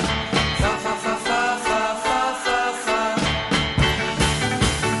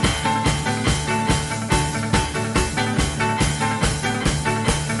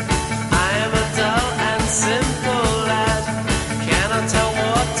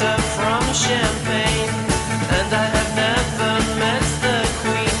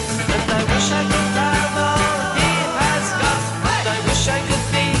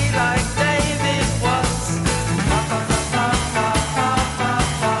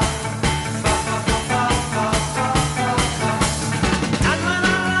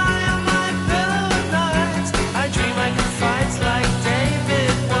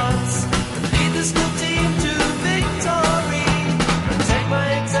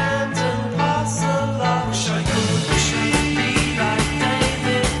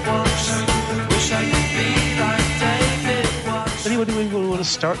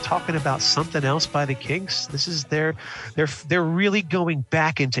 Start talking about something else by the Kinks. This is they're really going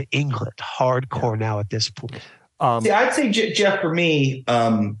back into England hardcore now at this point. I'd say, Jeff, for me,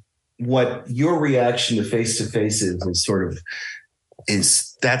 what your reaction to Face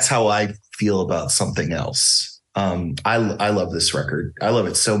is that's how I feel about something else. I love this record. I love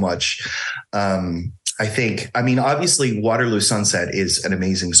it so much. Obviously Waterloo Sunset is an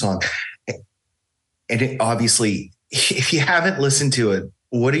amazing song. And it obviously, if you haven't listened to it,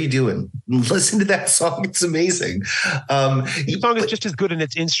 what are you doing? Listen to that song. It's amazing. The song is just as good in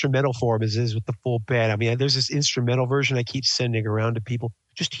its instrumental form as it is with the full band. I mean, there's this instrumental version I keep sending around to people.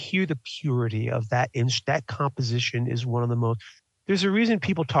 Just hear the purity of that. That composition is one of the most, there's a reason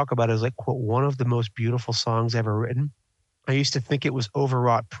people talk about it as, like, quote, one of the most beautiful songs ever written. I used to think it was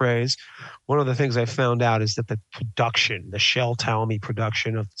overwrought praise. One of the things I found out is that the production, the Shel Talmy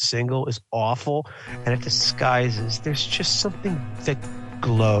production of the single is awful, and it disguises. There's just something that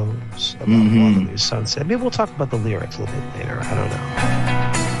glows about Waterloo Sunset. Maybe we'll talk about the lyrics a little bit later. I don't know.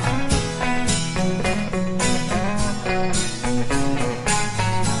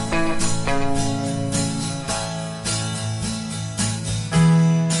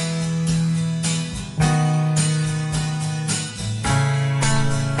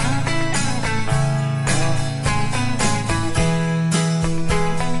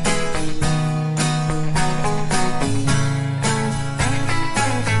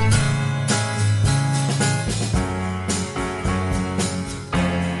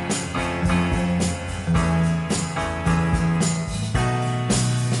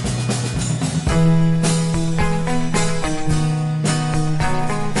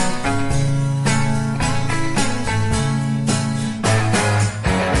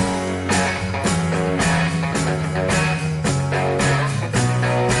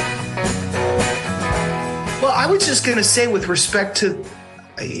 Going to say, with respect to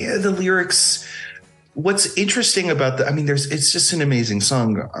the lyrics, what's interesting about it's just an amazing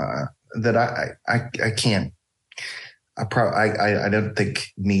song that I I don't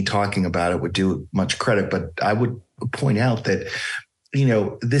think me talking about it would do much credit, but I would point out that,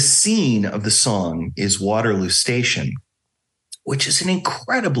 the scene of the song is Waterloo Station, which is an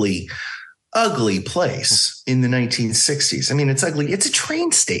incredibly ugly place in the 1960s. I mean, it's ugly. It's a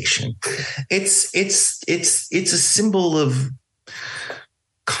train station. It's a symbol of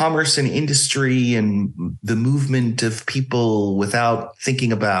commerce and industry and the movement of people without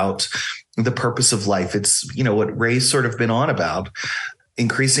thinking about the purpose of life. It's, what Ray's sort of been on about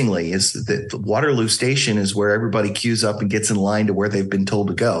increasingly is that Waterloo Station is where everybody queues up and gets in line to where they've been told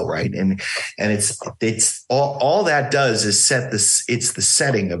to go. Right. And it's all that does is it's the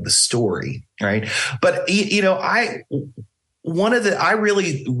setting of the story. Right. But, I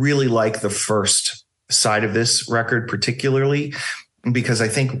really, really like the first side of this record, particularly because I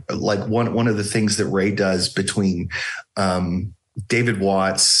think like one of the things that Ray does between, David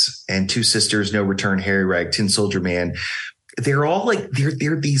Watts and Two Sisters, No Return, Harry Rag, Tin Soldier Man, they're all like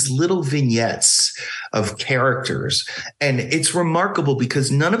they're these little vignettes of characters, and it's remarkable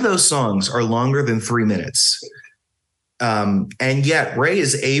because none of those songs are longer than 3 minutes, and yet Ray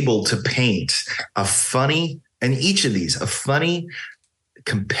is able to paint a funny,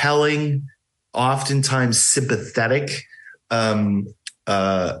 compelling, oftentimes sympathetic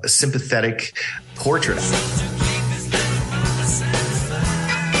portrait.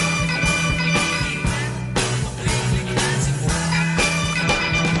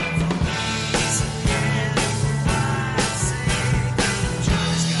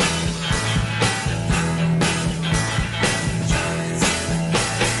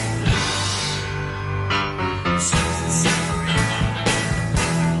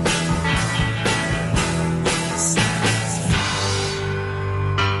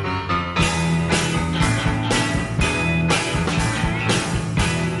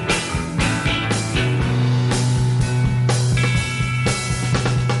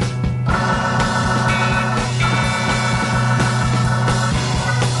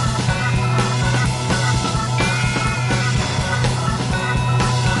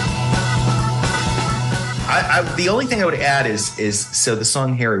 The only thing I would add is so the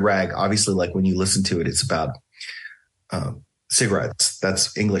song Harry Rag, obviously, like when you listen to it, it's about cigarettes.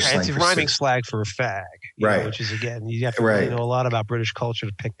 That's English slang. It's a rhyming slag for a fag, right? Which is, again, you have to really know a lot about British culture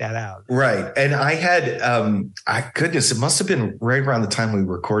to pick that out, right? And I had, goodness, it must have been right around the time we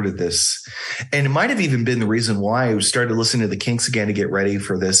recorded this, and it might have even been the reason why I started listening to the Kinks again to get ready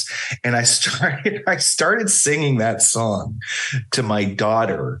for this. And I started singing that song to my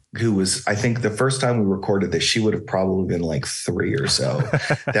daughter, who was, I think, the first time we recorded this, she would have probably been like 3 or so.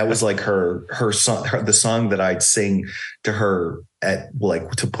 That was like her song, the song that I'd sing to her at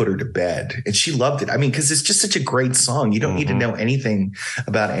like to put her to bed, and she loved it. I mean, because it's just such a great song. You don't need to know anything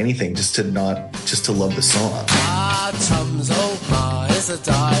about anything just to love the song. Tom's old ma is a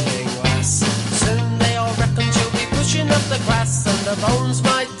dying lass. Soon they all reckon she'll be pushing up the grass, and the bones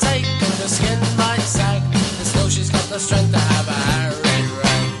might take and the skin might sag. And still she's got the strength to have a Harry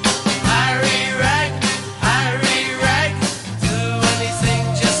Rag. Harry Rag, Harry Rag. Do anything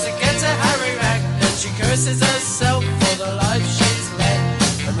just to get to Harry Rag. And she curses herself for the life she's led,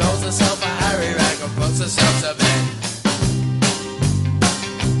 and rolls herself a Harry Rag and puts herself to bed.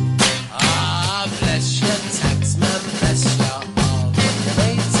 Ah, bless your taxman, bless your all. You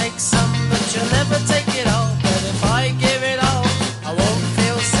may take some, but you'll never take it all. But if I give it all, I won't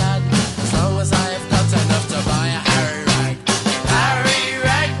feel sad, as long as I have got enough to buy a Harry Rag. Harry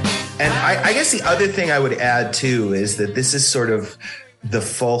Rag. And I guess the other thing I would add too is that this is sort of the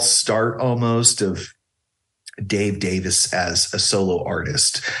false start almost of Dave Davis as a solo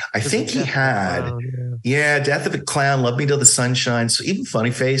artist. I think he had, Death of a Clown, Love Me Till the Sun Shines, so even Funny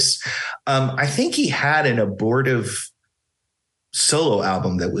Face. I think he had an abortive solo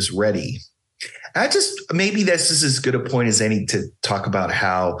album that was ready. Maybe this is as good a point as any to talk about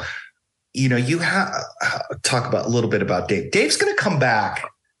how, you talk about a little bit about Dave. Dave's going to come back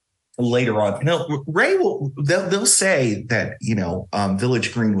later on. No, Ray will. They'll say that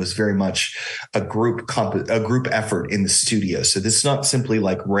Village Green was very much a group effort in the studio. So this is not simply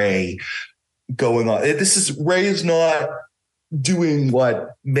like Ray going on. Ray is not doing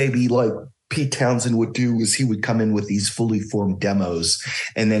what maybe like Pete Townsend would do, is he would come in with these fully formed demos,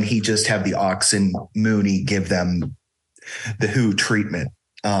 and then he just have the Ox and Mooney give them the Who treatment.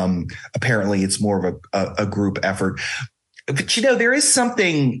 Apparently, it's more of a group effort. But there is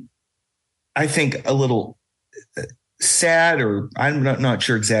something, I think, a little sad, or I'm not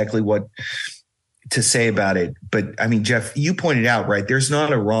sure exactly what to say about it. But I mean, Jeff, you pointed out, right, there's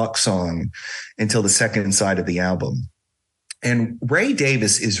not a rock song until the second side of the album. And Ray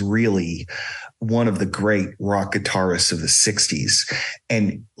Davis is really one of the great rock guitarists of the 60s.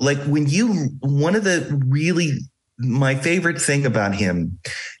 And like my favorite thing about him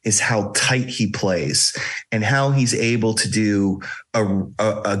is how tight he plays and how he's able to do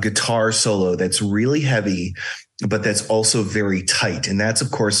a guitar solo that's really heavy, but that's also very tight. And that's, of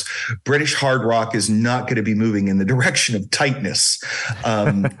course, British hard rock is not going to be moving in the direction of tightness.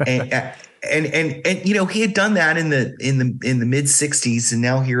 And you know, he had done that in the mid 60s, and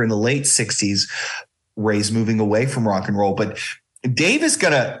now here in the late 60s, Ray's moving away from rock and roll. But Dave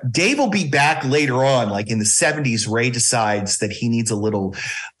will be back later on, like in the 70s. Ray decides that he needs a little,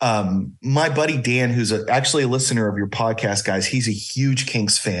 my buddy Dan, who's actually a listener of your podcast, guys, he's a huge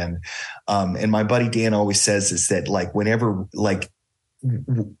Kinks fan. And my buddy Dan always says is that like whenever like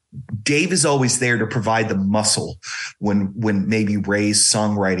Dave is always there to provide the muscle when maybe Ray's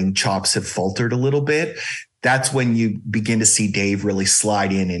songwriting chops have faltered a little bit. That's when you begin to see Dave really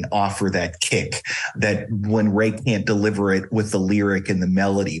slide in and offer that kick that when Ray can't deliver it with the lyric and the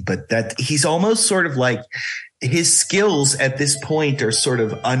melody, but that he's almost sort of like his skills at this point are sort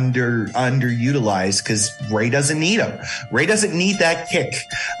of underutilized because Ray doesn't need them. Ray doesn't need that kick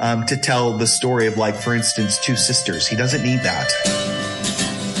to tell the story of, like, for instance, Two Sisters. He doesn't need that.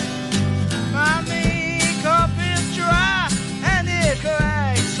 My makeup is dry and it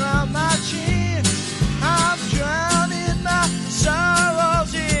cracks on my chin. I'm drowning my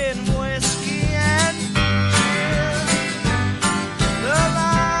sorrows in whiskey and gin. The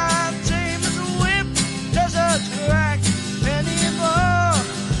line tame as a whip doesn't crack anymore.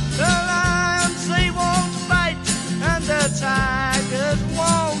 The lions, they won't fight and the tigers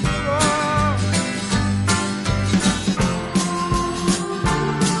won't roar.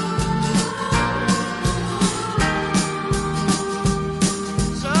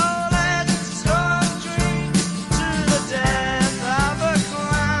 So let's go drink to the death of a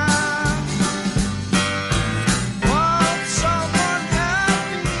clown. Want someone help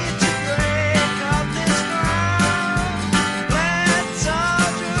me to break up this ground? Let's all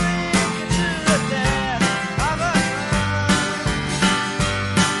drink to the death of a clown.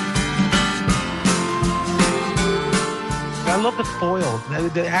 I love the foil,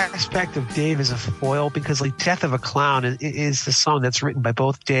 the aspect of Dave as a foil, because like Death of a Clown is the song that's written by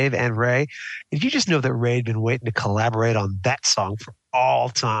both Dave and Ray. And you just know that Ray had been waiting to collaborate on that song for all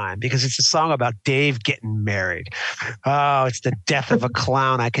time because it's a song about Dave getting married. Oh, it's the Death of a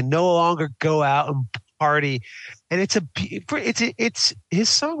Clown. I can no longer go out and party. And it's his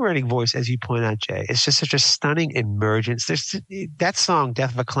songwriting voice, as you point out, Jay. It's just such a stunning emergence. That song,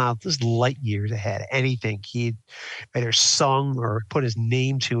 Death of a Clown, is light years ahead of anything he'd either sung or put his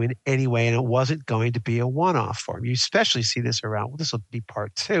name to in any way, and it wasn't going to be a one-off for him. You especially see this around, this will be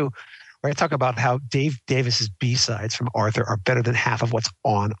part two, where I talk about how Dave Davis's B-sides from Arthur are better than half of what's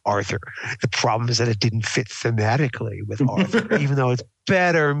on Arthur. The problem is that it didn't fit thematically with Arthur, even though it's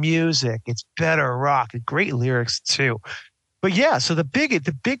better music, it's better rock, and great lyrics too. But yeah, so the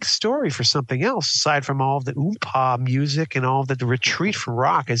big story for Something Else, aside from all of the oompa music and all of the retreat from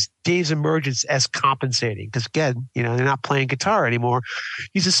rock, is Dave's emergence as compensating. Because again, you know, they're not playing guitar anymore.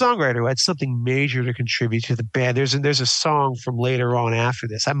 He's a songwriter who had something major to contribute to the band. There's a song from later on after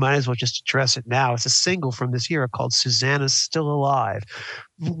this. I might as well just address it now. It's a single from this year called Susanna's Still Alive.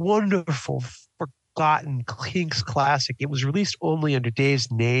 Wonderful, forgotten Kinks classic. It was released only under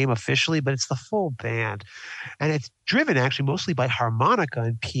Dave's name officially, but it's the full band. And it's driven actually mostly by harmonica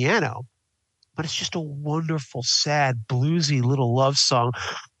and piano. But it's just a wonderful, sad, bluesy little love song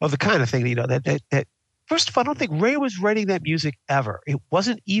of the kind of thing, you know, that first of all, I don't think Ray was writing that music ever. It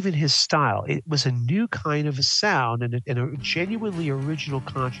wasn't even his style. It was a new kind of a sound and a genuinely original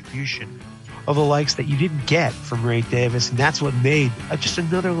contribution of the likes that you didn't get from Ray Davis. And that's what made just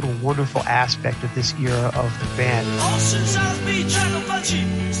another little wonderful aspect of this era of the band. All since I was beat, track but she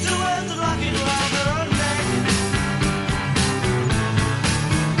still wears the locket around her neck.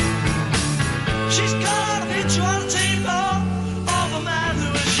 She's got a picture on the table of a man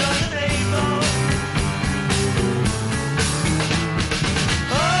who is young and able.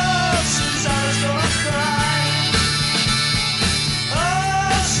 Oh, Susanna's gonna cry.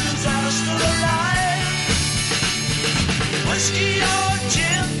 Oh, Susanna's still alive. Whiskey or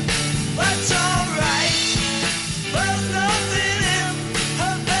gin, that's alright. There's nothing in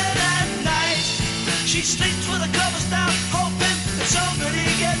her bed at night. She sleeps with the covers down, hoping that somebody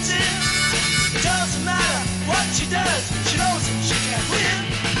gets in. It doesn't matter what she does, she knows that she can't win.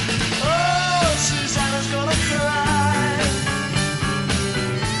 Oh, Susanna's gonna cry.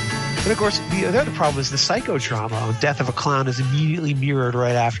 And of course, the other problem is the psychodrama on Death of a Clown is immediately mirrored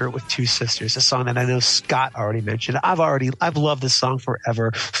right after it with Two Sisters, a song that I know Scott already mentioned. I've loved this song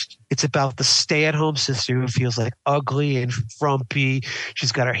forever. It's about the stay-at-home sister who feels like ugly and frumpy.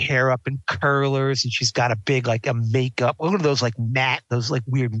 She's got her hair up in curlers, and she's got a big like a makeup, one of those like those like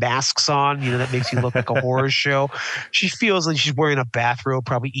weird masks on, that makes you look like a horror show. She feels like she's wearing a bathrobe,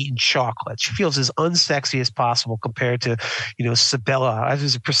 probably eating chocolate. She feels as unsexy as possible compared to, Sabella. I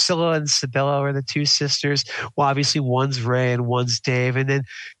was Priscilla and Sabella are the two sisters. Well, obviously one's Ray and one's Dave, and then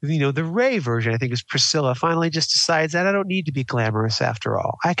the Ray version I think is Priscilla finally just decides that I don't need to be glamorous after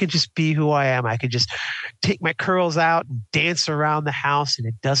all. I can just be who I am. I can just take my curls out and dance around the house, and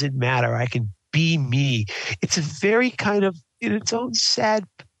it doesn't matter. I can be me. It's a very kind of, in its own sad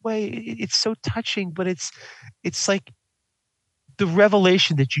way, it's so touching, but it's like the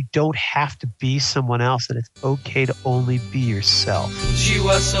revelation that you don't have to be someone else, and it's okay to only be yourself. She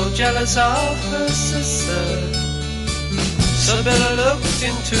was so jealous of her sister. Sabella looked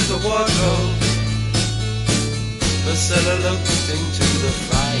into the wardrobe. Priscilla looked into the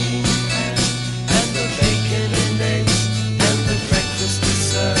frying pan, and the bacon and eggs, and the breakfast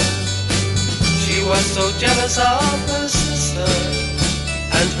dessert. She was so jealous of her sister,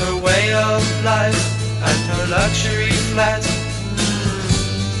 and her way of life, and her luxury flat.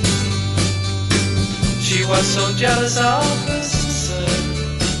 She was so jealous of her sister.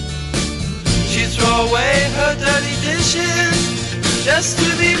 She'd throw away her dirty dishes just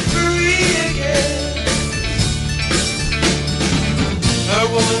to be free again. Her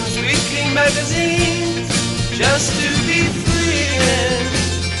woman's weekly magazines just to be free again.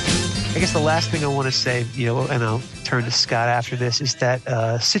 I guess the last thing I want to say, and I'll turn to Scott after this, is that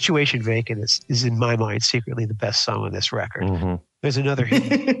Situation Vacant is in my mind secretly the best song on this record. Mm-hmm. There's another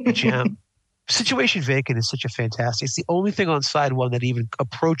hidden gem. Situation Vacant is such a fantastic. It's the only thing on side one that even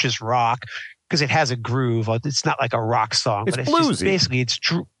approaches rock because it has a groove. It's not like a rock song, It's but it's bluesy. just basically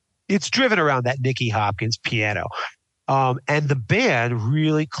it's driven around that Nicky Hopkins piano. And the band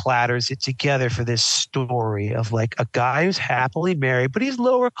really clatters it together for this story of like a guy who's happily married, but he's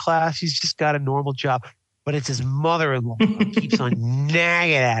lower class. He's just got a normal job. But it's his mother-in-law who keeps on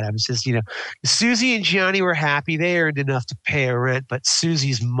nagging at him. Says, Susie and Johnny were happy. They earned enough to pay a rent, but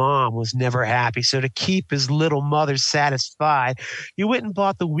Susie's mom was never happy. So to keep his little mother satisfied, he went and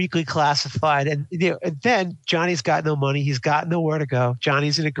bought the Weekly Classified. And then Johnny's got no money. He's got nowhere to go.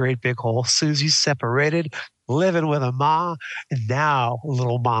 Johnny's in a great big hole. Susie's separated, living with a ma, and now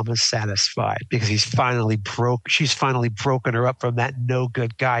little mama's satisfied because she's finally broken her up from that no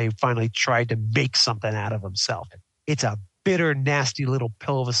good guy who finally tried to make something out of himself. It's a bitter, nasty little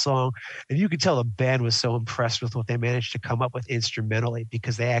pill of a song, and you can tell the band was so impressed with what they managed to come up with instrumentally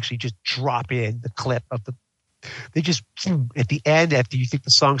because they actually just drop in the clip of they just at the end, after you think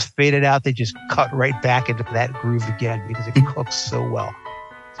the song's faded out, they just cut right back into that groove again because it cooks so well.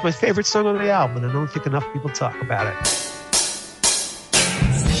 It's my favorite song on the album, and I don't think enough people talk about it.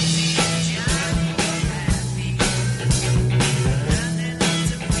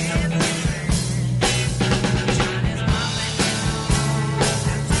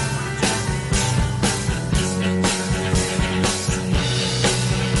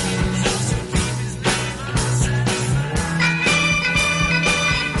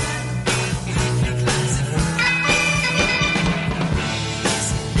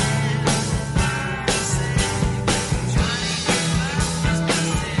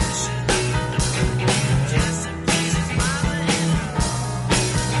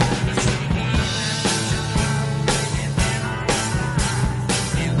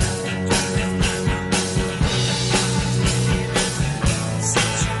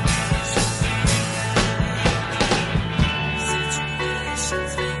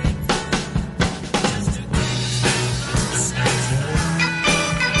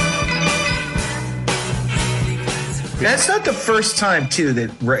 That's not the first time, too,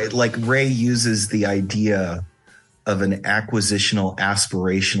 that Ray uses the idea of an acquisitional,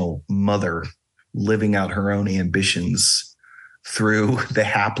 aspirational mother living out her own ambitions through the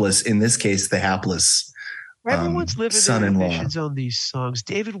hapless, in this case, the hapless Everyone's living their son-in-law. ambitions on these songs.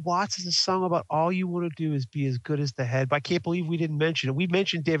 David Watts is a song about all you want to do is be as good as the head. But I can't believe we didn't mention it. We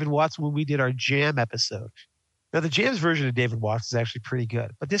mentioned David Watts when we did our Jam episode. Now, the Jam's version of David Watts is actually pretty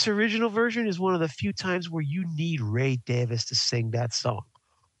good. But this original version is one of the few times where you need Ray Davis to sing that song.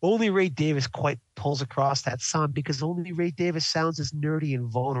 Only Ray Davis quite pulls across that song because only Ray Davis sounds as nerdy and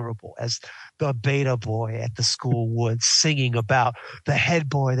vulnerable as the beta boy at the school would, singing about the head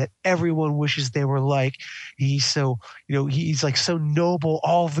boy that everyone wishes they were like. He's so, he's like so noble.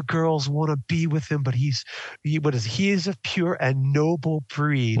 All the girls want to be with him, but he is of pure and noble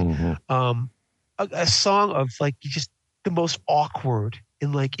breed. Mm-hmm. A song of like just the most awkward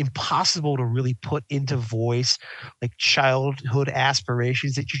and like impossible to really put into voice, like childhood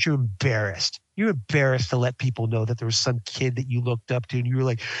aspirations that you're embarrassed. You're embarrassed to let people know that there was some kid that you looked up to and you were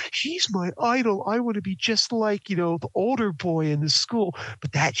like, he's my idol. I want to be just like, the older boy in the school.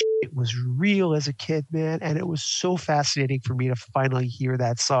 But that shit was real as a kid, man. And it was so fascinating for me to finally hear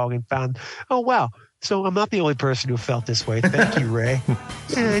that song and found, oh, wow. So I'm not the only person who felt this way. Thank you, Ray.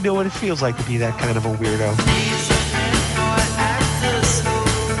 And I know what it feels like to be that kind of a weirdo.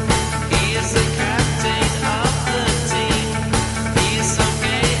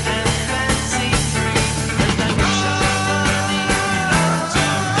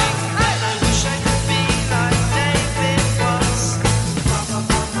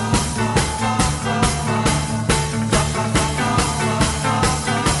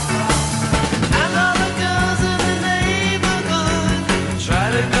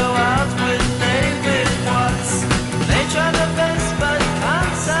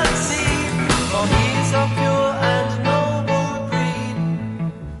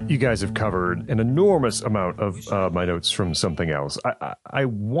 You guys have covered an enormous amount of my notes from something else. I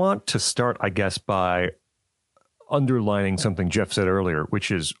want to start, I guess, by underlining something Jeff said earlier,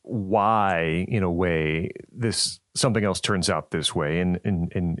 which is why, in a way, this something else turns out this way, and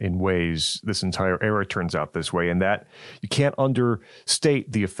in ways this entire era turns out this way, and that you can't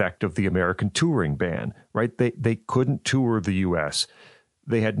understate the effect of the American touring ban, right? They couldn't tour the U.S.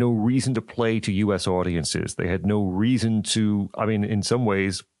 They had no reason to play to U.S. audiences. They had no reason to, in some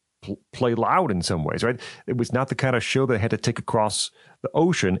ways, play loud in some ways, right? It was not the kind of show that had to take across the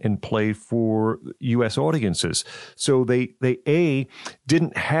ocean and play for U.S. audiences. So they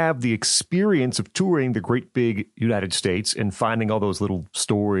didn't have the experience of touring the great big United States and finding all those little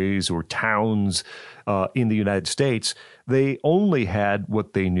stories or towns in the United States. They only had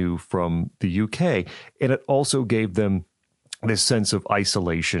what they knew from the UK, and it also gave them this sense of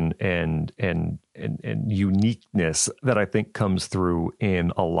isolation and uniqueness that I think comes through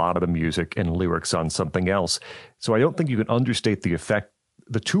in a lot of the music and lyrics on Something Else. So I don't think you can understate the effect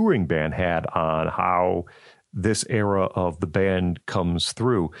the touring ban had on how this era of the band comes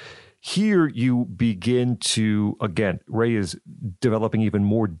through. Here you begin to, again, Ray is developing even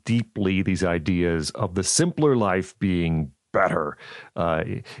more deeply these ideas of the simpler life being better,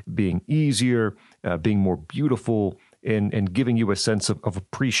 being easier, being more beautiful, and giving you a sense of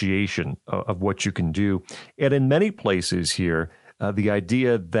appreciation of what you can do. And in many places here, the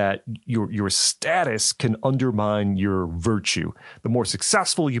idea that your status can undermine your virtue. The more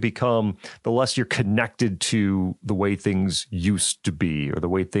successful you become, the less you're connected to the way things used to be or the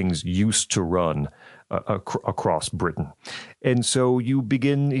way things used to run across Britain. And so he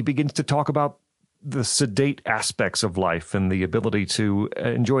begins to talk about the sedate aspects of life and the ability to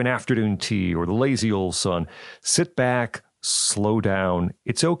enjoy an afternoon tea or the lazy old sun. Sit back, slow down.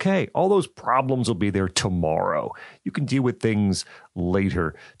 It's okay. All those problems will be there tomorrow. You can deal with things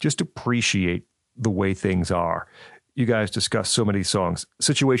later. Just appreciate the way things are. You guys discuss so many songs.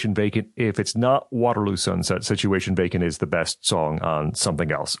 Situation Vacant, if it's not Waterloo Sunset, Situation Vacant is the best song on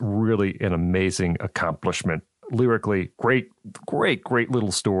Something Else. Really an amazing accomplishment. Lyrically, great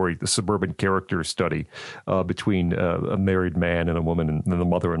little story, the suburban character study between a married man and a woman and the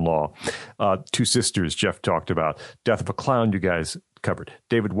mother-in-law. Two Sisters, Jeff talked about. Death of a Clown, you guys covered.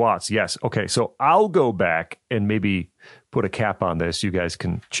 David Watts, yes. Okay, so I'll go back and maybe put a cap on this. You guys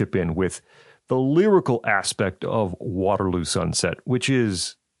can chip in with the lyrical aspect of Waterloo Sunset, which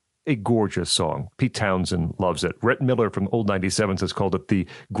is a gorgeous song. Pete Townsend loves it. Rhett Miller from Old 97s has called it the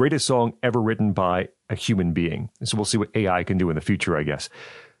greatest song ever written by a human being. So we'll see what AI can do in the future, I guess.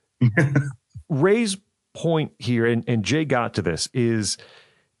 Ray's point here, and Jay got to this, is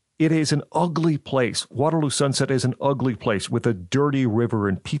it is an ugly place. Waterloo Sunset is an ugly place with a dirty river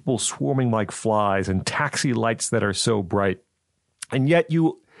and people swarming like flies and taxi lights that are so bright. And yet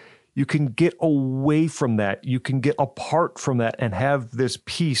you can get away from that. You can get apart from that and have this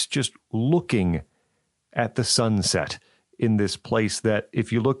piece just looking at the sunset in this place that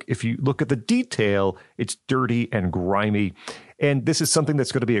if you look at the detail, it's dirty and grimy. And this is something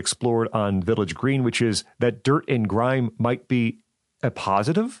that's going to be explored on Village Green, which is that dirt and grime might be a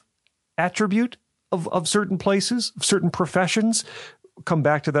positive attribute of certain places, of certain professions. Come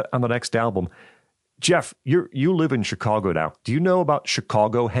back to that on the next album. Jeff, you live in Chicago now. Do you know about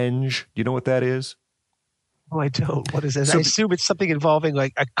Chicagohenge? Do you know what that is? Oh, I don't. What is it? So, I assume it's something involving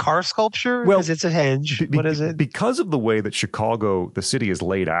like a car sculpture. Well, because it's a henge. What is it? Because of the way that Chicago, the city is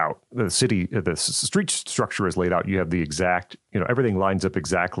laid out, the street structure is laid out. You have the exact, everything lines up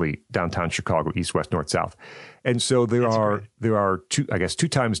exactly downtown Chicago, east, west, north, south, and so there are two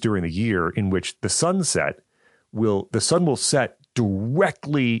times during the year in which the sun will set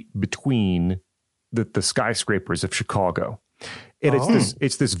directly between the skyscrapers of Chicago. And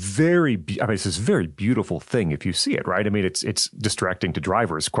it's this very beautiful thing if you see it, right? I mean, it's distracting to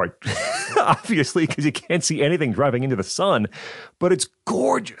drivers quite obviously because you can't see anything driving into the sun, but it's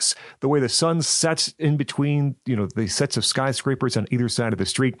gorgeous the way the sun sets in between, the sets of skyscrapers on either side of the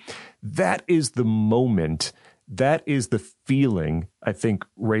street. That is the moment. That is the feeling I think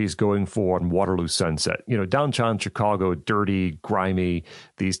Ray's going for on Waterloo Sunset. Downtown Chicago, dirty, grimy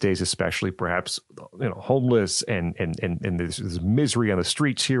these days, especially perhaps, homeless and there's misery on the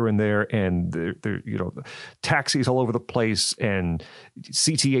streets here and there, and there taxis all over the place, and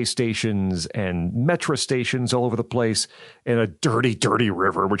CTA stations and metro stations all over the place, and a dirty, dirty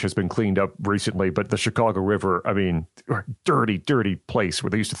river which has been cleaned up recently. But the Chicago River, I mean, dirty, dirty place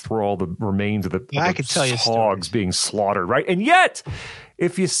where they used to throw all the remains of I can tell you hogs being slaughtered, right? And yet,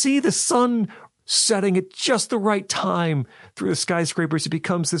 if you see the sun setting at just the right time through the skyscrapers, it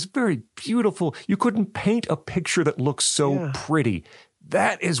becomes this very beautiful. You couldn't paint a picture that looks so pretty.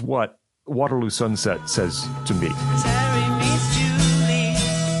 That is what Waterloo Sunset says to me. Terry meets Julie,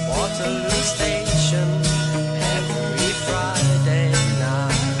 Waterloo Station, every Friday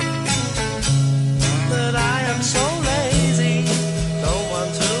night. But I am so lazy, don't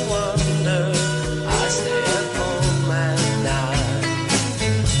want to wonder. I stay at home at night.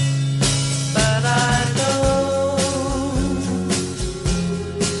 But I don't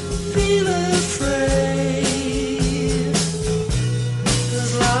feel afraid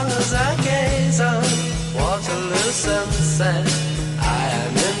as long as I gaze on Waterloo sunset. I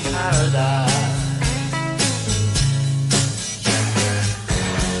am in paradise.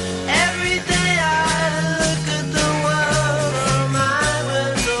 Every day I look at the world from my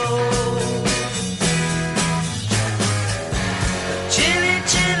window. Chilly,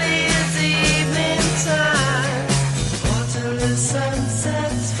 chilly is evening time. Waterloo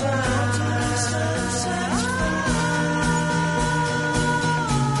sunset's fine.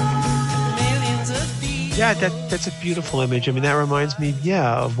 Millions of people. Yeah, that's a beautiful image. I mean, that reminds me,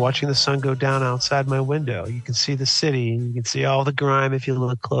 of watching the sun go down outside my window. You can see the city, and you can see all the grime if you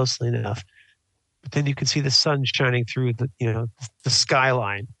look closely enough. But then you can see the sun shining through the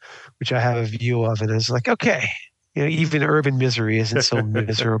skyline, which I have a view of, and it's like, okay, even urban misery isn't so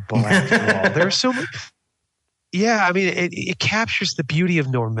miserable after all. There's so much. Yeah, I mean, it captures the beauty of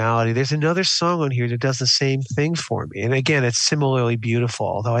normality. There's another song on here that does the same thing for me, and again, it's similarly beautiful.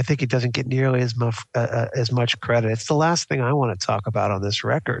 Although I think it doesn't get nearly as much credit. It's the last thing I want to talk about on this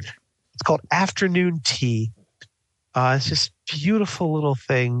record. It's called "Afternoon Tea." It's just beautiful little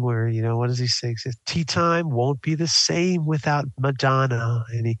thing where what does he say? He says, "Tea time won't be the same without Madonna,"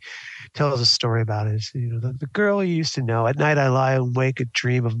 and he tells a story about it. The girl you used to know. At night I lie awake and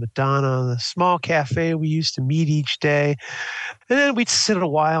dream of Madonna, the small cafe we used to meet each day. And then we'd sit a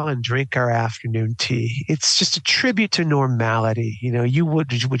while and drink our afternoon tea. It's just a tribute to normality.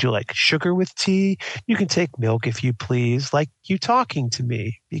 Would you like sugar with tea? You can take milk if you please, like you talking to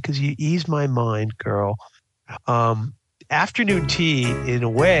me, because you ease my mind, girl. Afternoon Tea, in a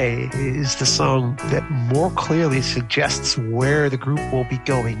way, is the song that more clearly suggests where the group will be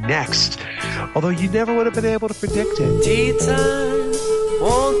going next, although you never would have been able to predict it. Tea time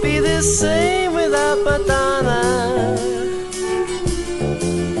won't be the same without Madonna.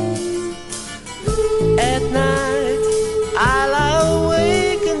 At night I lie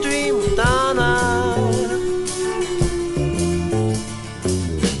awake and dream of Donna.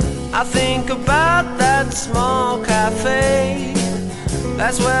 I think about that small cafe.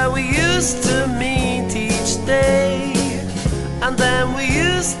 That's where we used to meet each day. And then we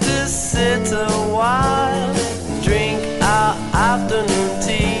used to sit a while and drink our afternoon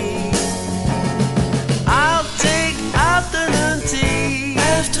tea. I'll take afternoon tea.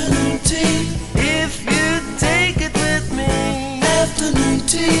 Afternoon tea. If you take it with me. Afternoon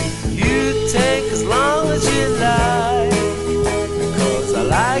tea. You take as long as you like. Cause I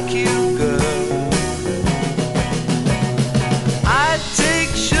like you, girl. I take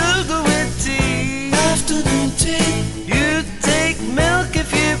sugar with tea. Afternoon tea. You take milk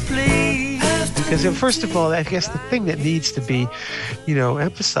if you please. Because first of all, I guess the thing that needs to be,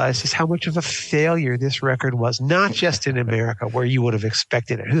 emphasized is how much of a failure this record was, not just in America, where you would have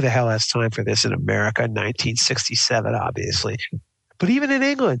expected it. Who the hell has time for this in America in 1967, obviously. But even in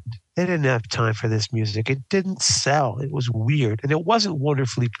England, they didn't have time for this music. It didn't sell. It was weird. And it wasn't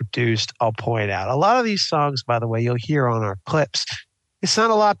wonderfully produced, I'll point out. A lot of these songs, by the way, you'll hear on our clips, they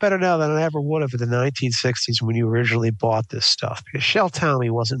sound a lot better now than I ever would have in the 1960s when you originally bought this stuff. Because Shel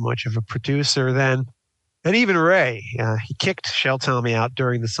Talmy wasn't much of a producer then. And even Ray, he kicked Shell Tommy out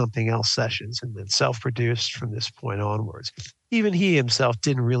during the Something Else sessions and then self-produced from this point onwards. Even he himself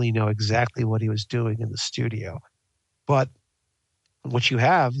didn't really know exactly what he was doing in the studio. But what you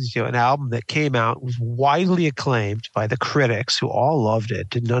have is an album that came out, was widely acclaimed by the critics who all loved it,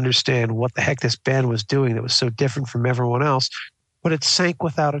 didn't understand what the heck this band was doing that was so different from everyone else. But it sank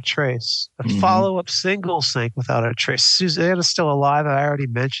without a trace. The follow-up single sank without a trace. Susanna's Still Alive, I already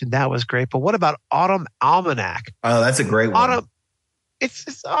mentioned. That was great. But what about Autumn Almanac? Oh, that's a great one.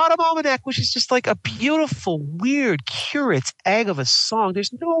 It's Autumn Almanac, which is just like a beautiful, weird, curate's egg of a song.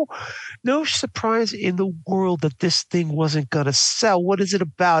 There's no surprise in the world that this thing wasn't going to sell. What is it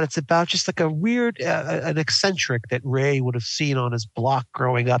about? It's about just like a weird, an eccentric that Ray would have seen on his block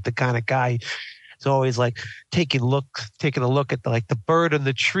growing up, the kind of guy. It's always like taking a look at the bird in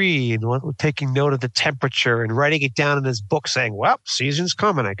the tree and taking note of the temperature and writing it down in his book saying, well, season's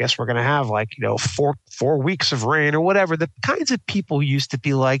coming. I guess we're going to have 4 weeks of rain or whatever. The kinds of people used to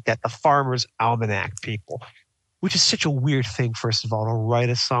be like that, the Farmer's Almanac people, which is such a weird thing, first of all, to write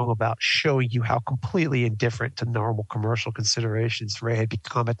a song about, showing you how completely indifferent to normal commercial considerations Ray had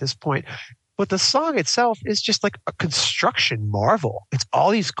become at this point. But the song itself is just like a construction marvel. It's all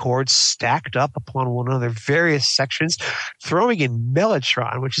these chords stacked up upon one another, various sections, throwing in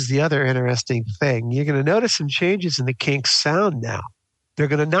Mellotron, which is the other interesting thing. You're going to notice some changes in the Kinks sound now. They're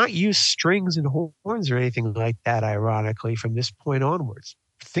going to not use strings and horns or anything like that, ironically, from this point onwards.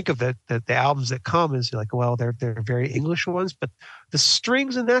 Think of the albums that come as like, well, they're very English ones, but the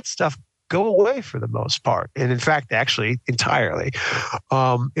strings and that stuff go away for the most part. And in fact, actually entirely.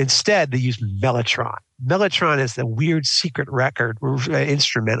 Instead, they use Mellotron. Mellotron is the weird secret record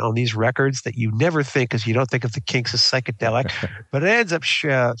instrument on these records that you never think, because you don't think of the Kinks as psychedelic, but it ends up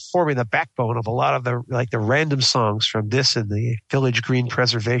forming the backbone of a lot of the random songs from this and the Village Green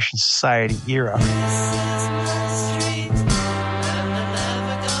Preservation Society era.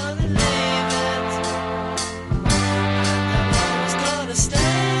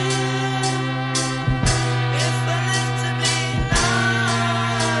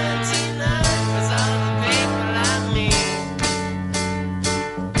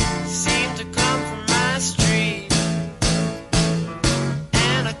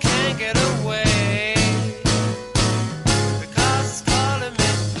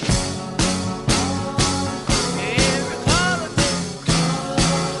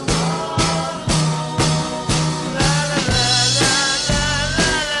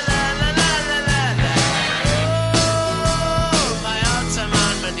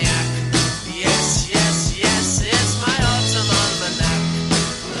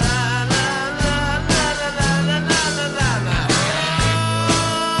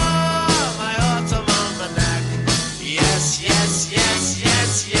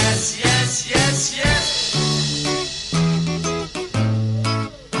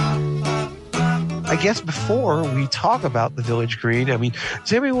 I guess before we talk about the Village Green, I mean,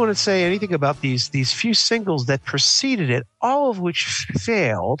 does anybody want to say anything about these few singles that preceded it, all of which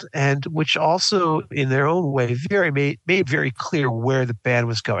failed, and which also, in their own way, made very clear where the band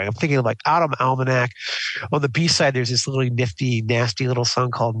was going? I'm thinking of like Autumn Almanac. On the B-side, there's this little nifty, nasty little song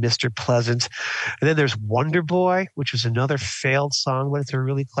called Mr. Pleasant. And then there's Wonder Boy, which was another failed song, but it's a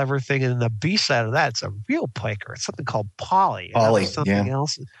really clever thing. And then the B-side of that, it's a real piker. It's something called Polly. Something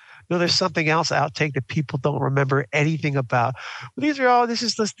else. No, there's something else outtake that people don't remember anything about. Well, these are all. This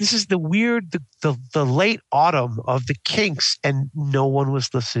is the weird, the late autumn of the Kinks, and no one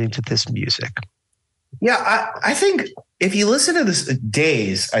was listening to this music. Yeah, I think if you listen to this,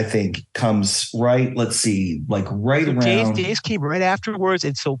 Days, I think comes right. Let's see, like right around. Days came right afterwards,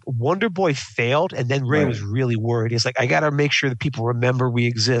 and so Wonder Boy failed, and then Ray was really worried. He's like, I got to make sure that people remember we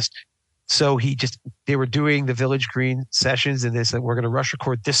exist. So they were doing the Village Green sessions, and they said, we're going to rush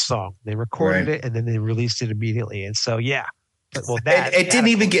record this song. They recorded it, and then they released it immediately. And so, yeah. Well, it didn't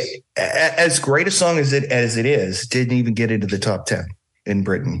even get, as great a song as it is, didn't even get into the top 10 in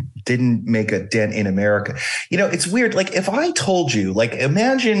Britain. Didn't make a dent in America. You know, it's weird. Like if I told you, like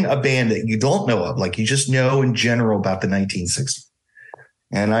imagine a band that you don't know of, like you just know in general about the 1960s.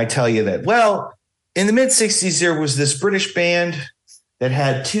 And I tell you that, well, in the mid-60s, there was this British band that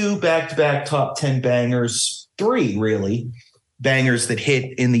had 2 back-to-back top 10 bangers, 3 really bangers that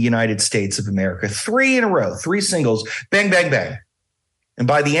hit in the United States of America, 3 in a row, 3 singles, bang, bang, bang. And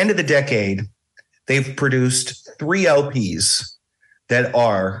by the end of the decade, they've produced 3 LPs that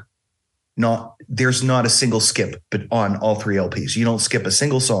are there's not a single skip but on all 3 LPs. You don't skip a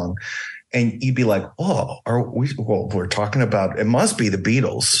single song. and you'd be like, "Oh, are we? Well, we're talking about it. Must be the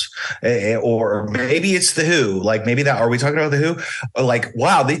Beatles, or maybe it's the Who. Like maybe that. Are we talking about the Who? Or like,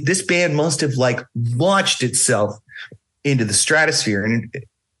 wow, this band must have like launched itself into the stratosphere." And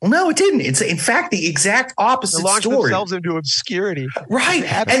well, no, it didn't. It's in fact the exact opposite They launched story. themselves into obscurity, Right?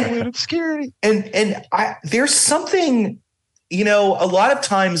 Absolute obscurity. And there's something, you know, a lot of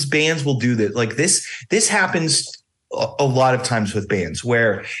times bands will do that. Like this happens a lot of times with bands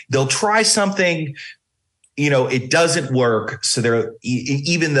where they'll try something, you know, it doesn't work. So they're,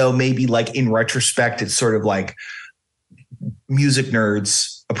 even though maybe like in retrospect, it's sort of like music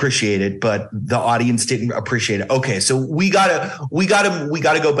nerds appreciate it, but the audience didn't appreciate it. Okay. So we gotta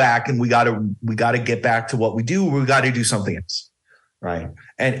go back, and we gotta get back to what we do. We got to do something else. Right.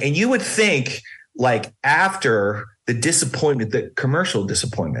 And you would think like after the disappointment, the commercial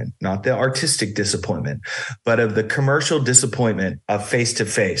disappointment, not the artistic disappointment, but of the commercial disappointment of Face to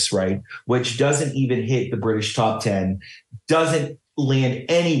Face, right? Which doesn't even hit the British top 10, doesn't land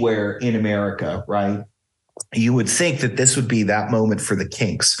anywhere in America, right? You would think that this would be that moment for the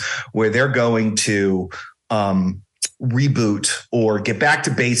Kinks where they're going to reboot or get back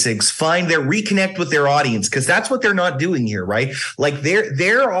to basics, reconnect with their audience, because that's what they're not doing here, right? Like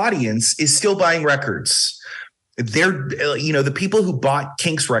their audience is still buying records. They're, you know, the people who bought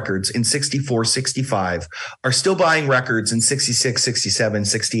Kinks records in 64, 65 are still buying records in 66, 67,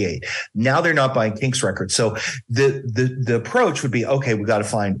 68. Now they're not buying Kinks records. So the approach would be, okay, we got to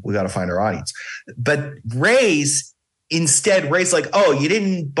find our audience. But Ray's like, oh, you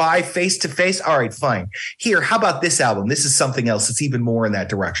didn't buy Face to Face? All right, fine. Here, how about this album? This is something else. It's even more in that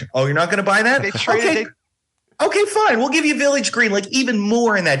direction. Oh, you're not going to buy that? Okay, fine. We'll give you Village Green, like even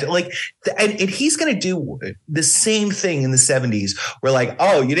more in that. Like, and he's going to do the same thing in the 70s. We're like,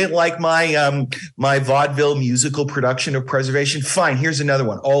 oh, you didn't like my my vaudeville musical production of Preservation? Fine. Here's another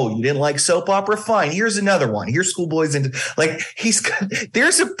one. Oh, you didn't like soap opera? Fine. Here's another one. Here's Schoolboys. And like,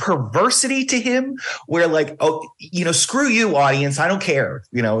 there's a perversity to him where like, oh, you know, screw you, audience. I don't care.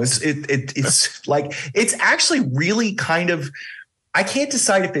 You know, it's like, it's actually really kind of, I can't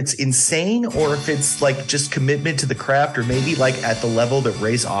decide if it's insane or if it's like just commitment to the craft, or maybe like at the level that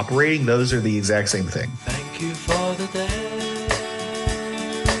Ray's operating, those are the exact same thing. Thank you for the days,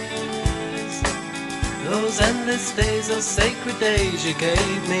 those endless days, those sacred days you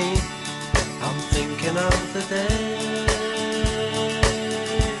gave me. I'm thinking of the days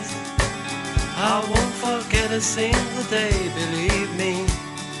I won't forget a single day, believe me.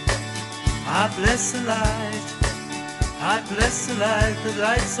 I bless the light, I bless the light that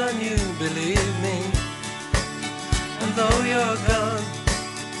lights on you, believe me. And though you're gone,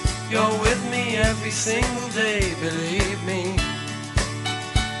 you're with me every single day, believe me.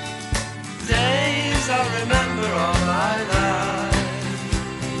 Days I'll remember all my life,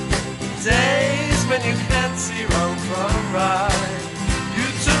 days when you can't see wrong from right. You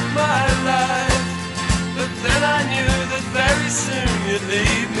took my life, but then I knew that very soon you'd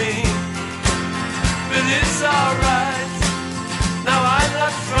leave me. But it's alright, now I'm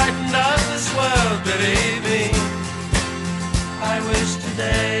not frightened of this world, believe me. I wish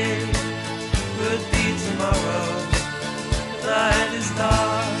today would be tomorrow. The night is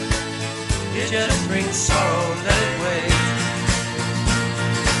dark, it just brings sorrow, let it wait.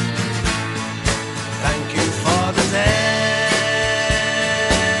 Thank you for the days.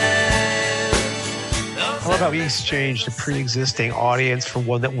 I love how we exchanged a pre-existing audience for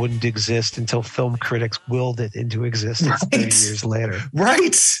one that wouldn't exist until film critics willed it into existence 30 years later. Right.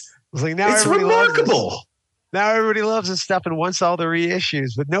 It's like, now It's everybody loves remarkable. this. Now everybody loves this stuff and wants all the reissues,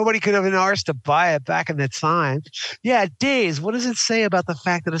 but nobody could have been arsed to buy it back in the time. Yeah, Days. What does it say about the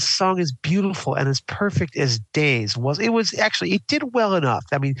fact that a song is beautiful and as perfect as Days was? It was actually, it did well enough.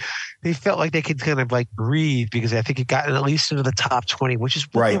 I mean, they felt like they could kind of like breathe, because I think it got at least into the top 20, which is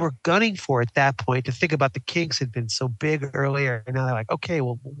what they were gunning for at that point. To think about the Kinks had been so big earlier, and now they're like, okay,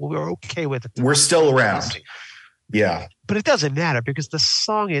 well, we're okay with it. We're still around. Yeah. But it doesn't matter, because the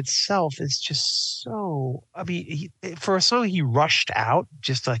song itself is just so, I mean, for a song he rushed out,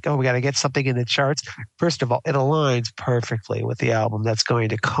 just like, oh, we got to get something in the charts. First of all, it aligns perfectly with the album that's going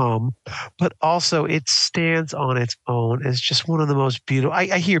to come, but also it stands on its own as just one of the most beautiful.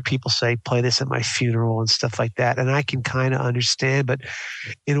 I hear people say, play this at my funeral and stuff like that, and I can kind of understand, but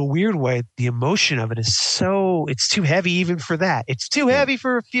in a weird way, the emotion of it is so, it's too heavy even for that. It's too heavy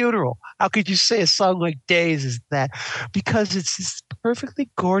for a funeral. How could you say a song like Days is that? Because it's this perfectly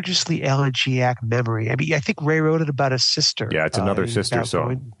gorgeously elegiac memory. I mean, I think Ray wrote it about a sister. Yeah, it's another sister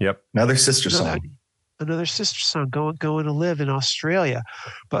song. Yep. Another sister song. another sister son going to live in Australia.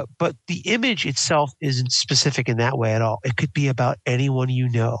 But the image itself isn't specific in that way at all. It could be about anyone you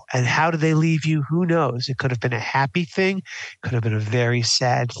know. And how do they leave you? Who knows? It could have been a happy thing, it could have been a very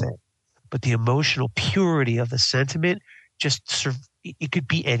sad thing. But the emotional purity of the sentiment it could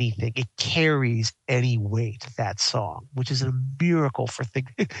be anything. It carries any weight, that song, which is a miracle for things.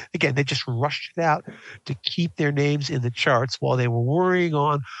 Again, they just rushed it out to keep their names in the charts while they were working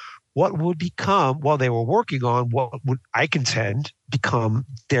on what would, I contend, become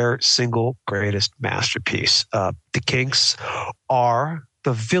their single greatest masterpiece. The Kinks are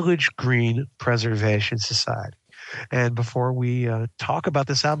the Village Green Preservation Society. And before we talk about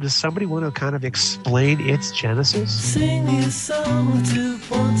this album, does somebody want to kind of explain its genesis? Sing me a song or two,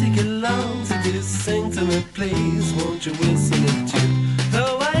 won't take it long to do. Sing to me, please, won't you whistle it too?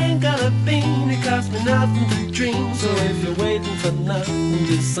 Though I ain't got a bean, it costs me nothing to dream. So if you're waiting for nothing,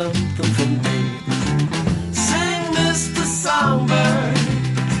 do something for me. Sing, Mr. Songbird.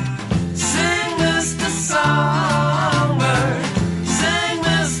 Sing, Mr. Songbird. Sing,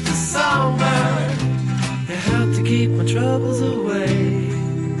 Mr. Songbird. You help to keep my troubles away.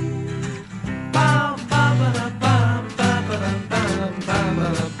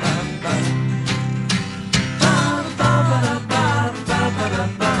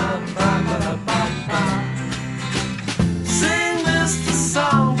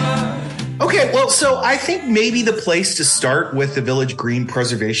 Okay, well, so I think maybe the place to start with the Village Green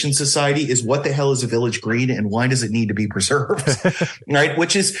Preservation Society is what the hell is a village green and why does it need to be preserved? Right?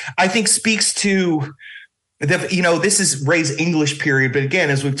 Which is, I think, speaks to this is Ray's English period. But again,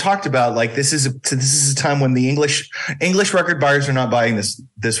 as we've talked about, like this is a time when the English record buyers are not buying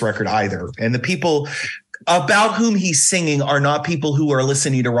this record either. And the people about whom he's singing are not people who are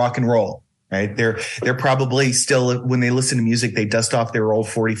listening to rock and roll. Right. They're probably still, when they listen to music, they dust off their old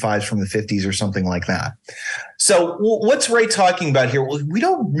 45s from the 50s or something like that. So what's Ray talking about here? Well, we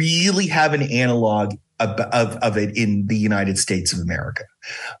don't really have an analog of it in the United States of America.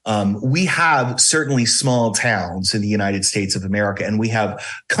 We have certainly small towns in the United States of America, and we have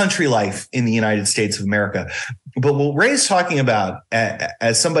country life in the United States of America. But what Ray's talking about,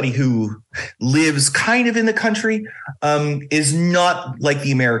 as somebody who lives kind of in the country, is not like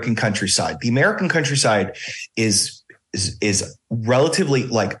the American countryside. The American countryside is relatively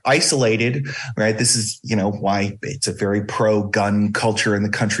like isolated, right? This is, why it's a very pro-gun culture in the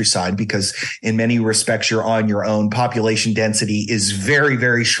countryside, because in many respects you're on your own. Population density is very,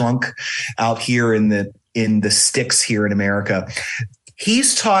 very shrunk out here in the sticks here in America.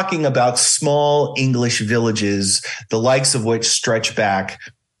 He's talking about small English villages, the likes of which stretch back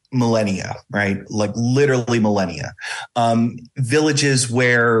millennia, right? Like literally millennia. Villages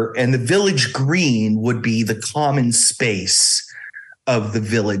and the village green would be the common space of the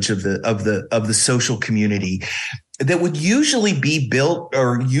village, of the social community that would usually be built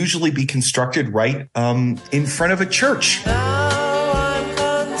or usually be constructed right in front of a church.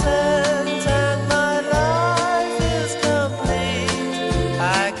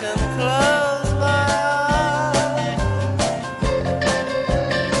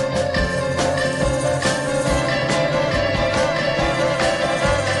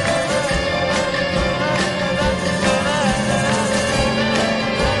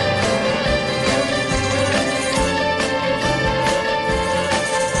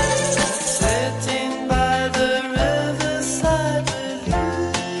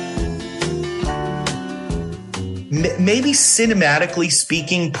 Maybe cinematically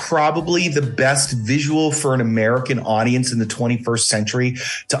speaking, probably the best visual for an American audience in the 21st century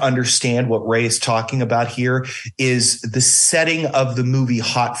to understand what Ray is talking about here is the setting of the movie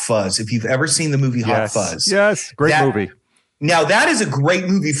Hot Fuzz. If you've ever seen the movie Hot Fuzz. Yes, great movie. Now, that is a great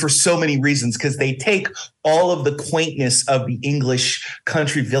movie for so many reasons, because they take all of the quaintness of the English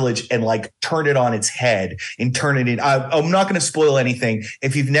country village and like turn it on its head and turn it in. I'm not going to spoil anything.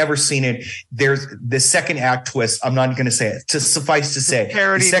 If you've never seen it, there's the second act twist. I'm not going to say it. To suffice to say,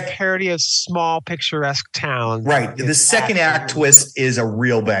 parody of small picturesque towns. Right. The second act twist is a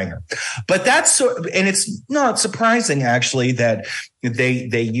real banger. But and it's not surprising actually that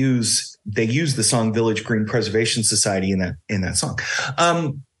they use the song Village Green Preservation Society in that song.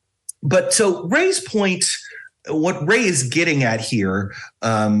 But so Ray's point, what Ray is getting at here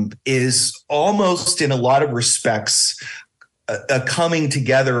is almost in a lot of respects a coming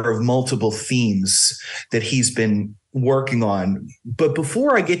together of multiple themes that he's been working on. But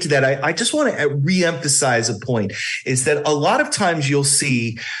before I get to that, I just want to reemphasize a point, is that a lot of times you'll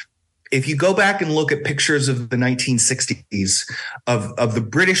see, if you go back and look at pictures of the 1960s of the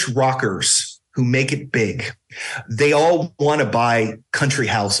British rockers who make it big, they all want to buy country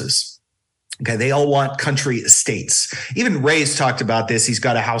houses. Okay, they all want country estates. Even Ray's talked about this. He's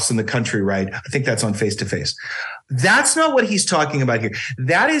got a house in the country, right? I think that's on Face to Face. That's not what he's talking about here.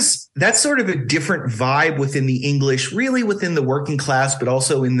 That's sort of a different vibe within the English, really within the working class, but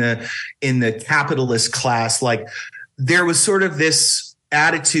also in the capitalist class. Like there was sort of this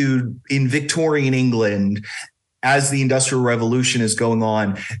attitude in Victorian England as the Industrial Revolution is going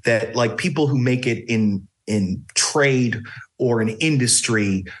on that like people who make it in trade or an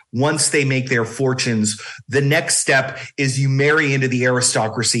industry, once they make their fortunes, the next step is you marry into the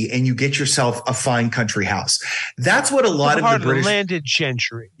aristocracy and you get yourself a fine country house. That's what a lot of the British landed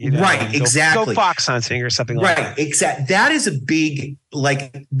gentry, you know, right? Exactly. Go fox hunting or something like that. Right. Exactly. That is a big a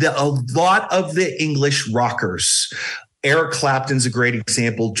lot of the English rockers. Eric Clapton's a great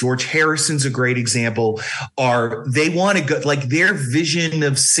example. George Harrison's a great example. They want to go, like their vision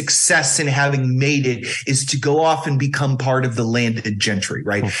of success and having made it is to go off and become part of the landed gentry,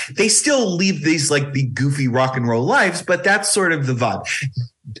 right? They still leave these like the goofy rock and roll lives, but that's sort of the vibe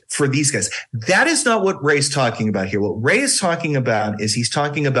for these guys. That is not what Ray's talking about here. What Ray is talking about is he's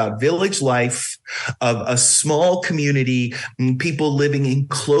talking about village life of a small community, people living in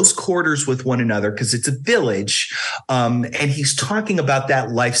close quarters with one another because it's a village. And he's talking about that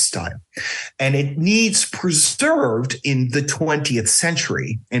lifestyle and it needs preserved in the 20th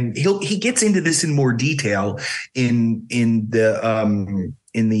century. And he gets into this in more detail in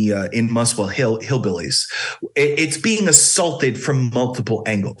Muswell Hillbillies. It's being assaulted from multiple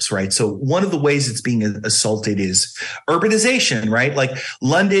angles, right? So one of the ways it's being assaulted is urbanization, right? Like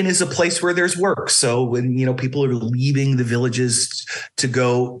London is a place where there's work. So when, people are leaving the villages to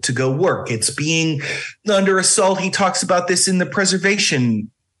go work, it's being under assault. He talks about this in the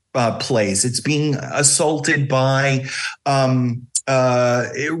preservation plays. It's being assaulted by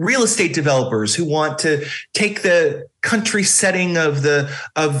real estate developers who want to take the country setting of the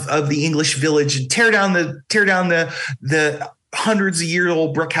English village and tear down the hundreds of year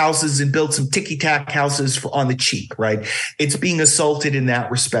old brick houses and build some ticky tack houses on the cheap, right? It's being assaulted in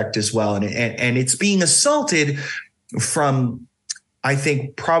that respect as well, and it's being assaulted from, I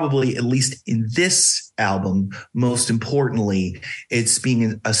think, probably at least in this album, most importantly, it's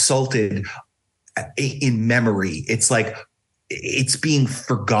being assaulted in memory. It's like it's being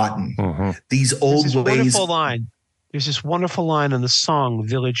forgotten. Mm-hmm. These old ways. Wonderful line. There's this wonderful line on the song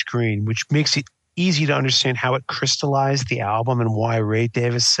Village Green, which makes it easy to understand how it crystallized the album and why Ray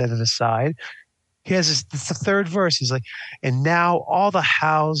Davis set it aside. He has it's the third verse. He's like, and now all the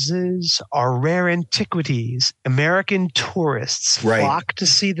houses are rare antiquities. American tourists flock to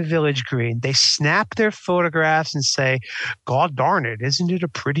see the Village Green. They snap their photographs and say, God darn it, isn't it a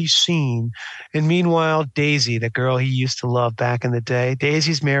pretty scene? And meanwhile, Daisy, the girl he used to love back in the day,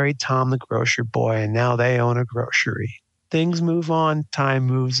 Daisy's married Tom the grocery boy, and now they own a grocery. Things move on, time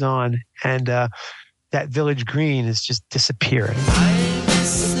moves on, and that Village Green is just disappearing. I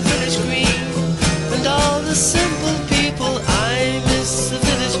miss the Village Green. And all the simple people, I miss the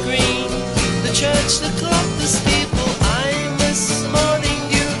Village Green, the church, the clock, the steeple, I miss the morning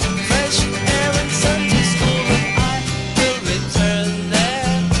dew, fresh air and Sunday school, and I will return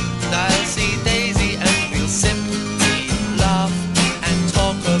there, and I'll see Daisy and we'll sip tea, laugh and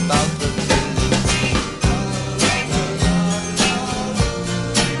talk about the village.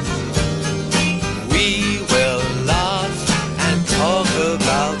 We will laugh and talk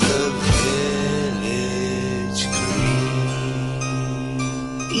about the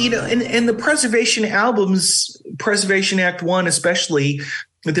and the preservation albums, Preservation Act 1 especially,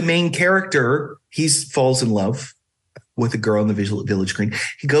 the main character, he falls in love with a girl in the Village Green.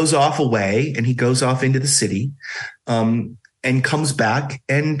 He goes off away and he goes off into the city and comes back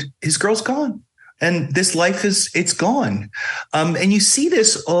and his girl's gone. And this life it's gone. And you see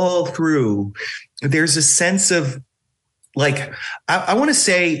this all through. There's a sense of like, I want to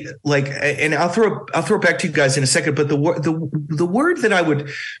say like, and I'll throw it back to you guys in a second, but the word that I would,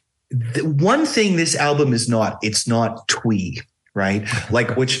 the one thing this album is not, it's not twee, right?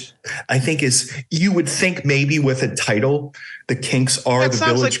 Like, which I think is, you would think maybe with a title, the Kinks are the Village Green. That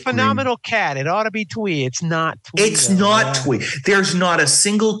sounds like Phenomenal Cat. It ought to be twee. It's not twee. It's not twee. There's not a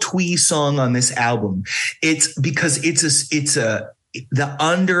single twee song on this album. It's because the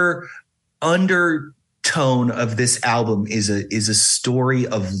undertone of this album is a story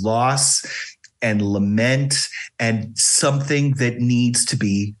of loss and lament and something that needs to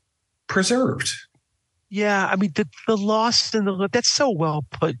be preserved. Yeah, I mean, the lost and that's so well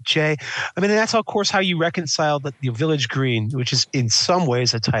put, Jay. I mean, that's, of course, how you reconcile the Village Green, which is in some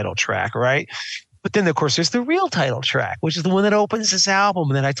ways a title track, right? But then, of course, there's the real title track, which is the one that opens this album.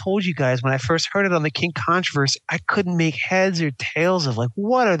 And then I told you guys when I first heard it on the King Controversy, I couldn't make heads or tails of like,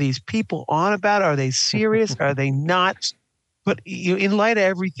 what are these people on about? Are they serious? Are they not? But in light of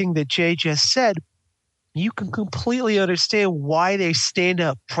everything that Jay just said, you can completely understand why they stand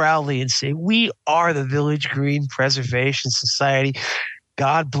up proudly and say, we are the Village Green Preservation Society.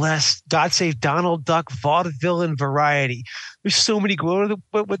 God bless, God save Donald Duck, vaudeville and variety. There's so many, the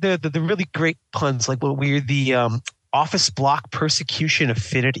really great puns, like when we're the office block persecution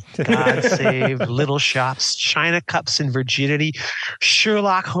affinity. God save Little Shops, China Cups and virginity.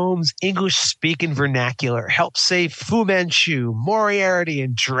 Sherlock Holmes, English speaking vernacular. Help save Fu Manchu, Moriarty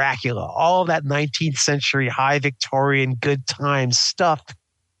and Dracula. All of that 19th century high Victorian good times stuff.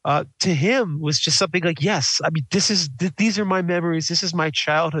 To him was just something like, yes, I mean, these are my memories. This is my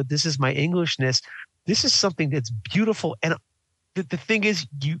childhood. This is my Englishness. This is something that's beautiful. And the thing is,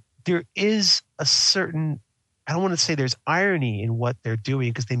 there is a certain, I don't want to say there's irony in what they're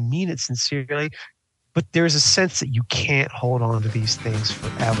doing because they mean it sincerely, but there's a sense that you can't hold on to these things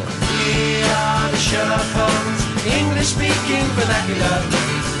forever. We are the Sherlock Holmes, English-speaking vernacular.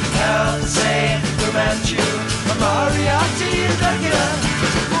 Help save Fu Manchu, Moriarty and Dracula.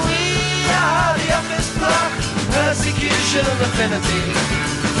 We are the office block, persecution and affinity.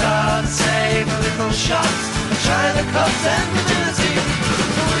 God save Little Shops, China Cups and virginity.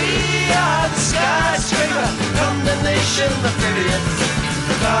 We are the skyscraper, condemnation affiliates.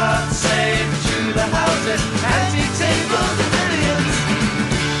 God save Tudor houses, antique tables and billions.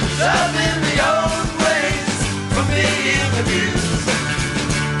 Serving the old ways from being abused.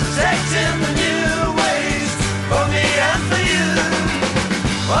 Protecting the new ways for me and for you.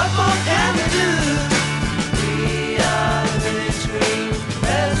 What more can we do? We are the Village Green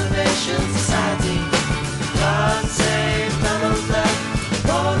Preservation Society. God save Donald Duck,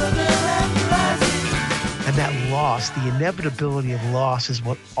 vaudeville and variety. And that loss, the inevitability of loss, is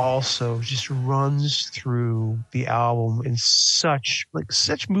what also just runs through the album in such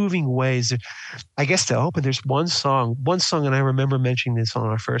moving ways. I guess to open, there's one song, and I remember mentioning this on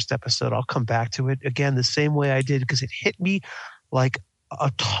our first episode. I'll come back to it again the same way I did because it hit me like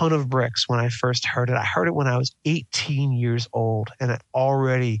a ton of bricks when I first heard it. I heard it when I was 18 years old, and it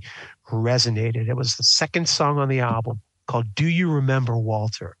already resonated. It was the second song on the album called Do You Remember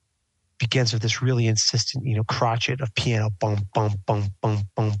Walter? Begins with this really insistent, crotchet of piano, bum, bum, bum, bum,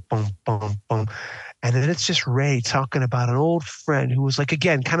 bum, bum, bum, bum. And then it's just Ray talking about an old friend who was like,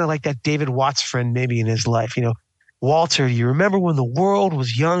 again, kind of like that David Watts friend maybe in his life, Walter, you remember when the world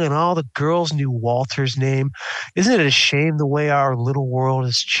was young and all the girls knew Walter's name? Isn't it a shame the way our little world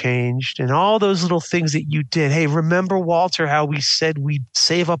has changed? And all those little things that you did. Hey, remember, Walter, how we said we'd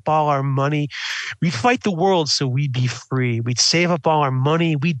save up all our money? We'd fight the world so we'd be free. We'd save up all our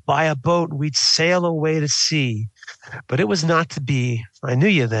money. We'd buy a boat and we'd sail away to sea. But it was not to be. I knew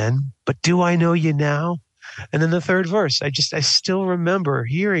you then, but do I know you now? And then the third verse, I still remember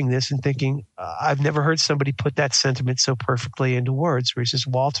hearing this and thinking, I've never heard somebody put that sentiment so perfectly into words, where he says,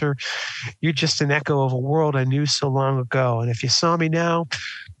 Walter, you're just an echo of a world I knew so long ago. And if you saw me now,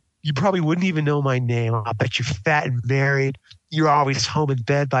 you probably wouldn't even know my name. I'll bet you're fat and married. You're always home in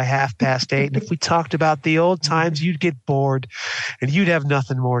bed by 8:30. And if we talked about the old times, you'd get bored and you'd have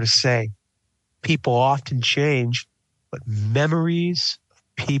nothing more to say. People often change, but memories of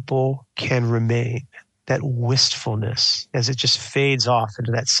people can remain. That wistfulness as it just fades off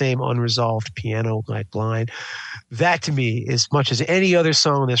into that same unresolved piano-like line. That to me, as much as any other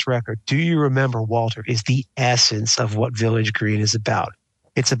song on this record, Do You Remember Walter, is the essence of what Village Green is about.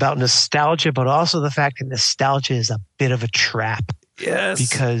 It's about nostalgia, but also the fact that nostalgia is a bit of a trap. Yes.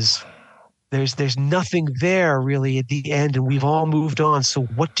 Because there's nothing there really at the end and we've all moved on. So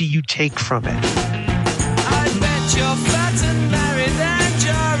what do you take from it? I bet you're fat and married and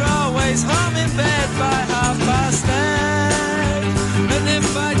you're always home in bed by 8:30. And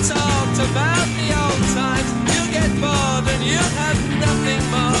if I talked about the old times, you'll get bored and you'll have nothing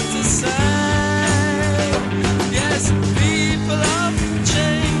more to say. Yes, people often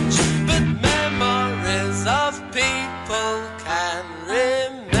change, but memories of people can remain.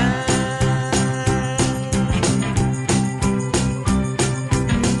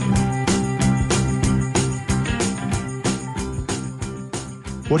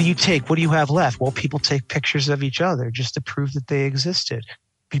 What do you take? What do you have left? Well, people take pictures of each other just to prove that they existed.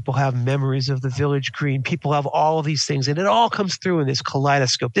 People have memories of the Village Green. People have all of these things, and it all comes through in this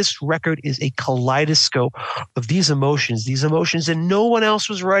kaleidoscope. This record is a kaleidoscope of these emotions that no one else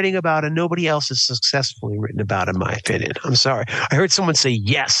was writing about and nobody else has successfully written about, in my opinion. I'm sorry. I heard someone say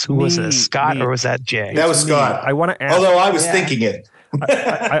yes. Who was it, Scott, or was that Jay? That was Scott. I want to ask. Although I was thinking it.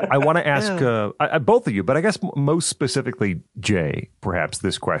 I want to ask both of you, but I guess most specifically Jay, perhaps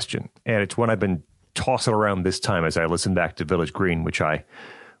this question, and it's one I've been tossing around this time as I listen back to Village Green, which I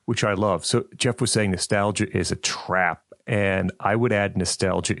love. So Jeff was saying nostalgia is a trap, and I would add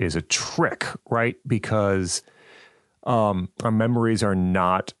nostalgia is a trick, right? Because our memories are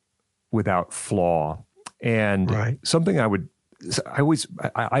not without flaw, and something I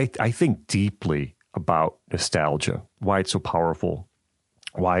think deeply about nostalgia, why it's so powerful,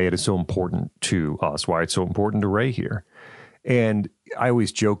 why it is so important to us, why it's so important to Ray here. And I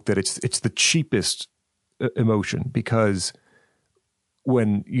always joke that it's the cheapest emotion, because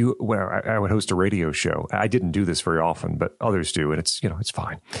when I would host a radio show, I didn't do this very often, but others do, and it's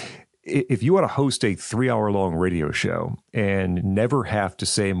fine. If you want to host a 3-hour-long radio show and never have to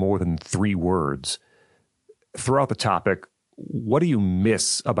say more than 3 words throughout the topic, what do you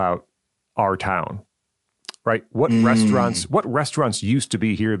miss about our town? Right? What restaurants used to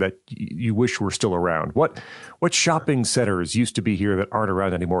be here that you wish were still around? What shopping centers used to be here that aren't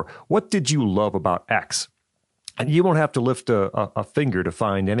around anymore? What did you love about X? And you won't have to lift a finger to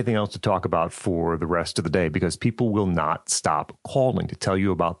find anything else to talk about for the rest of the day, because people will not stop calling to tell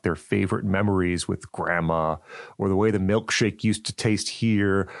you about their favorite memories with grandma, or the way the milkshake used to taste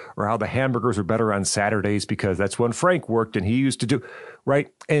here, or how the hamburgers are better on Saturdays because that's when Frank worked and he used to do,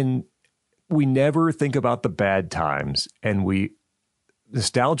 right? And we never think about the bad times, and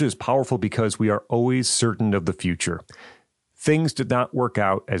nostalgia is powerful because we are always certain of the future. Things did not work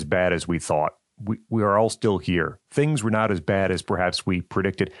out as bad as we thought. We are all still here. Things were not as bad as perhaps we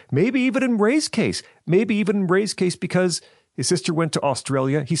predicted. Maybe even in Ray's case, because his sister went to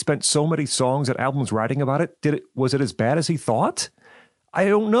Australia. He spent so many songs and albums writing about it. Was it as bad as he thought? I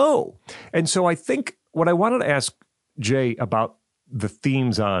don't know. And so I think what I wanted to ask Jay about the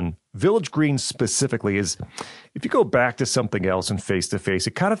themes on Village Green specifically is, if you go back to something else and Face to Face,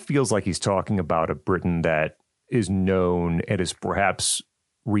 it kind of feels like he's talking about a Britain that is known and is perhaps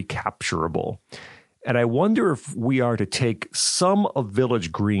recapturable. And I wonder if we are to take some of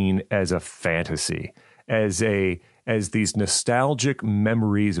Village Green as a fantasy, as these nostalgic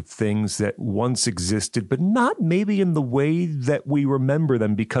memories of things that once existed, but not maybe in the way that we remember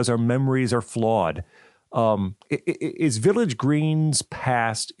them because our memories are flawed. Is Village Green's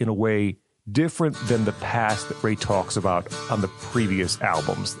past in a way different than the past that Ray talks about on the previous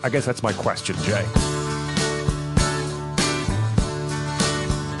albums? I guess that's my question, Jay.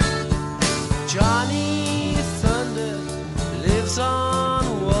 Johnny Thunder lives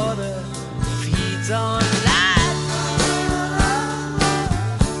on water, feeds on light.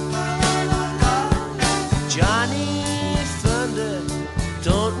 Johnny Thunder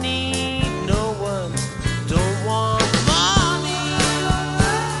don't need no one, don't want money.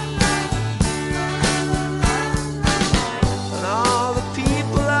 And all the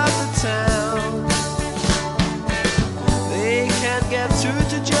people of the town, they can't get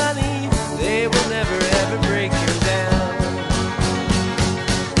through to Johnny. They will never ever break him down.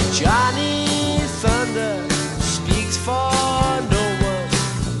 Johnny Thunder speaks for no one,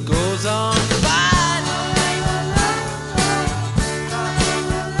 goes on fighting.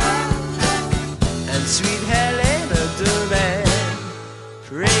 And sweet Helena Duran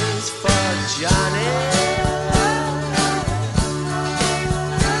prays for Johnny.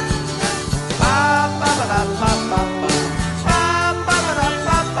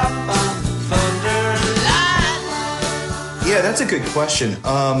 Yeah, that's a good question.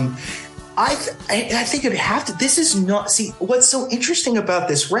 I think it'd have to. This is not. See, what's so interesting about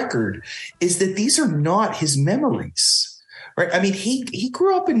this record is that these are not his memories, right? I mean, he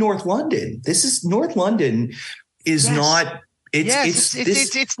grew up in North London. North London is not.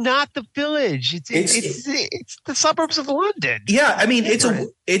 It's not the village. It's the suburbs of London. Yeah, I mean, it's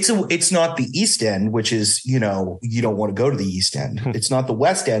not the East End, which is, you don't want to go to the East End. It's not the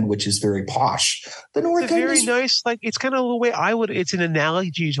West End, which is very posh. The North End very is nice. Like, it's kind of the way it's an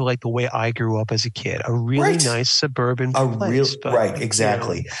analogy to like the way I grew up as a kid. A really nice suburban place. Right,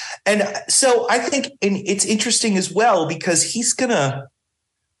 exactly. And so I think, and it's interesting as well because he's gonna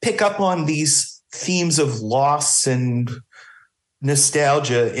pick up on these themes of loss and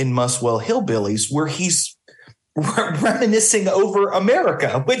nostalgia in Muswell Hillbillies, where he's reminiscing over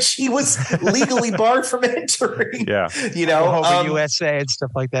America, which he was legally barred from entering. Yeah, over USA and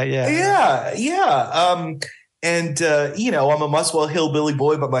stuff like that. I'm a Muswell Hillbilly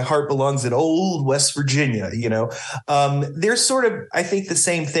boy, but my heart belongs in old West Virginia. There's sort of, I think, the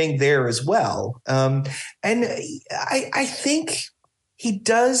same thing there as well. And I think he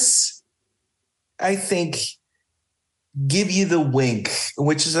does. I think. Give you the wink,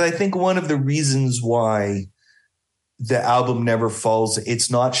 which is, I think, one of the reasons why the album never falls. It's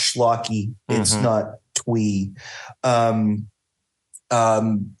not schlocky. It's not twee.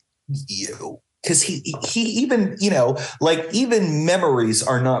 Because he even, like even memories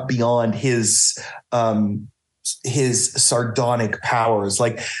are not beyond his sardonic powers.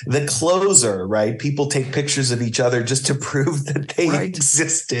 Like the closer, right? People take pictures of each other just to prove that they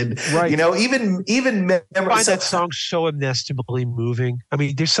existed. Right. Even I find that song so inestimably moving. I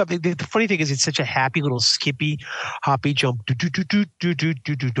mean, there's something. The funny thing is, it's such a happy little skippy, hoppy jump. But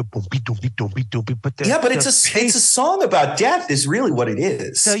but it's a song about death. Is really what it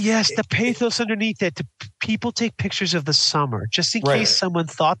is. So yes, the pathos underneath it. People take pictures of the summer just in case someone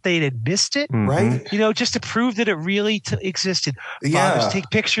thought they had missed it. Right. Just to prove that it really existed. Fathers take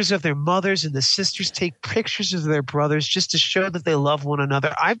pictures of their mothers, and the sisters take pictures of their brothers just to show that they love one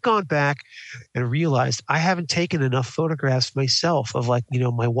another. I've gone back and realized I haven't taken enough photographs myself of my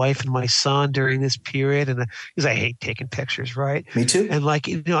wife and my son during this period, and because I hate taking pictures, right? Me too. And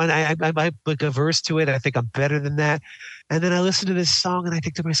and I'm like averse to it. I think I'm better than that. And then I listen to this song and I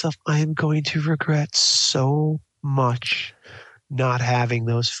think to myself, I am going to regret so much not having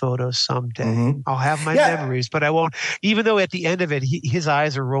those photos someday. I'll have my memories, but I won't. Even though at the end of it, his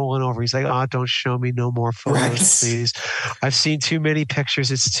eyes are rolling over. He's like, "Oh, don't show me no more photos, please. I've seen too many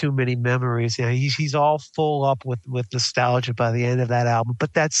pictures. It's too many memories." He's all full up with nostalgia by the end of that album.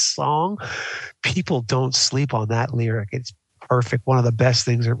 But that song, people don't sleep on that lyric. It's perfect. One of the best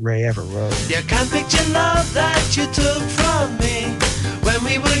things that Ray ever wrote. You can't picture love that you took from me when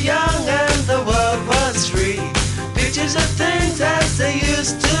we were young and the world was free. Pictures of things as they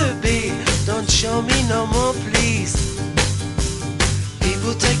used to be. Don't show me no more, please.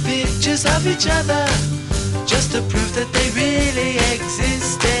 People take pictures of each other just to prove that they really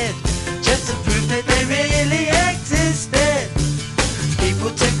existed. Just to prove that they really existed.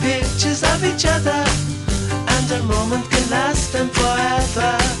 People take pictures of each other, and a moment can last them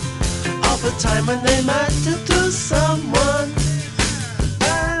forever. Of a time when they matter to someone.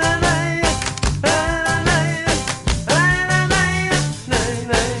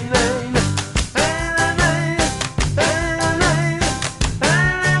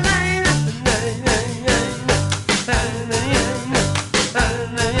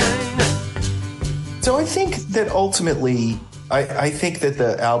 So I think that ultimately, I think that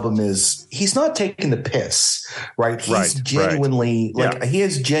the album he's not taking the piss, right? He's genuinely, he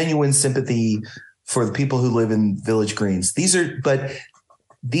has genuine sympathy for the people who live in Village Greens. These are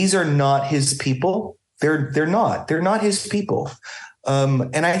not his people. They're not his people.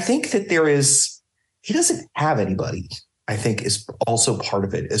 And I think that he doesn't have anybody, I think is also part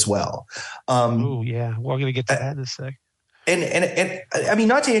of it as well. Oh yeah. We're going to get to that in a sec. And I mean,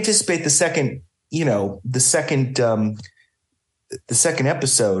 not to anticipate the second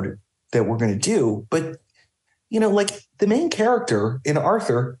episode that we're going to do, but the main character in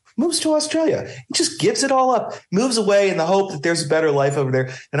Arthur moves to Australia. He just gives it all up, moves away in the hope that there's a better life over there.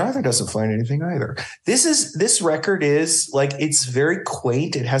 And Arthur doesn't find anything either. This record is it's very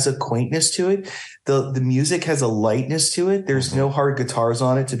quaint. It has a quaintness to it. The music has a lightness to it. There's no hard guitars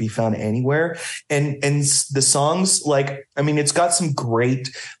on it to be found anywhere. And the songs, it's got some great,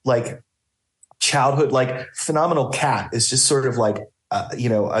 childhood, Phenomenal Cat is just sort of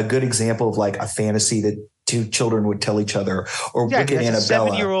a good example of a fantasy that two children would tell each other, or Wicked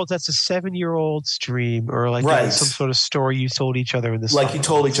Annabella. That's a 7-year-old's dream, or some sort of story you told each other in this. You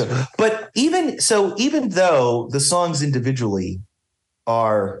told each other. But even though the songs individually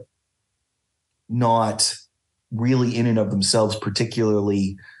are not really in and of themselves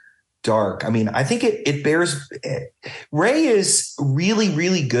particularly dark, I think it bears. Ray is really,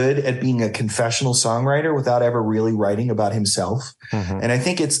 really good at being a confessional songwriter without ever really writing about himself. And I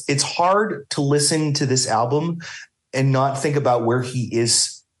think it's hard to listen to this album and not think about where he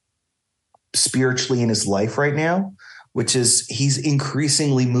is spiritually in his life right now, which is he's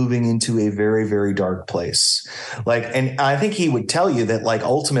increasingly moving into a very, very dark place. And I think he would tell you that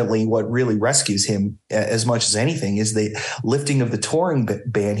ultimately what really rescues him as much as anything is the lifting of the touring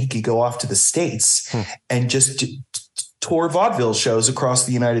ban. He could go off to the States and just tour vaudeville shows across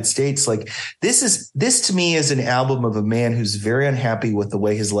the United States. This to me is an album of a man who's very unhappy with the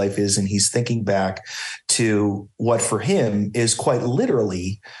way his life is. And he's thinking back to what for him is quite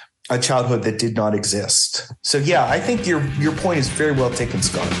literally a childhood that did not exist. So yeah, I think your point is very well taken,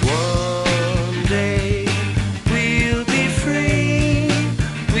 Scott. One day we'll be free.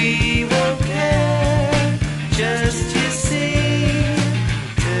 We won't care, just you see.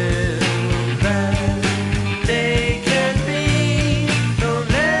 Till that day can be. Don't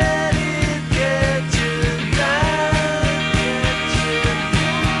let it get you down,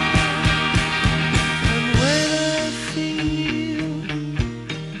 And when I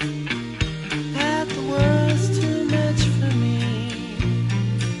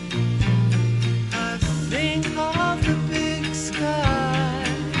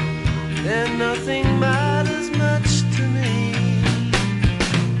nothing matters much to me.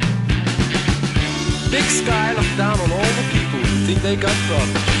 Big sky look down on all the people who think they got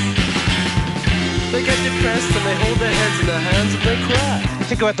problems. They get depressed and they hold their heads in their hands and they cry.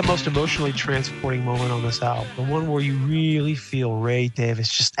 Think about the most emotionally transporting moment on this album. The one where you really feel Ray Davis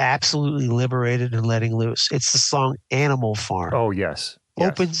just absolutely liberated and letting loose. It's the song Animal Farm. Oh, yes.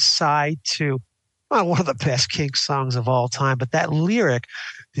 Open side 2. Well, one of the best Kinks songs of all time. But that lyric,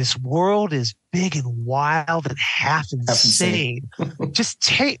 this world is big and wild and half insane. just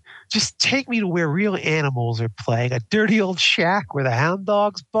take me to where real animals are playing. A dirty old shack where the hound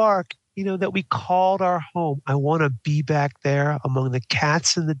dogs bark. You know, that we called our home. I want to be back there among the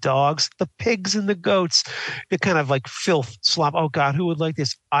cats and the dogs, the pigs and the goats. The kind of like filth, slop. Oh, God, who would like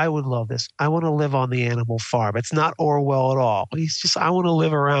this? I would love this. I want to live on the animal farm. It's not Orwell at all. He's just, I want to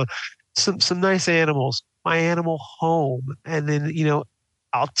live around some nice animals, my animal home. And then, you know,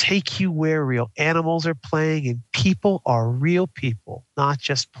 I'll take you where real animals are playing and people are real people, not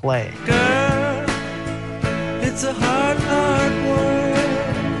just playing. Girl, it's a hard, hard world.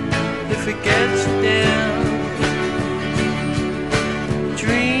 If it gets you down,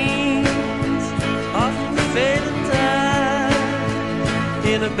 dreams often fade and die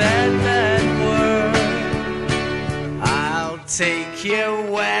in a bad, bad world. I'll take you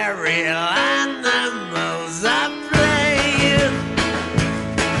where real animals are playing,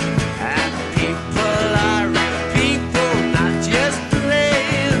 and people are real people, not just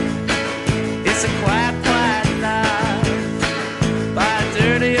playing. It's a quiet, quiet life by a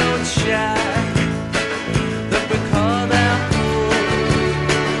dirty old shack that we call our home.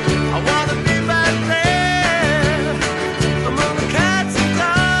 I wanna be back there among the cats and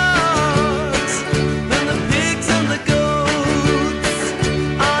dogs and the pigs and the goats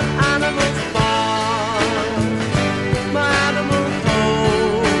on Animal Farm, my animal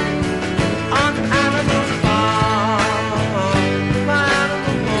home. On Animal Farm, my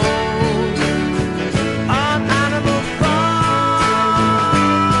animal home. On Animal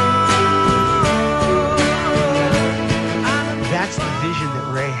That's the vision that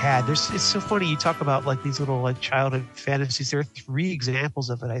Ray had. It's so funny. You talk about like these little like childhood fantasies. There are 3 examples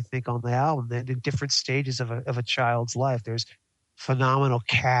of it, I think, on the album that in different stages of a child's life. There's Phenomenal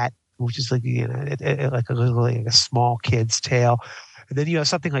Cat, which is like, you know, like a small kid's tale. And then you have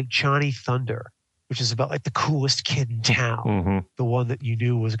something like Johnny Thunder, which is about like the coolest kid in town, Mm-hmm. the one that you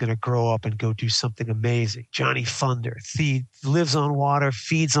knew was going to grow up and go do something amazing. Johnny Thunder, lives on water,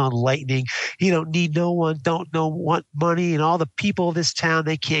 feeds on lightning. He don't need no one, want money, and all the people of this town,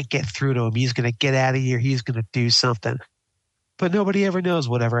 they can't get through to him. He's going to get out of here. He's going to do something. But nobody ever knows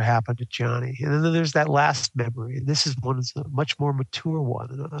whatever happened to Johnny. And then there's that last memory. And this is one, it's a much more mature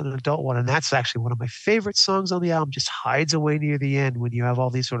one, an adult one. And that's actually one of my favorite songs on the album. Just hides away near the end when you have all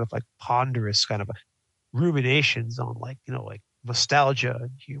these sort of like ponderous kind of ruminations on like, you know, like nostalgia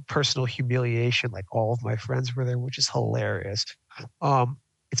and personal humiliation. Like all of my friends were there, which is hilarious.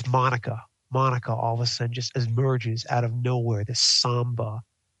 It's Monica. Monica all of a sudden just emerges out of nowhere, this samba.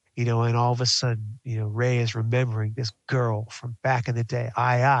 You know, and all of a sudden, you know, Ray is remembering this girl from back in the day.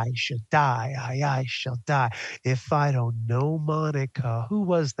 I shall die. I shall die. If I don't know Monica, who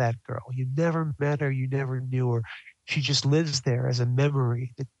was that girl? You never met her. You never knew her. She just lives there as a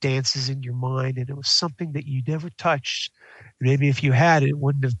memory that dances in your mind. And it was something that you never touched. Maybe if you had it, it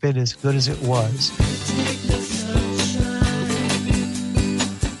wouldn't have been as good as it was. Take the sunshine,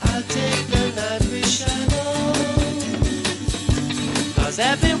 I'll take the night we shadow. 'Cause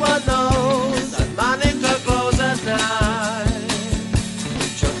everyone knows that Monica goes at night.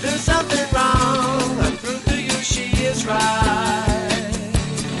 She'll do something wrong and prove to you she is right.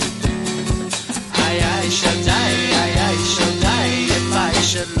 I shall die, I shall die if I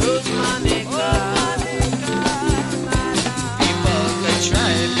should lose Monica. People can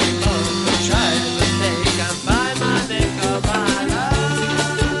try, but they can't buy Monica, my love.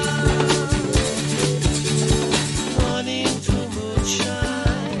 Money to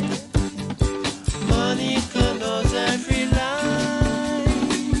moonshine, Monica knows every line.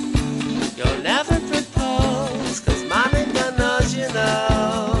 You'll never propose, 'cause Monica knows you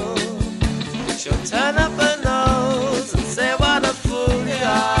know. She'll turn up her nose and say what a fool you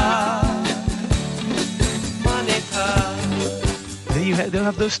are, Monica. Then they'll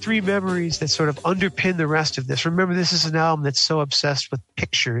have those 3 memories that sort of underpin the rest of this. Remember, this is an album that's so obsessed with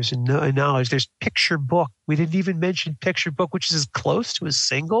pictures and knowledge. There's Picture Book. We didn't even mention Picture Book, which is as close to a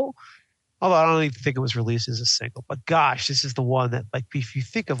single. Although I don't even think it was released as a single. But gosh, this is the one that, like, if you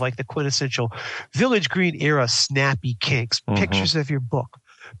think of like the quintessential Village Green era snappy Kinks, pictures of your book,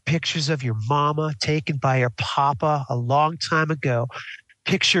 pictures of your mama taken by your papa a long time ago,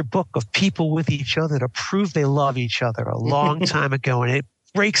 picture book of people with each other to prove they love each other a long time ago. And it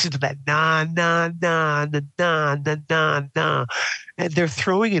breaks into that na, na, na, na, na, na, na, na. And they're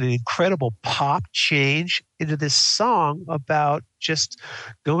throwing in an incredible pop change into this song about just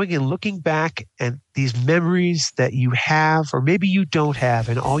going and looking back at these memories that you have, or maybe you don't have,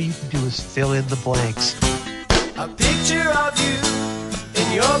 and all you can do is fill in the blanks. A picture of you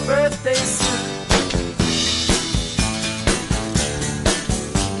in your birthday suit.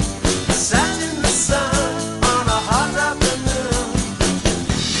 Sat in the sun on a hot afternoon.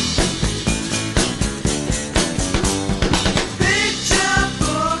 Picture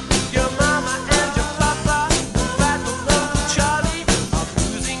book, your mama and your papa, battled up Charlie, are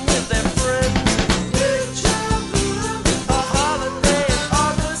cruising with their friends. Picture book, a holiday in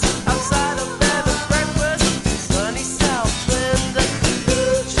August, outside of bed and breakfast, sunny South Bend.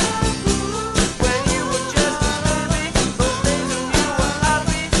 Picture book, when you were just a baby, those days when you were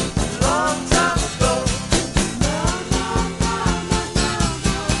happy, long time ago.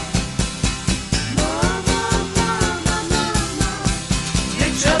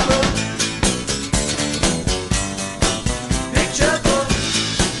 Picture book, picture book,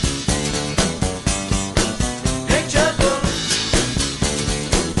 picture book,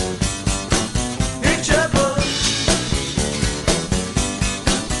 picture book,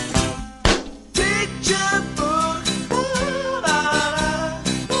 picture book.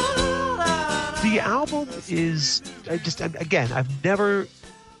 The album is,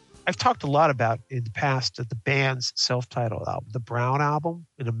 I've talked a lot about in the past the band's self-titled album, the Brown Album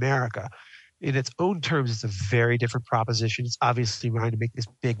in America. In its own terms, it's a very different proposition. It's obviously trying to make this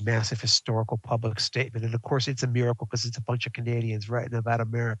big, massive historical public statement. And of course, it's a miracle because it's a bunch of Canadians writing about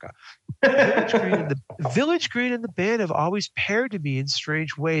America. Village Green and the band have always paired to me in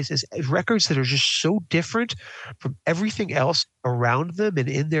strange ways as records that are just so different from everything else around them and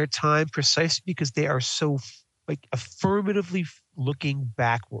in their time, precisely because they are so like affirmatively looking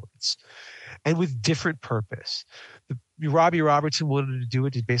backwards and with different purpose. Robbie Robertson wanted to do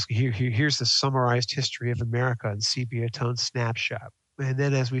it to basically here's the summarized history of America in sepia tone snapshot. And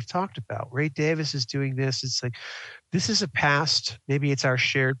then, as we've talked about, Ray Davis is doing this. It's like, this is a past. Maybe it's our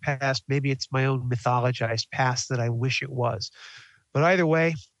shared past. Maybe it's my own mythologized past that I wish it was. But either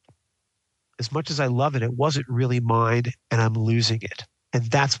way, as much as I love it, it wasn't really mine, and I'm losing it. And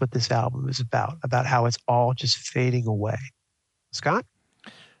that's what this album is about how it's all just fading away. Scott?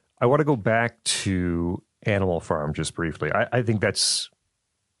 I want to go back to Animal Farm just briefly. I think that's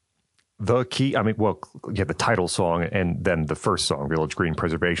the key. I mean, well, yeah, the title song and then the first song, Village Green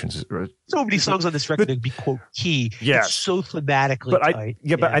Preservations. So many songs on this record that would be, quote, key. Yes. It's so thematically but tight.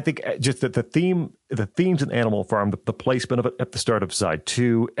 But I think just that the themes in Animal Farm, the placement of it at the start of side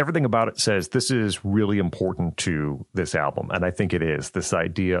 2, everything about it says this is really important to this album. And I think it is. This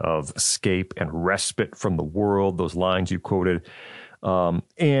idea of escape and respite from the world, those lines you quoted.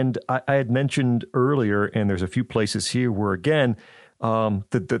 And I had mentioned earlier, and there's a few places here where, again,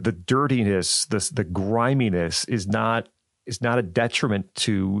 the dirtiness, the griminess is not a detriment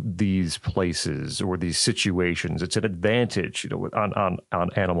to these places or these situations. It's an advantage, on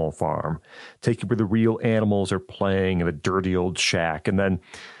Animal Farm. Take it where the real animals are playing in a dirty old shack. And then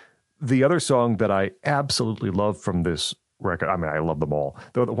the other song that I absolutely love from this record, I mean, I love them all.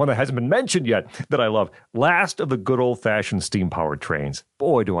 The one that hasn't been mentioned yet that I love, Last of the Good Old-Fashioned Steam-Powered Trains.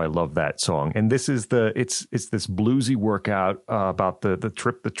 Boy, do I love that song. And this is it's this bluesy workout about the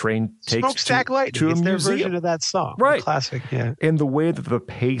trip the train takes Smokestack Lightning. to a It's their museum. version of that song. Right. The classic, yeah. And the way that the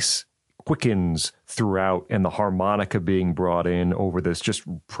pace quickens throughout and the harmonica being brought in over this just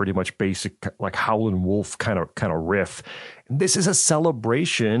pretty much basic like Howlin' Wolf kind of riff. And this is a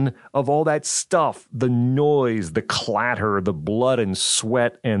celebration of all that stuff, the noise, the clatter, the blood and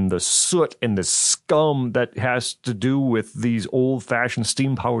sweat and the soot and the scum that has to do with these old-fashioned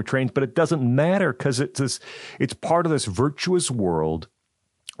steam-powered trains. But it doesn't matter because it's part of this virtuous world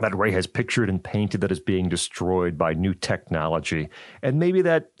that Ray has pictured and painted that is being destroyed by new technology. And maybe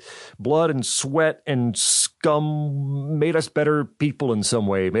that blood and sweat and scum made us better people in some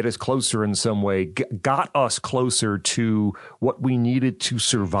way, made us closer in some way, got us closer to what we needed to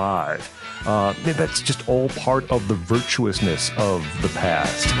survive. That's just all part of the virtuousness of the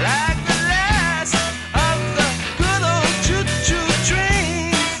past. Like the last of the good old choo-choo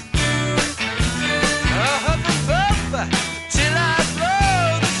trains. Up till I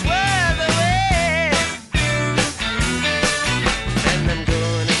blow this world away. And I'm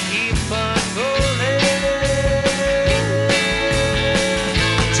gonna keep on rolling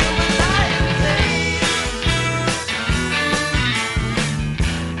till the light fades.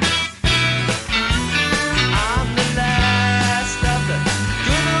 I'm the last of the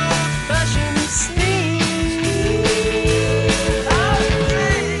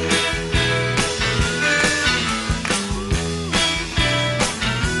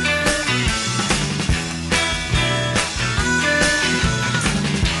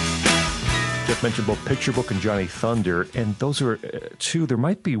mentioned both Picture Book and Johnny Thunder, and those are two. There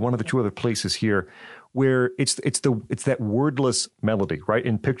might be one of the two other places here where it's that wordless melody, right?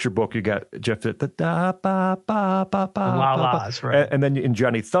 In Picture Book, you got Jeff the da ba ba ba ba La las, right? and then in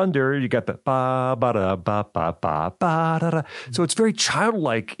Johnny Thunder, you got the ba ba da ba ba ba ba da da. So it's very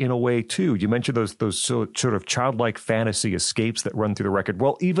childlike in a way too. You mentioned those sort of childlike fantasy escapes that run through the record.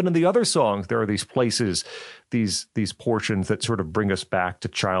 Well, even in the other songs, there are these places, these portions that sort of bring us back to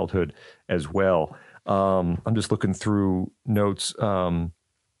childhood as well. I'm just looking through notes.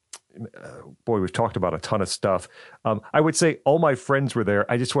 Boy, we've talked about a ton of stuff. I would say All My Friends Were There.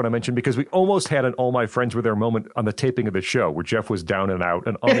 I just want to mention, because we almost had an All My Friends Were There moment on the taping of the show where Jeff was down and out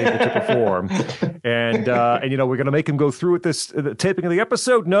and unable to perform. And we're going to make him go through with the taping of the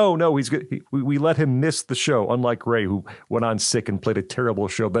episode. No, we let him miss the show, unlike Ray, who went on sick and played a terrible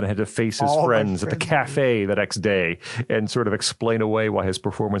show, then had to face his friends at the cafe the next day and sort of explain away why his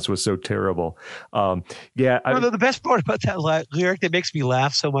performance was so terrible. The best part about that lyric that makes me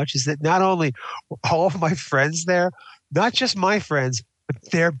laugh so much is that not only all of my friends there, not just my friends, but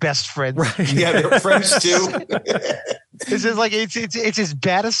their best friends. Right. Yeah, they're friends too. It's just like it's as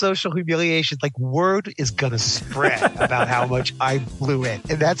bad as social humiliation. Like, word is gonna spread about how much I blew it,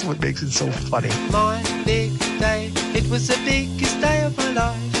 and that's what makes it so funny. My big day, it was the biggest day of my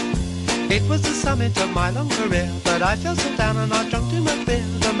life. It was the summit of my long career, but I felt so down and I drunk too much beer.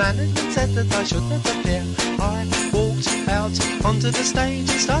 The management said that I should not appear. I walked out onto the stage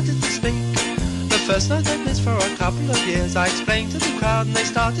and started to speak. The first night I'd missed for a couple of years. I explained to the crowd and they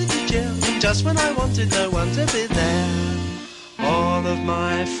started to cheer. And just when I wanted no one to be there, all of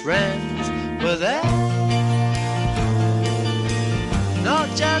my friends were there. Not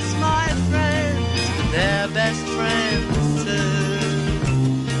just my friends, but their best friends too.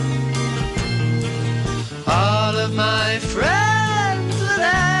 All of my friends were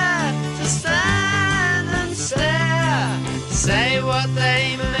there to stand and stare, say what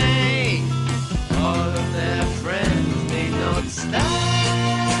they may. All of their friends need not stand.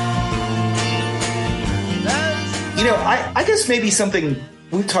 I guess maybe something,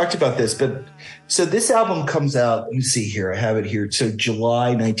 we've talked about this, but so this album comes out, let me see here, I have it here. So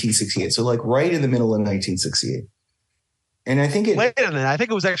July 1968. So like right in the middle of 1968. And I think wait a minute. I think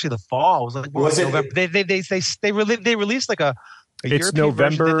it was actually the fall. It was like November. They released like a European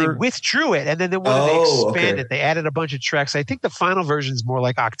November. Version, then they withdrew it, and then they wanted to expand it. They added a bunch of tracks. I think the final version is more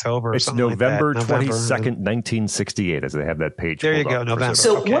like October. Or it's something November like that. 22nd, 1968, as they have that page. There you go, November.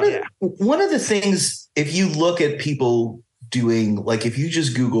 So one of the things, if you look at people doing, like if you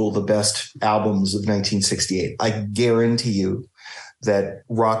just Google the best albums of 1968, I guarantee you that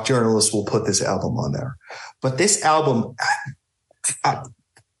rock journalists will put this album on there. But this album,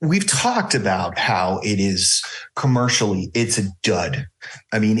 we've talked about how it is commercially, it's a dud.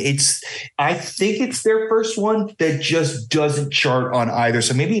 I mean, I think it's their first one that just doesn't chart on either.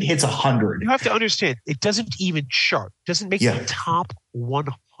 So maybe it hits 100. You have to understand, it doesn't even chart. It doesn't make the top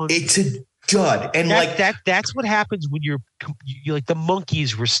 100. It's a dud. And that's what happens when you're like the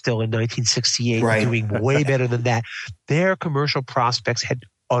Monkees were still in 1968 right. doing way better than that. Their commercial prospects had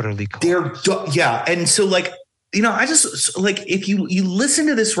utterly collapsed. And so like, I just like, if you listen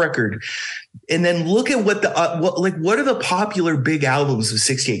to this record and then look at what are the popular big albums of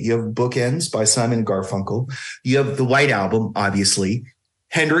 68? You have Bookends by Simon and Garfunkel. You have the White Album, obviously.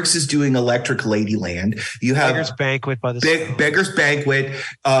 Hendrix is doing Electric Ladyland. You have Beggar's Banquet by the Beggar's Banquet,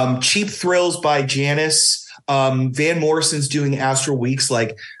 Cheap Thrills by Janis. Van Morrison's doing Astral Weeks.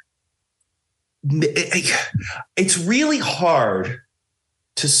 Like, it's really hard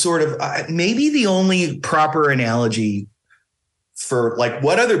to sort of maybe the only proper analogy for like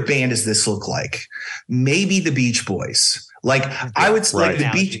what other band does this look like? Maybe the Beach Boys. Like I would say like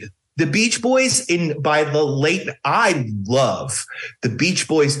the Beach Boys by the late. I love the Beach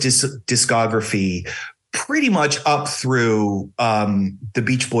Boys discography pretty much up through the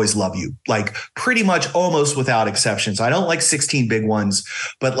Beach Boys Love You, like pretty much almost without exceptions. I don't like 16 Big Ones,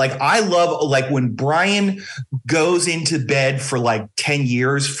 but like I love like when Brian goes into bed for like 10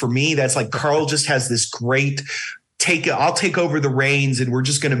 years. For me, that's like Carl just has this great I'll take over the reins and we're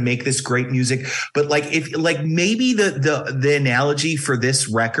just going to make this great music. But like, if like maybe the analogy for this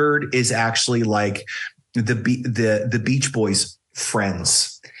record is actually like the Beach Boys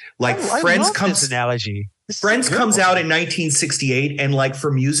Friends. Like Friends comes analogy. Friends comes out in 1968, and like for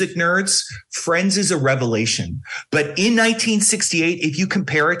music nerds, Friends is a revelation. But in 1968, if you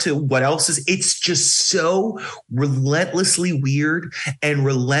compare it to what else is, it's just so relentlessly weird and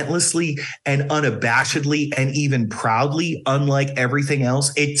relentlessly and unabashedly and even proudly unlike everything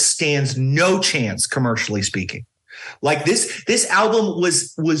else. It stands no chance commercially speaking. Like this album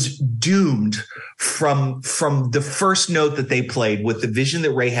was doomed from the first note that they played with the vision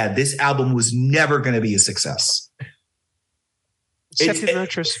that Ray had. This album was never going to be a success. Except in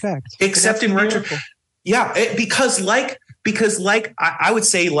retrospect. Except in retrospect. Yeah, because I would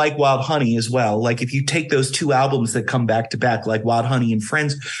say like Wild Honey as well. Like if you take those two albums that come back to back, like Wild Honey and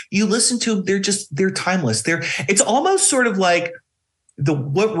Friends, you listen to them, they're timeless. It's almost sort of like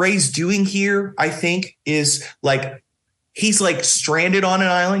what Ray's doing here, I think, is like he's like stranded on an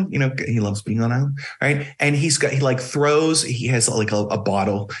island. You know, he loves being on an island, right? And he has like a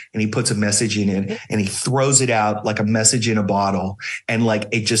bottle and he puts a message in it and he throws it out like a message in a bottle, and like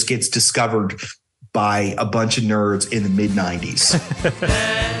it just gets discovered by a bunch of nerds in the mid-90s.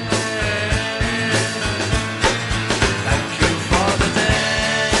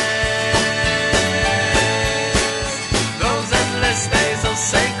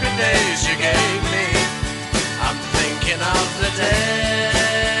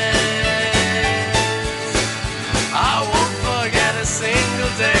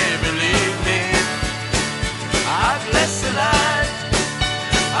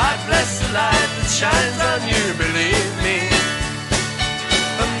 Shines on you, believe me.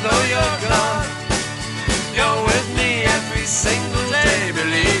 And though you're gone, you're with me every single day,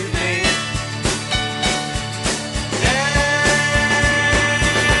 believe me.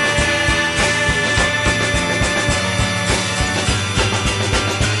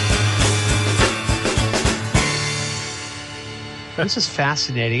 This is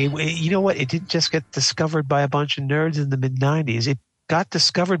fascinating. You know what? It didn't just get discovered by a bunch of nerds in the mid-90s. It got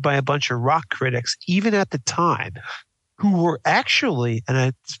discovered by a bunch of rock critics, even at the time, who were actually, and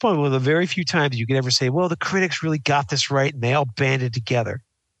it's probably one of the very few times you could ever say, well, the critics really got this right and they all banded together.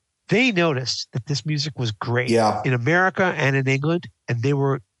 They noticed that this music was great in America and in England, and they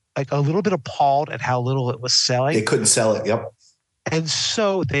were like a little bit appalled at how little it was selling. They couldn't sell it. Yep. And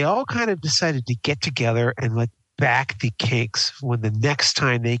so they all kind of decided to get together and like back the Kinks when the next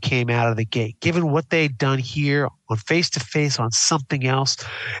time they came out of the gate, given what they'd done here on Face to Face, on Something Else,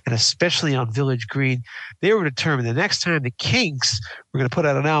 and especially on Village Green. They were determined the next time the Kinks were going to put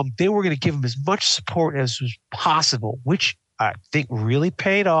out an album, they were going to give them as much support as was possible, which I think really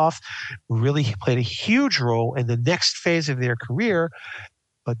paid off, really played a huge role in the next phase of their career.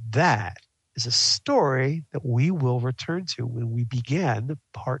 But that is a story that we will return to when we begin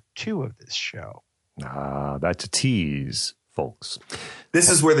part 2 of this show. That's a tease, folks.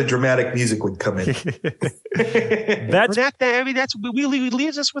 This is where the dramatic music would come in. That's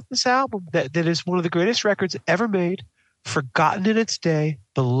leaves us with this album that is one of the greatest records ever made, forgotten in its day,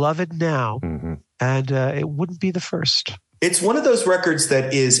 beloved now, and it wouldn't be the first. It's one of those records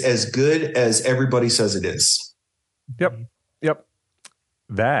that is as good as everybody says it is. Yep.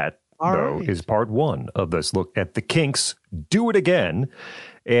 That, is part 1 of this look at the Kinks. Do It Again.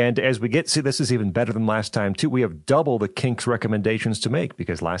 And as we see, this is even better than last time, too. We have double the Kinks recommendations to make,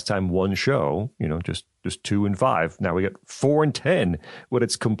 because last time one show, just 2 and 5. Now we get 4 and 10 when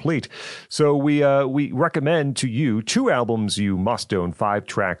it's complete. So we recommend to you 2 albums you must own, 5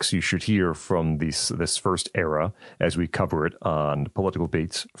 tracks you should hear from this first era as we cover it on Political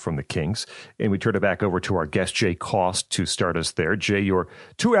Beats from the Kinks. And we turn it back over to our guest, Jay Cost, to start us there. Jay, your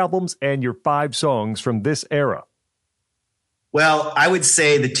 2 albums and your 5 songs from this era. Well, I would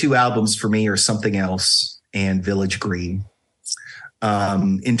say the 2 albums for me are Something Else and Village Green.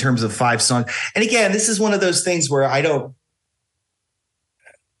 In terms of 5 songs. And again, this is one of those things where I don't,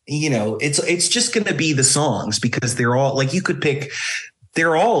 it's just going to be the songs, because they're all, like, you could pick,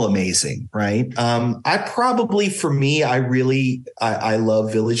 they're all amazing, right? I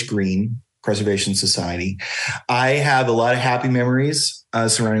love Village Green, Preservation Society. I have a lot of happy memories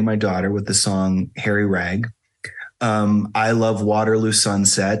surrounding my daughter with the song Harry Rag. I love Waterloo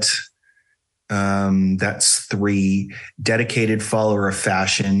Sunset. That's 3. Dedicated Follower of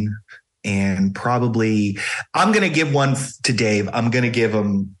Fashion. And probably, I'm going to give one to Dave. I'm going to give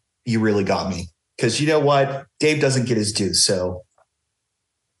him You Really Got Me. Because you know what? Dave doesn't get his due. So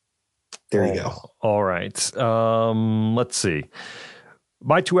there you go. All right. Let's see.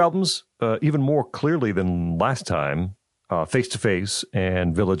 My 2 albums, even more clearly than last time, Face to Face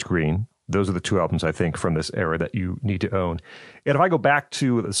and Village Green. Those are the 2 albums, I think, from this era that you need to own. And if I go back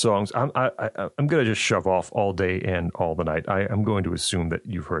to the songs, I'm going to just shove off All Day and All the Night. I'm going to assume that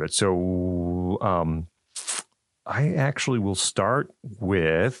you've heard it. So I actually will start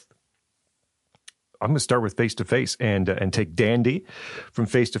with Face to Face and take Dandy from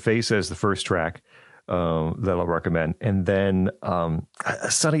Face to Face as the first track that I'll recommend. And then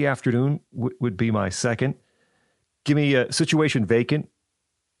A Sunny Afternoon would be my second. Give me a Situation Vacant.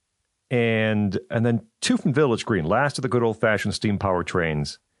 and then 2 from Village Green, Last of the Good Old-Fashioned Steam Power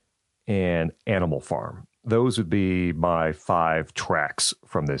Trains, and Animal Farm. Those would be my 5 tracks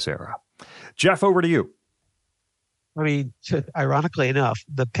from this era. Jeff, over to you. I mean, ironically enough,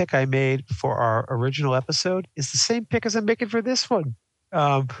 the pick I made for our original episode is the same pick as I'm making for this one,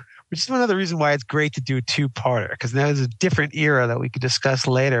 which is another reason why it's great to do a 2-parter, because there's a different era that we could discuss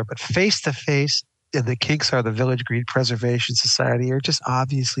later. But Face to Face and the Kinks Are the Village Green Preservation Society are just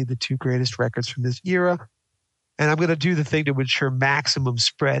obviously the 2 greatest records from this era. And I'm going to do the thing to ensure maximum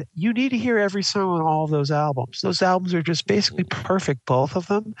spread. You need to hear every song on all of those albums. Those albums are just basically perfect, both of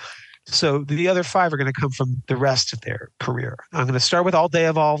them. So the other 5 are going to come from the rest of their career. I'm going to start with All Day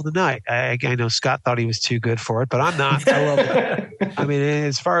of All of the Night. I know Scott thought he was too good for it, but I'm not. I love it. I mean,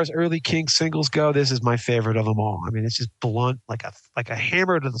 as far as early Kinks singles go, this is my favorite of them all. I mean, it's just blunt, like a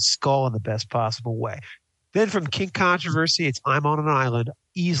hammer to the skull in the best possible way. Then from Kink Controversy, it's I'm on an Island,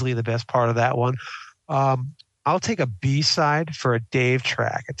 easily the best part of that one. I'll take a B-side for a Dave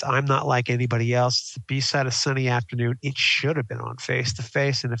track. It's I'm Not Like Anybody Else. It's the B-side of Sunny Afternoon. It should have been on Face to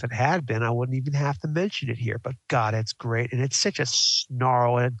Face, and if it had been, I wouldn't even have to mention it here. But God, it's great, and it's such a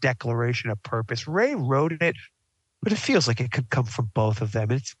snarl and a declaration of purpose. Ray wrote it, but it feels like it could come from both of them.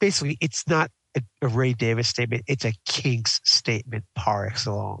 It's not a Ray Davis statement. It's a Kinks statement par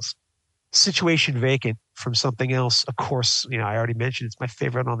excellence. Situation Vacant from Something Else. Of course, I already mentioned it's my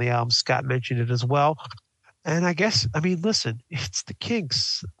favorite on the album. Scott mentioned it as well. And listen, it's the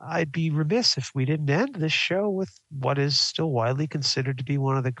Kinks. I'd be remiss if we didn't end this show with what is still widely considered to be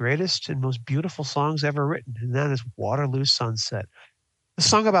one of the greatest and most beautiful songs ever written, and that is Waterloo Sunset. A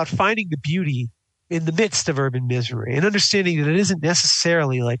song about finding the beauty in the midst of urban misery and understanding that it isn't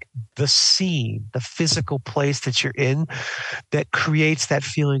necessarily like the scene, the physical place that you're in that creates that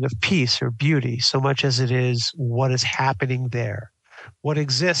feeling of peace or beauty so much as it is what is happening there. What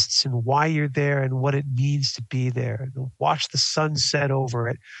exists and why you're there and what it means to be there. And watch the sun set over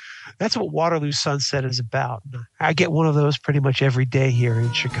it. That's what Waterloo Sunset is about. I get one of those pretty much every day here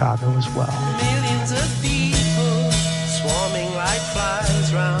in Chicago as well. Millions of people swarming like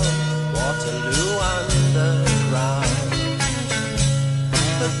flies round Waterloo Underground.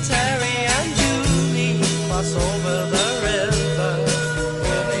 But Terry and Julie cross over the river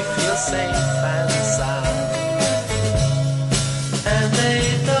where they feel safe and sound. And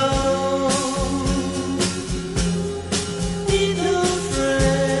they don't need no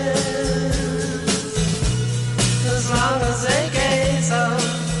friends as long as they gaze on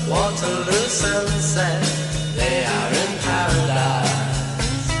Waterloo sunset. They are in paradise.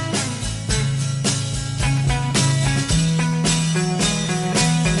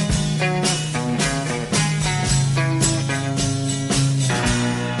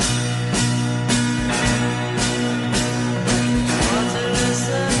 Waterloo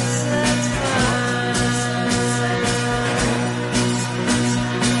sunset's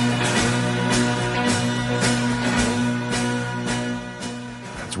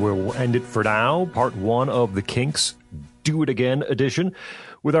That's where we'll end it for now. Part 1 of the Kinks Do It Again edition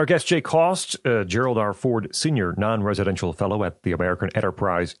with our guest Jay Cost, Gerald R. Ford Sr., non-residential fellow at the American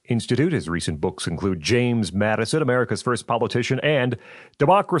Enterprise Institute. His recent books include James Madison, America's First Politician, and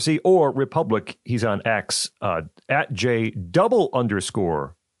Democracy or Republic. He's on X at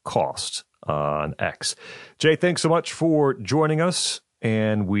J_Cost on X. Jay, thanks so much for joining us,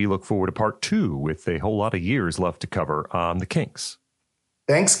 and we look forward to part 2 with a whole lot of years left to cover on the Kinks.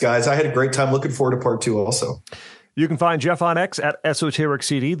 Thanks, guys. I had a great time. Looking forward to part 2 also. You can find Jeff on X at Esoteric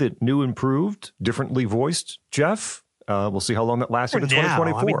CD, the new, improved, differently voiced Jeff. We'll see how long that lasts into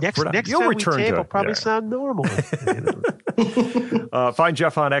 2024. Next You'll time return we tape, to will probably sound normal. find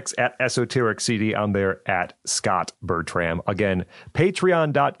Jeff on X at Esoteric CD, on there at Scott Bertram. Again,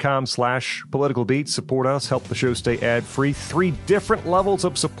 patreon.com/political beats. Support us, help the show stay ad-free. 3 different levels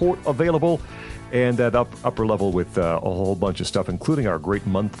of support available. And that upper level with a whole bunch of stuff, including our great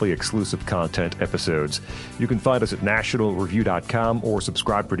monthly exclusive content episodes. You can find us at nationalreview.com or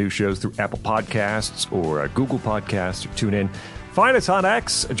subscribe for new shows through Apple Podcasts or Google Podcasts or TuneIn. Find us on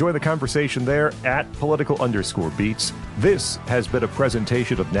X. Join the conversation there at @political_beats. This has been a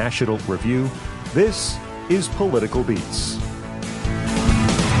presentation of National Review. This is Political Beats.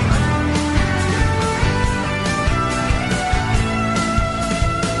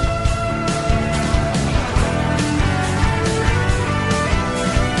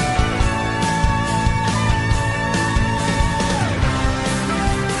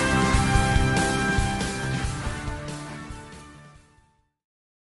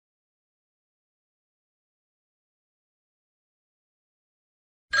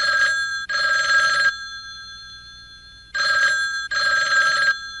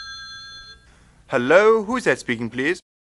 Hello, who's that speaking, please?